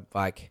shows,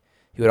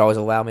 he would always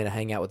allow me to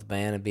hang out with the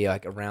band and be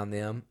like around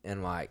them,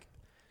 and like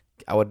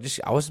I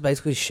was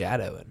basically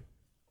shadowing.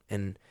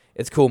 And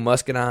it's cool.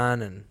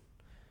 Muscadine and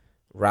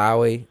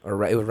Riley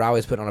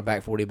was putting on a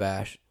back 40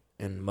 bash,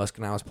 and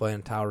Muscadine was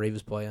playing, Tyler Reeve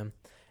was playing, and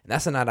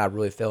that's the night I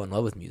really fell in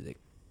love with music.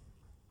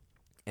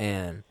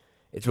 And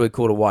it's really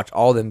cool to watch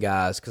all them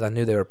guys because I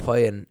knew they were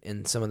playing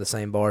in some of the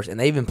same bars, and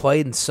they even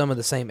played in some of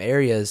the same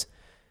areas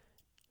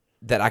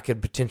that I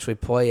could potentially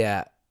play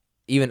at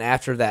even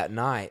after that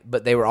night,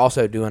 but they were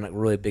also doing like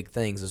really big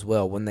things as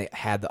well when they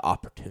had the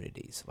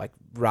opportunities. Like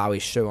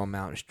Riley's show on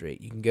Mountain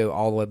Street. You can go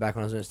all the way back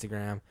on his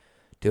Instagram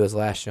to his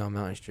last show on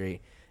Mountain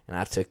Street, and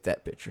I took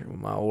that picture with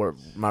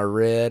my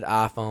red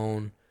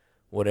iPhone,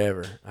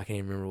 whatever. I can't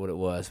even remember what it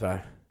was,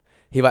 but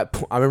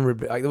I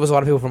remember like, there was a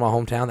lot of people from my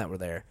hometown that were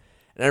there.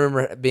 And I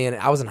remember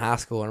I was in high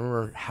school, and I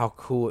remember how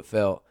cool it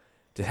felt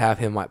to have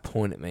him like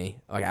point at me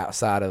like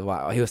outside of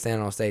he was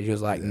standing on stage. He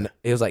was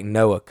like,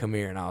 Noah, come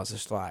here, and I was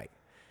just like,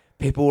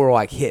 people were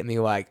like hitting me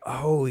like,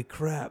 holy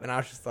crap, and I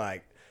was just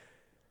like,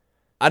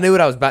 I knew what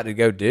I was about to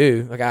go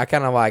do. Like I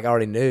kind of like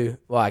already knew.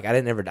 Like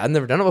I'd never done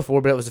it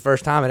before, but it was the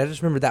first time, and I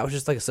just remember that was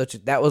just like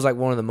that was like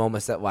one of the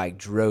moments that like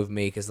drove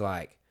me because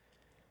like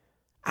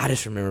I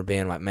just remember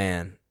being like,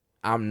 man,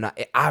 I'm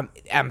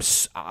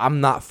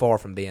not far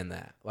from being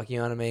that. Like, you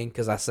know what I mean?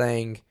 Because I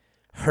sang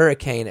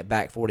Hurricane at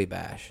Back 40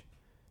 Bash,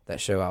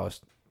 that show I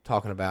was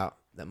talking about,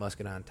 that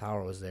Muscadine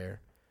Tower was there.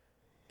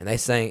 And they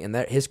sang, and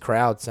his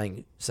crowd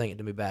sang it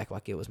to me back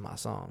like it was my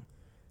song.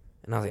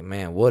 And I was like,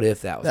 man, what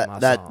if that was my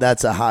song?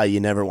 That's a high you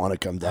never want to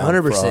come down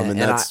 100%, from, and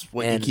that's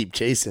what you keep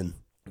chasing.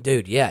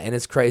 Dude, yeah, and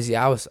it's crazy.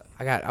 I was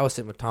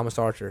sitting with Thomas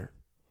Archer.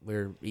 We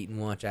were eating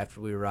lunch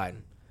after we were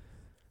riding.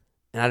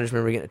 And I just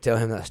remember getting to tell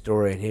him that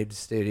story, and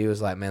he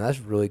was like, man, that's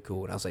really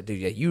cool. And I was like,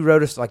 dude, yeah, you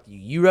wrote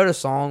a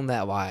song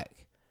that like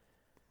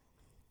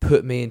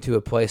put me into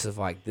a place of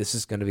like, this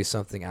is going to be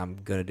something I'm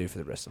going to do for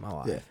the rest of my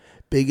life. Yeah.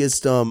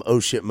 Biggest oh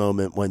shit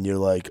moment when you're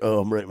like,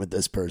 oh, I'm writing with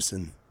this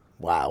person.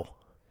 Wow.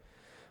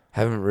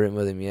 Haven't written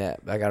with him yet,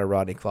 but I got a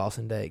Rodney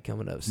Clausen date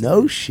coming up soon.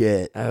 No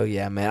shit. Oh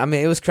yeah, man. I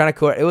mean, it was kind of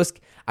cool. It was.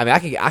 I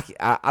mean,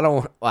 I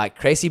don't like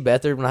Tracy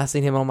Beathard. When I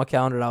seen him on my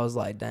calendar, I was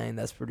like, dang,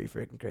 that's pretty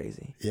freaking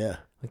crazy. Yeah.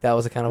 Like that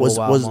was a kind of a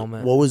wild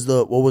moment. What was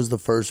the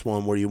first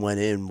one where you went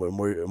in?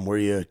 Where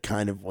you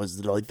kind of was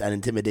it like that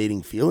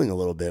intimidating feeling a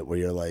little bit, where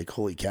you're like,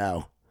 holy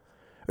cow.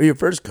 Or your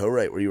first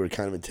co-write where you were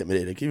kind of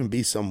intimidated. It could even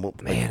be somewhat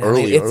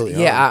early on.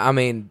 Yeah, I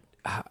mean,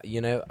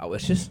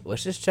 let's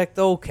just check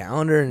the old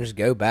calendar and just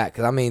go back.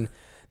 Because, I mean,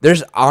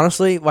 there's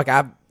honestly, like,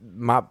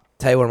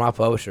 Taylor, my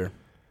publisher,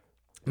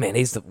 man,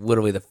 he's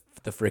literally the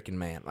freaking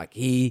man. Like,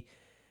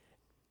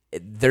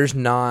 there's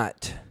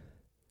not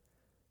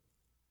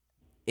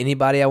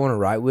anybody I want to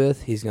write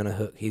with, he's going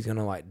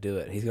to, like, do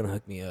it. He's going to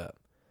hook me up.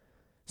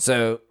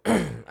 So,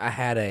 I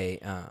had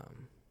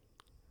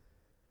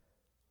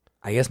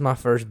I guess my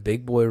first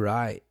big boy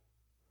write.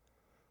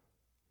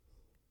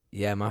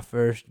 Yeah, my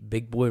first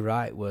big boy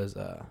write was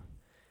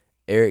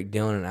Eric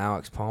Dillon and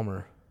Alex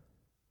Palmer.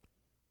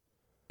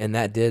 And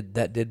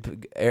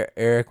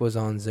Eric was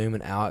on Zoom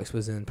and Alex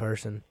was in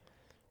person.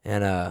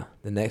 And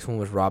the next one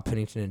was Rob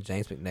Pennington and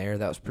James McNair.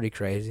 That was pretty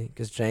crazy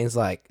because James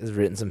like has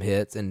written some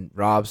hits and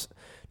Rob's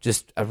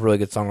just a really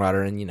good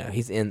songwriter, and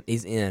he's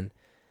in.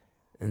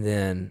 And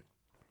then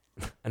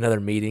another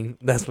meeting.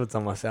 That's what's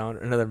on my sound.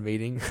 Another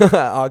meeting,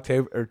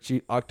 October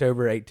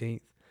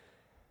 18th,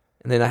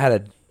 and then I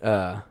had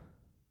a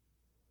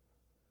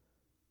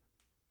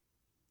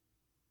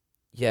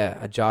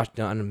Josh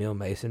Dunn and Emil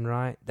Mason,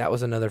 right? That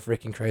was another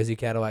freaking crazy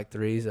Cadillac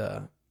Threes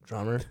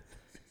drummer.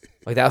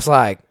 Like that was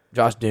like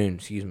Josh Dune,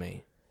 excuse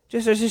me.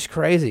 It's just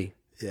crazy.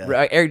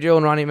 Yeah. Eric Joe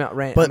and Ronnie Mount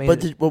Rand.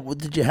 But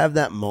did you have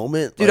that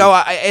moment, dude?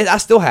 like, I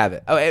still have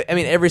it. I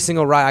mean, every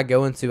single ride I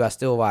go into, I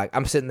still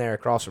I'm sitting there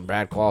across from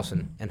Brad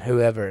Clausen and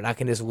whoever, and I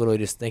can just literally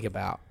just think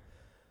about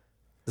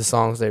the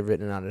songs they've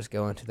written, and I just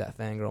go into that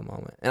fangirl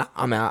moment. And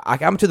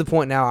I'm to the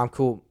point now. I'm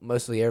cool.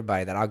 Mostly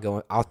everybody that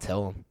I'll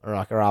tell them, or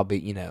I'll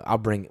be, I'll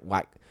bring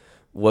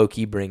low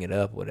key bring it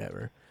up,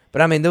 whatever.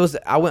 But I mean,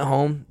 I went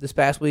home this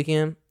past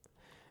weekend,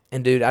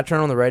 and dude, I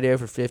turned on the radio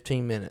for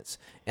 15 minutes,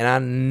 and I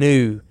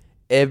knew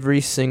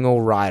every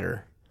single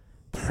rider,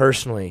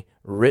 personally,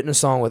 written a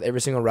song with every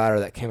single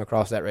rider that came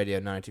across that radio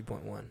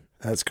 92.1.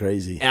 That's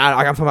crazy. And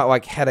I'm talking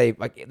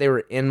about they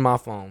were in my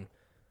phone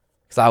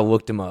because I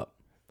looked them up.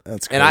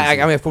 That's crazy.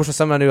 And I mean, of course, it's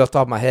something I knew off the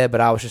top of my head,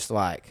 but I was just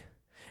like,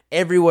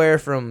 everywhere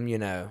from,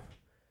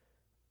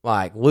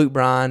 like Luke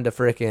Bryan to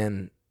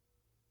freaking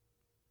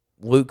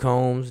Luke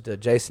Combs to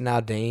Jason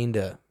Aldean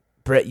to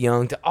Brett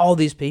Young to all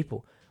these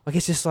people. Like,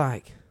 it's just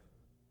like,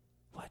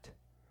 what?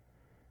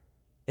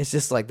 It's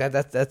just like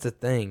that's a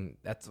thing.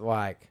 That's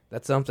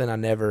something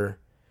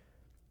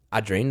I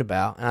dreamed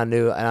about, and I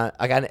knew,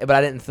 but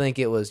I didn't think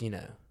it was,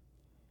 I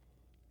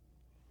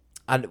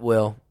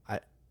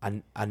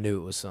knew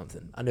it was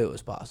something. I knew it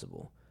was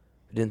possible.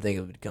 I didn't think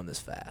it would come this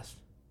fast,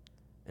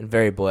 and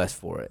very blessed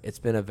for it. It's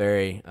been a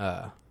very,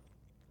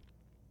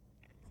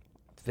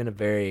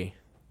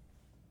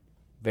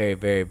 very,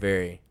 very,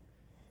 very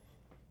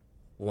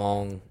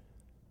long,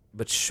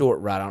 but short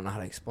ride. I don't know how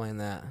to explain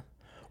that.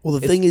 Well,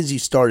 the thing is, you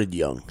started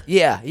young.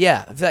 Yeah.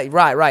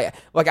 Right.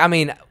 Like, I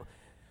mean,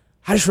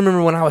 I just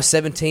remember when I was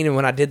 17 and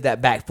when I did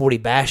that Back 40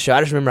 Bash show, I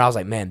just remember I was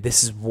like, man,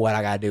 this is what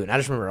I got to do. And I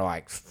just remember,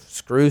 like,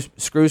 screw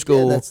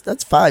school. Yeah,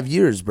 that's 5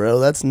 years, bro.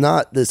 That's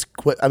not this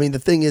quick. I mean, the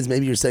thing is,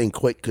 maybe you're saying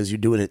quick because you're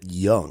doing it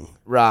young.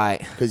 Right.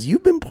 Because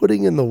you've been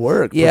putting in the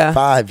work for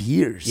 5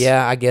 years.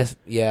 Yeah, I guess,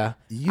 yeah.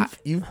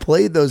 You've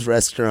played those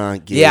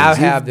restaurant gigs. Yeah, I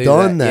have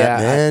done that,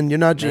 man. You're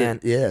not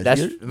just,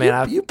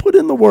 you put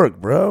in the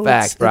work, bro.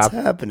 Facts, bro. It's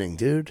happening,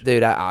 dude.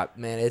 Dude,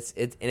 man,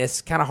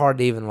 it's kind of hard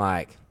to even,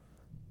 like,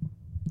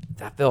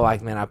 I feel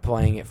like, man, I'm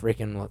playing at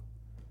freaking,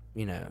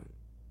 a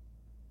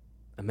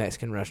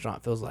Mexican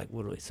restaurant feels like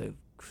literally so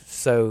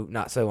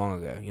not so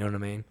long ago. You know what I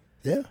mean?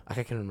 Yeah. Like,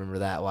 I can remember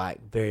that,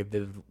 like, very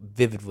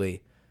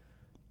vividly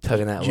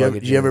tugging that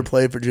luggage. Did you ever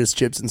play for just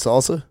chips and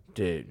salsa?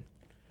 Dude.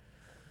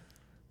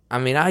 I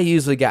mean, I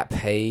usually got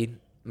paid,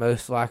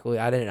 most likely.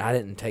 I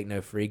didn't take no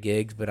free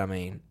gigs, but, I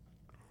mean,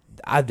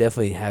 I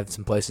definitely have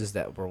some places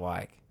that were,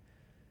 like,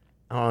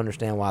 I don't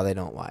understand why they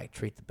don't, like,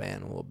 treat the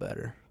band a little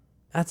better.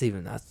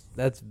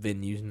 That's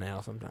been used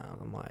now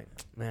sometimes. I'm like,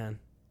 man,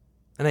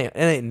 it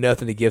ain't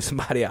nothing to give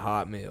somebody a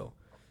hot meal.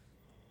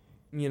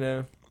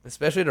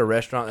 Especially at a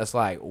restaurant that's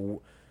like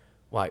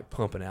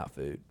pumping out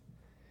food.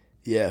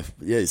 Yeah.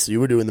 So you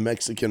were doing the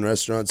Mexican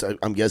restaurants.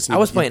 I'm guessing I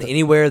was playing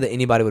anywhere that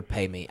anybody would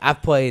pay me.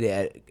 I've played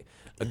at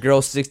a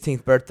girl's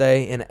 16th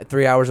birthday in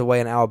 3 hours away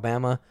in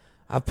Alabama.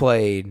 I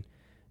played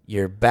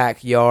your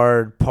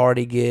backyard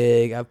party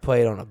gig. I've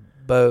played on a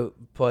boat.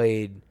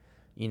 Played,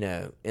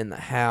 in the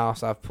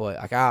house. I've played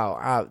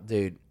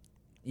dude,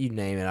 you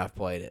name it. I've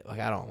played it. Like,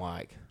 I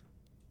don't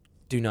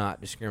do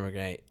not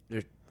discriminate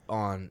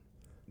on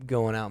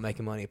going out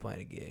making money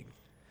playing a gig.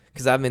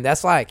 Because, I mean,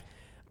 that's like,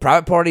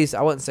 private parties,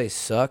 I wouldn't say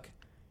suck.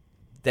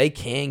 They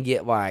can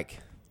get, like,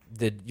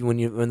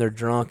 when they're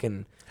drunk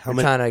and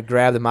trying to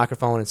grab the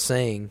microphone and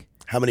sing.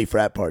 How many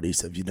frat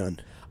parties have you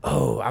done?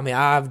 Oh, I mean,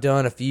 I've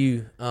done a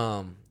few.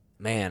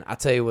 Man, I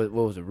tell you what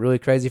was a really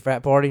crazy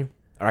frat party,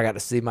 or I got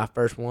to see my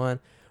first one.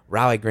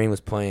 Riley Green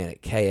was playing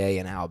at KA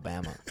in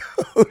Alabama.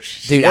 Oh,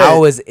 shit. Dude, I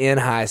was in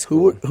high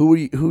school.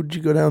 Who'd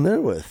you go down there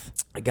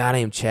with? A guy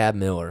named Chad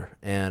Miller,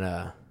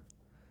 and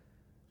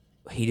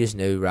he just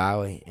knew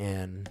Riley,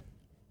 and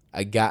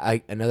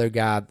another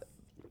guy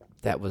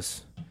that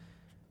was,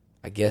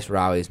 I guess,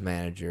 Riley's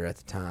manager at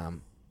the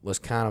time was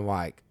kind of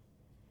like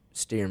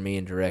steering me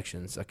in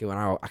directions. Like, when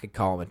I could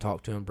call him and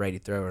talk to him, Brady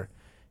Thrower.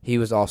 He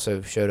was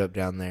also showed up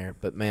down there.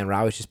 But, man,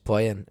 Riley's just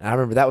playing. And I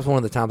remember that was one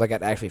of the times I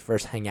got to actually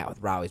first hang out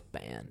with Riley's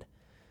band.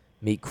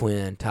 Meet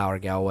Quinn, Tyler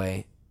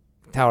Galway.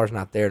 Tyler's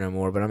not there no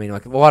more. But, I mean,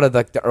 like, a lot of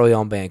the early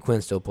on band,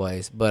 Quinn still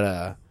plays.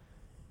 But,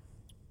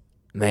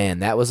 man,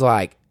 that was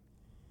like,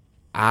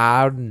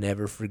 I'll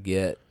never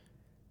forget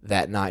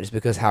that night just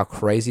because how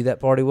crazy that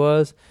party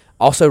was.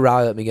 Also,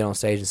 Riley let me get on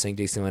stage and sing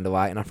Dixieland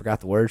Delight, and I forgot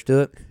the words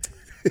to it.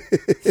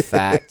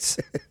 Facts.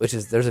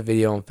 There's a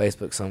video on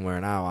Facebook somewhere,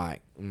 and I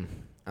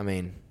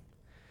mean,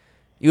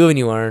 you live and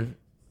you learn.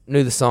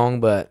 Knew the song,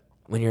 but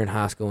when you're in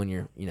high school and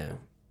you're,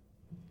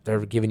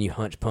 they're giving you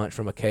Hunch Punch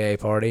from a KA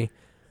party,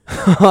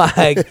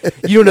 like,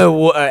 you don't know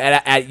what,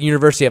 at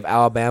University of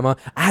Alabama,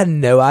 I had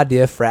no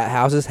idea frat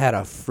houses had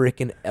a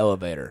freaking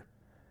elevator.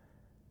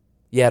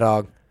 Yeah,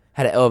 dog.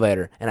 Had an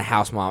elevator and a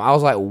house mom. I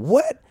was like,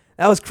 what?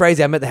 That was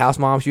crazy. I met the house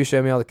mom. She was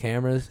showing me all the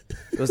cameras.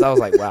 I was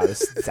like, wow,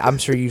 I'm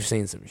sure you've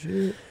seen some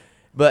shit.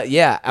 But,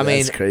 yeah, I mean,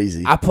 that's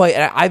crazy.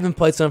 I even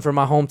played some for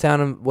my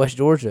hometown in West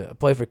Georgia. I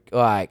played for,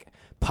 like,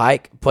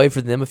 Pike. Played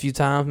for them a few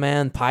times,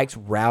 man. Pike's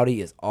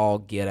rowdy is all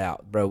get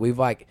out, bro.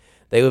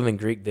 They live in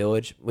Greek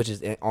Village, which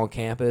is on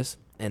campus,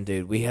 And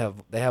dude,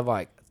 they have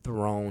like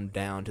thrown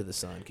down to the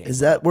sun. Is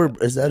that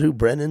who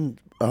Brennan?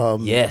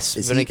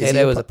 Yes, Brennan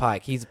Cato is a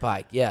Pike. He's a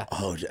Pike. Yeah.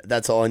 Oh,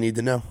 that's all I need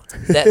to know.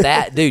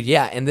 that dude,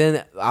 yeah. And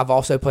then I've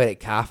also played at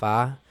Chi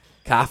Phi.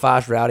 Chi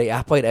Phi's rowdy.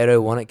 I played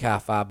 801 at Chi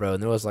Phi, bro.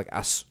 And there was like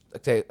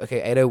okay,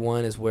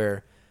 801 is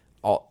where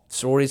all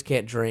sororities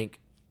can't drink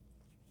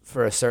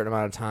for a certain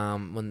amount of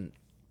time when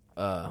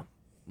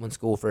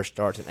school first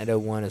starts, and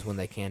 801 is when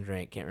they can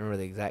drink. Can't remember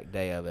the exact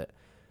day of it,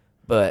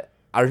 but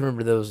I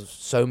remember there was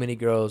so many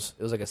girls.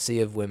 It was like a sea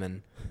of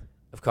women,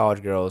 of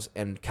college girls,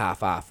 and Chi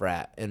Phi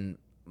frat, and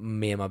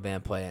me and my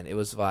band playing. It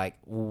was like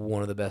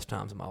one of the best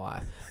times of my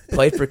life.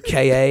 Played for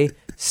KA,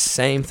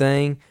 same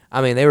thing.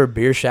 I mean, they were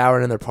beer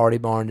showering in their party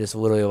barn, just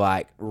literally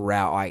like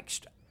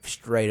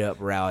straight up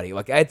rowdy.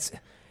 Like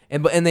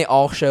and they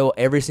all show.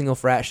 Every single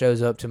frat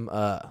shows up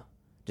to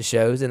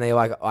shows, and they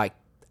like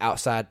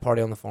outside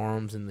party on the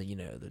farms and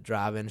the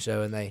drive-in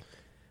show, and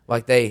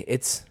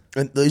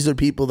and these are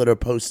people that are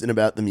posting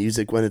about the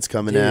music when it's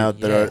coming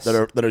out,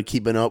 that are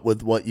keeping up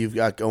with what you've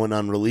got going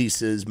on,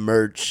 releases,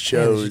 merch,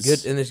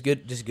 shows. And there's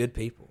good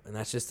people, and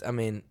that's just, I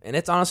mean, and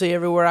it's honestly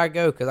everywhere I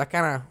go, because I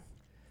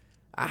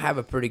have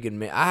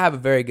a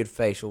very good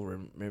facial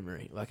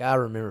memory. Like, I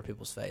remember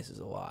people's faces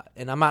a lot,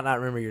 and I might not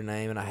remember your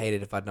name, and I hate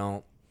it if I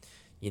don't.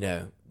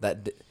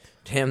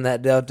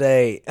 That Delta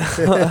 8.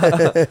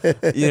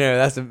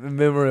 That's a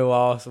memory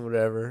loss or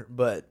whatever.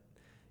 But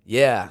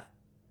yeah,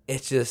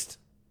 it's just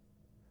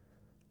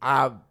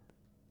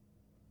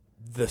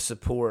the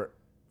support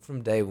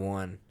from day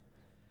one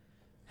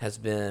has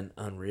been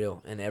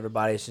unreal, and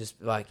everybody's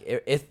just like,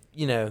 it's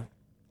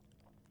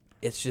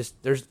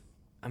just there's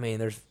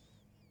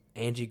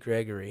Angie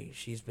Gregory.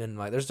 She's been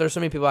like, there's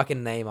so many people I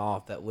can name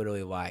off that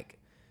literally like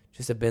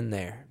just have been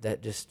there.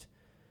 That just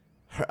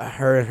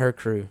her and her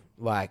crew,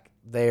 like,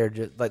 they're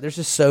just like, there's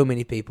just so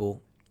many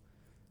people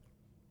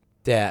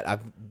that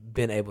I've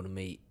been able to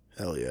meet.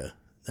 Hell yeah,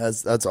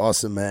 that's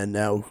awesome, man.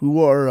 Now,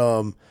 who are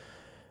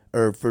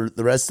or for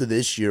the rest of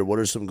this year, what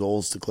are some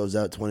goals to close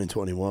out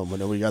 2021? I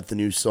know we got the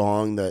new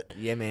song that.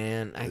 Yeah,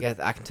 man,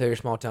 I Can Tell Your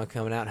Small Town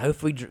coming out.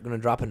 Hopefully, gonna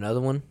drop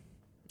another one.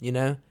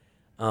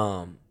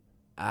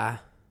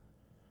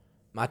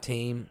 My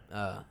team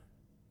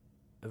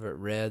over at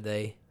Red,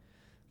 they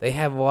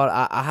have a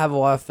lot. I have a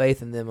lot of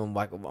faith in them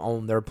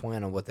on their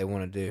plan on what they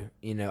want to do.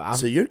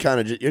 So you're kind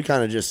of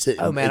just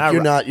sitting. Oh man,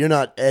 you're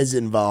not as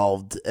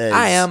involved as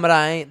I am, but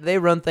I ain't. They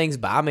run things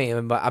by me.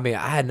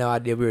 I had no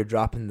idea we were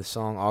dropping the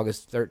song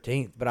August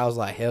 13th, but I was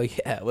like, hell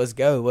yeah, let's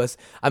go. I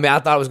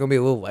thought it was gonna be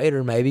a little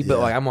later maybe, but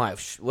I'm like,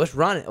 let's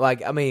run it.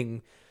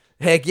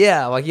 Heck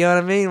yeah, you know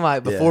what I mean?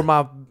 Like before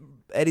my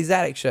Eddie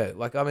Zadok show.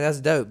 That's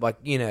dope.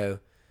 That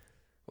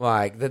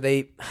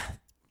they.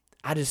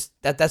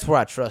 That's where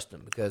I trust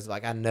them, because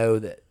I know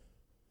that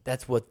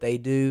that's what they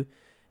do,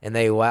 and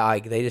they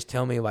just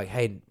tell me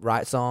hey,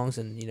 write songs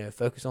and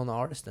focus on the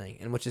artist thing,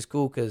 and which is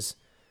cool, because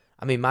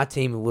my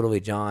team,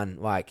 literally John,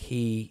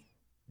 he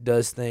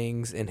does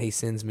things and he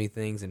sends me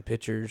things and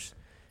pictures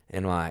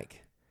and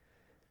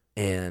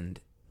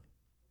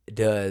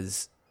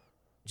does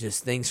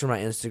just things for my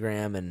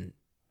Instagram and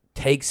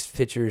takes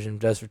pictures and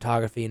does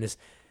photography, and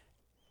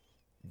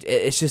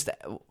it's just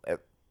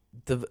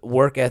the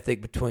work ethic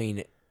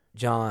between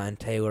John,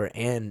 Taylor,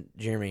 and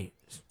Jeremy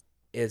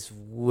is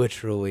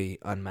literally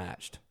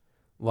unmatched.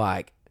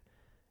 I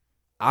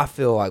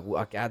feel I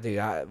feel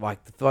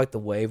like the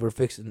wave we're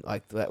fixing,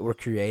 that we're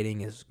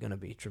creating, is gonna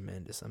be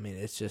tremendous.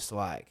 It's just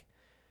because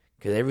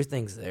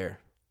everything's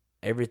there,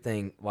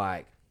 everything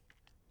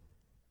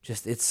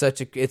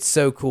it's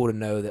so cool to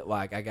know that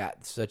I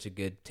got such a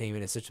good team,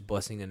 and it's such a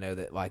blessing to know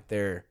that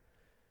they're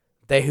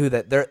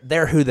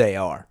who they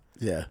are.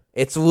 Yeah,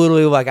 it's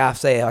literally I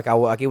say,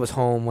 it was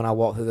home when I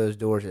walked through those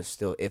doors. It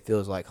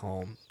feels like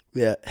home.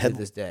 Yeah, to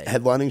this day.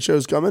 Headlining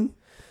shows coming.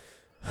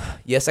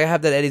 Yes, I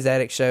have that Eddie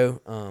Zadok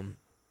show,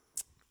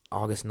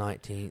 August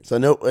 19th. So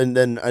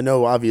I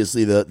know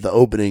obviously the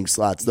opening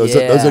slots. Those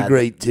are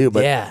great too.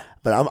 But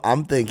but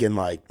I'm thinking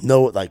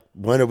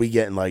when are we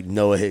getting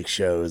Noah Hicks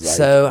shows?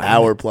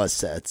 Hour plus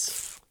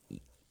sets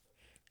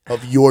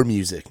of your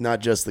music, not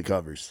just the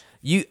covers.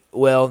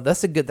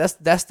 That's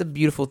the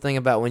beautiful thing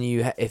about when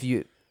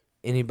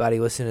anybody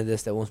listening to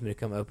this that wants me to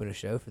come open a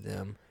show for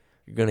them,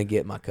 you're gonna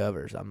get my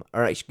covers.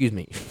 Excuse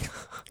me,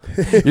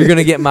 you're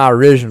gonna get my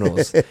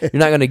originals. You're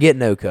not gonna get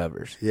no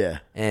covers. Yeah.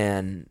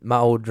 And my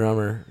old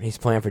drummer, he's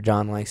playing for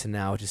John Langston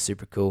now, which is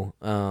super cool.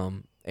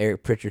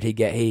 Eric Pritchard,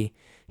 he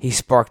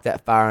sparked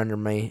that fire under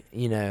me,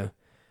 And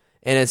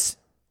it's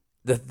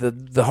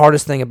the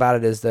hardest thing about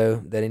it is,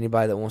 though, that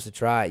anybody that wants to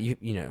try it,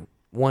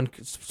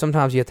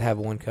 sometimes you have to have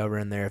one cover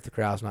in there if the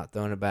crowd's not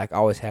throwing it back.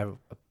 Always have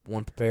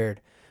one prepared.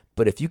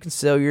 But if you can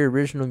sell your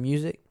original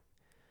music,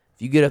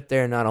 if you get up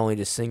there and not only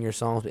just sing your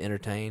songs but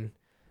entertain,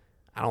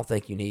 I don't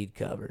think you need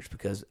covers,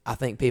 because I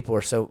think people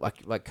are so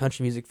like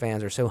country music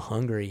fans are so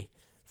hungry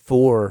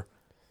for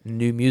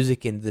new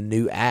music and the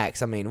new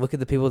acts. Look at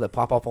the people that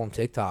pop up on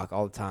TikTok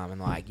all the time and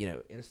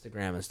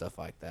Instagram and stuff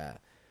like that.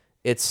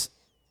 It's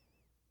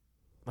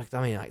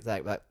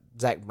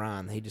Zach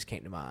Bryan. He just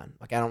came to mind.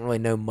 Like I don't really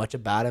know much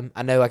about him.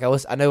 I know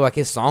like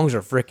his songs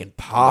are freaking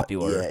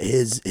popular. Yeah,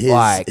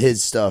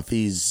 his stuff.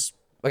 He's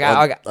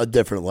a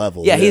different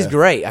level. Yeah, he's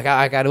great.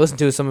 I got to listen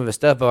to some of his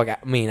stuff, but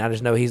I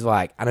just know he's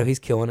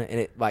killing it, and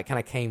it like kind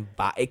of came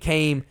by. It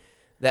came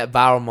that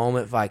viral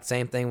moment, like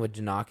same thing with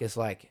Janakis,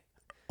 like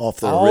off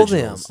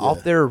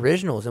their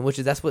originals, and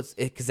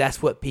because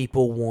that's what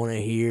people want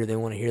to hear. They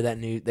want to hear that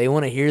new. They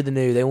want to hear the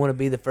new. They want to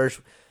be the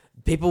first.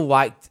 People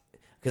liked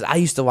because I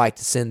used to like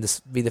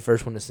to be the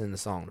first one to send the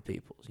song to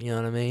people. You know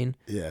what I mean?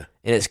 Yeah.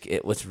 And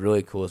what's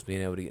really cool is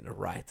being able to get to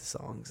write the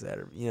songs that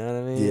are. You know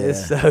what I mean? Yeah.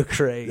 It's so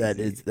crazy. That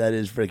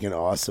is freaking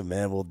awesome,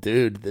 man. Well,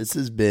 dude, this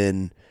has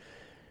been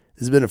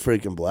a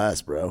freaking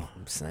blast, bro.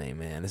 I'm saying,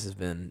 man, this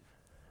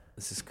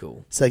is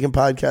cool. Second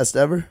podcast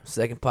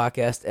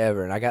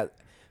ever, and I got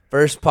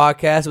first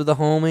podcast with a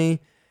homie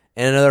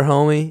and another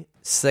homie.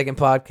 Second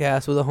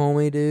podcast with a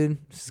homie, dude.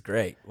 This is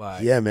great.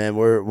 Like, yeah, man.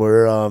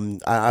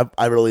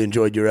 I really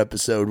enjoyed your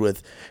episode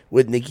with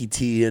Nikki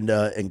T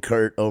and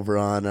Kurt over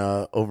on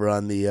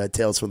the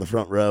Tales from the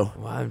Front Row.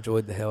 Well, I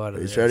enjoyed the hell out of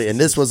this. And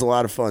this was a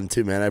lot of fun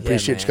too, man. I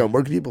appreciate you coming.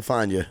 Where can people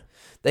find you?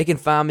 They can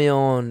find me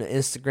on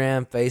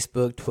Instagram,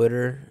 Facebook,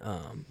 Twitter,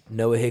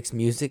 Noah Hicks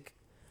Music.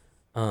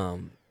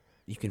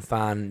 You can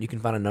find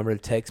a number to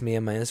text me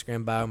in my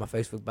Instagram bio, my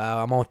Facebook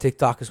bio. I'm on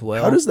TikTok as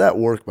well. How does that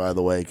work, by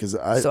the way?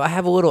 So I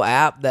have a little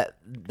app that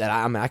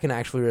I can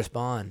actually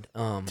respond.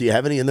 Do you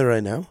have any in there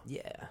right now?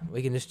 Yeah,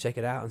 we can just check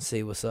it out and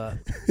see what's up.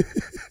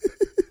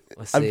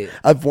 Let's see.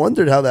 I've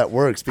wondered how that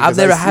works. I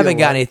haven't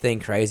got anything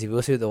crazy.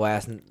 We'll see what the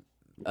last.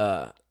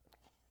 The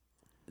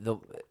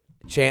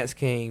Chance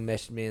King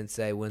messaged me and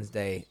say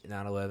Wednesday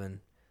 9/11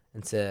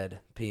 and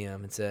said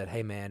PM and said,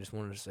 "Hey man, just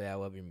wanted to say I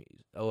love your music.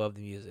 I love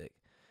the music."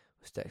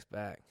 Let's text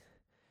back.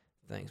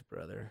 Thanks,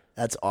 brother.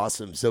 That's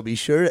awesome. So be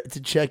sure to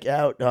check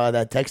out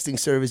that texting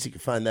service. You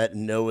can find that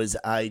in Noah's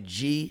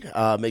IG.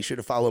 Make sure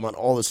to follow him on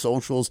all the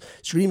socials.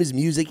 Stream his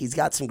music. He's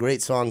got some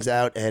great songs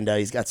out, and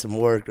he's got some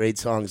more great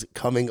songs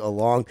coming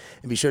along.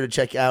 And be sure to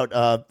check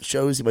out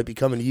shows. He might be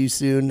coming to you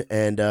soon,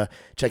 and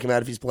check him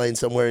out if he's playing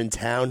somewhere in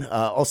town.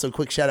 Also,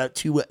 quick shout out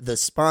to the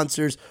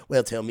sponsors,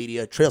 Whaletail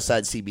Media,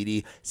 Trailside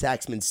CBD,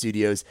 Saxman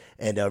Studios,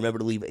 and remember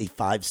to leave a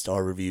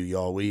 5-star review,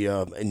 y'all. We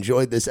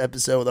enjoyed this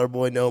episode with our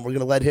boy Noah. We're going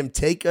to let him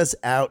take us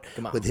out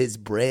with his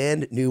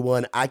brand new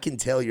one, I Can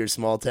Tell You're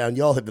Small Town.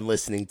 Y'all have been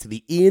listening to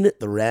the In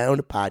the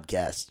Round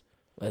podcast.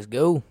 Let's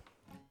go.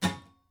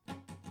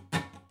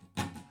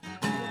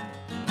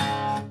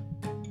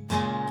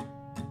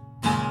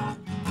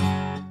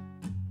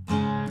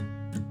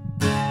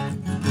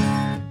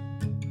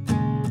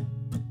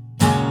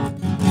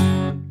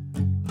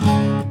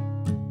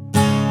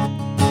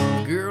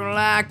 Girl,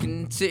 I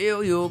can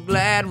tell you're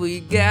glad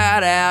we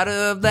got out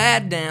of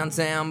that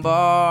downtown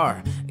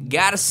bar.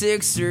 Got a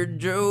 6er,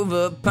 drove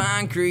up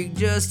Pine Creek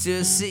just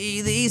to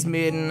see these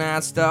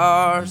midnight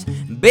stars.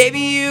 Baby,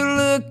 you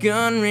look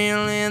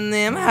unreal in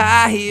them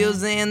high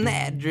heels and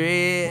that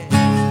dress.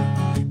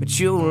 But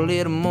you're a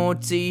little more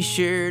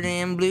t-shirt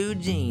and blue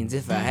jeans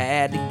if I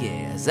had to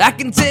guess. I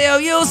can tell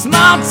you're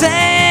small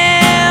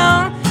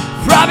town.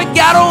 Probably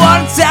got a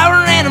water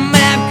tower and a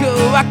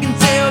Mapco. I can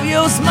tell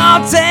you're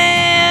small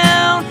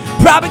town.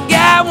 Probably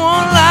got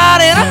one light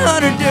and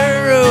 100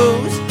 dirt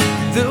roads.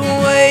 The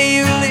way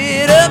you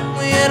lit up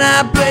when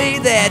I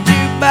played that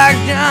jukebox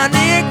John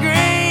Deere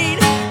Green,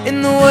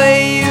 and the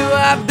way you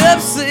wiped up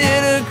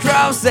sit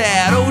across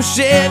that old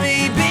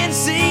Chevy bench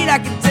seat, I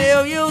can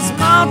tell you're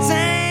small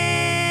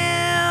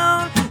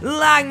town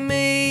like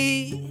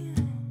me.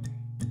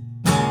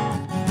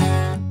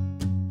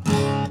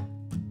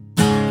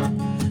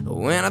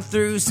 When I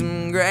threw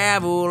some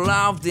gravel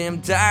off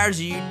them tires,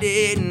 you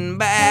didn't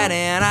bat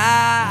an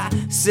eye.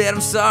 Said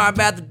I'm sorry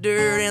about the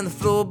dirt and the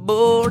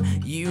floorboard.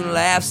 You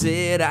laughed,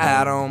 said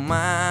I don't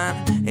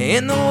mind.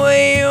 And the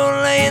way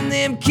you're laying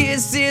them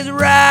kisses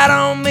right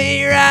on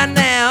me right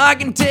now, I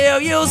can tell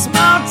you're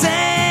small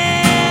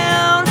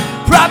town.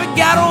 Probably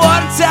got a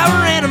water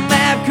tower and a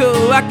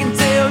Mapco. I can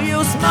tell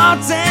you're small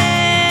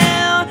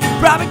town.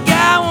 Probably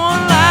got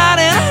one light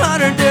and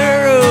 100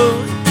 dirt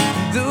roads.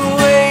 The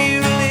way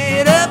you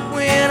lit up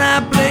when I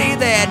played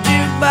that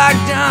jukebox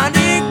John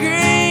Deere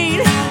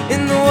Green,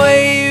 and the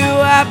way you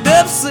wiped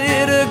up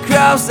sit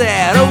across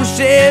that old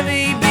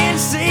Chevy bench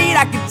seat,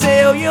 I can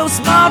tell you're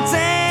small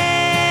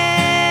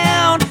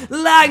town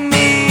like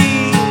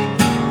me.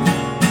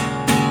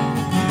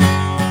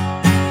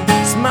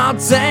 Small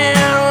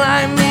town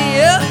like me,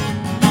 yeah.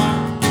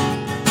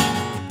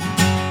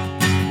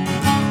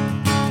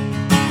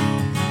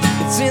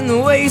 It's in the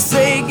way you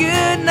say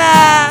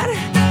goodnight,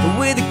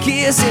 with a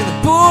kiss in the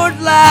porch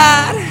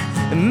light.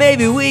 And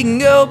maybe we can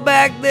go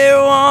back there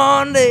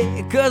one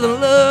day, 'cause I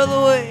love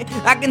the way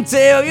I can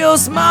tell you're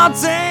small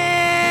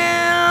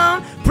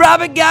town.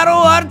 Probably got a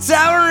water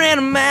tower and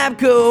a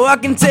Mapco. I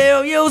can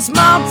tell you're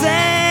small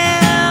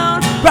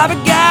town. Probably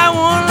got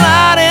one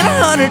light and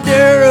 100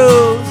 dirt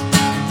roads.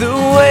 The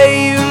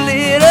way you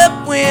lit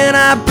up when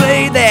I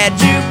played that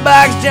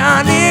jukebox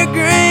John Deere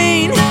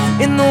Green,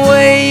 In the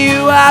way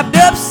you wiped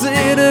up,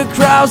 sit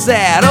across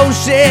that old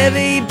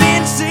Chevy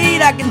bench seat,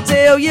 I can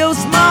tell your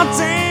small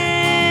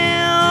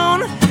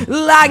town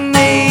like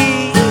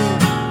me.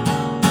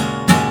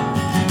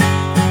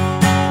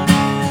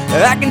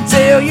 I can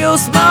tell your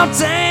small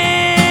town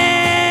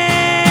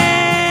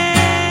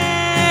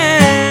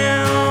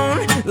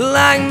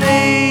like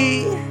me.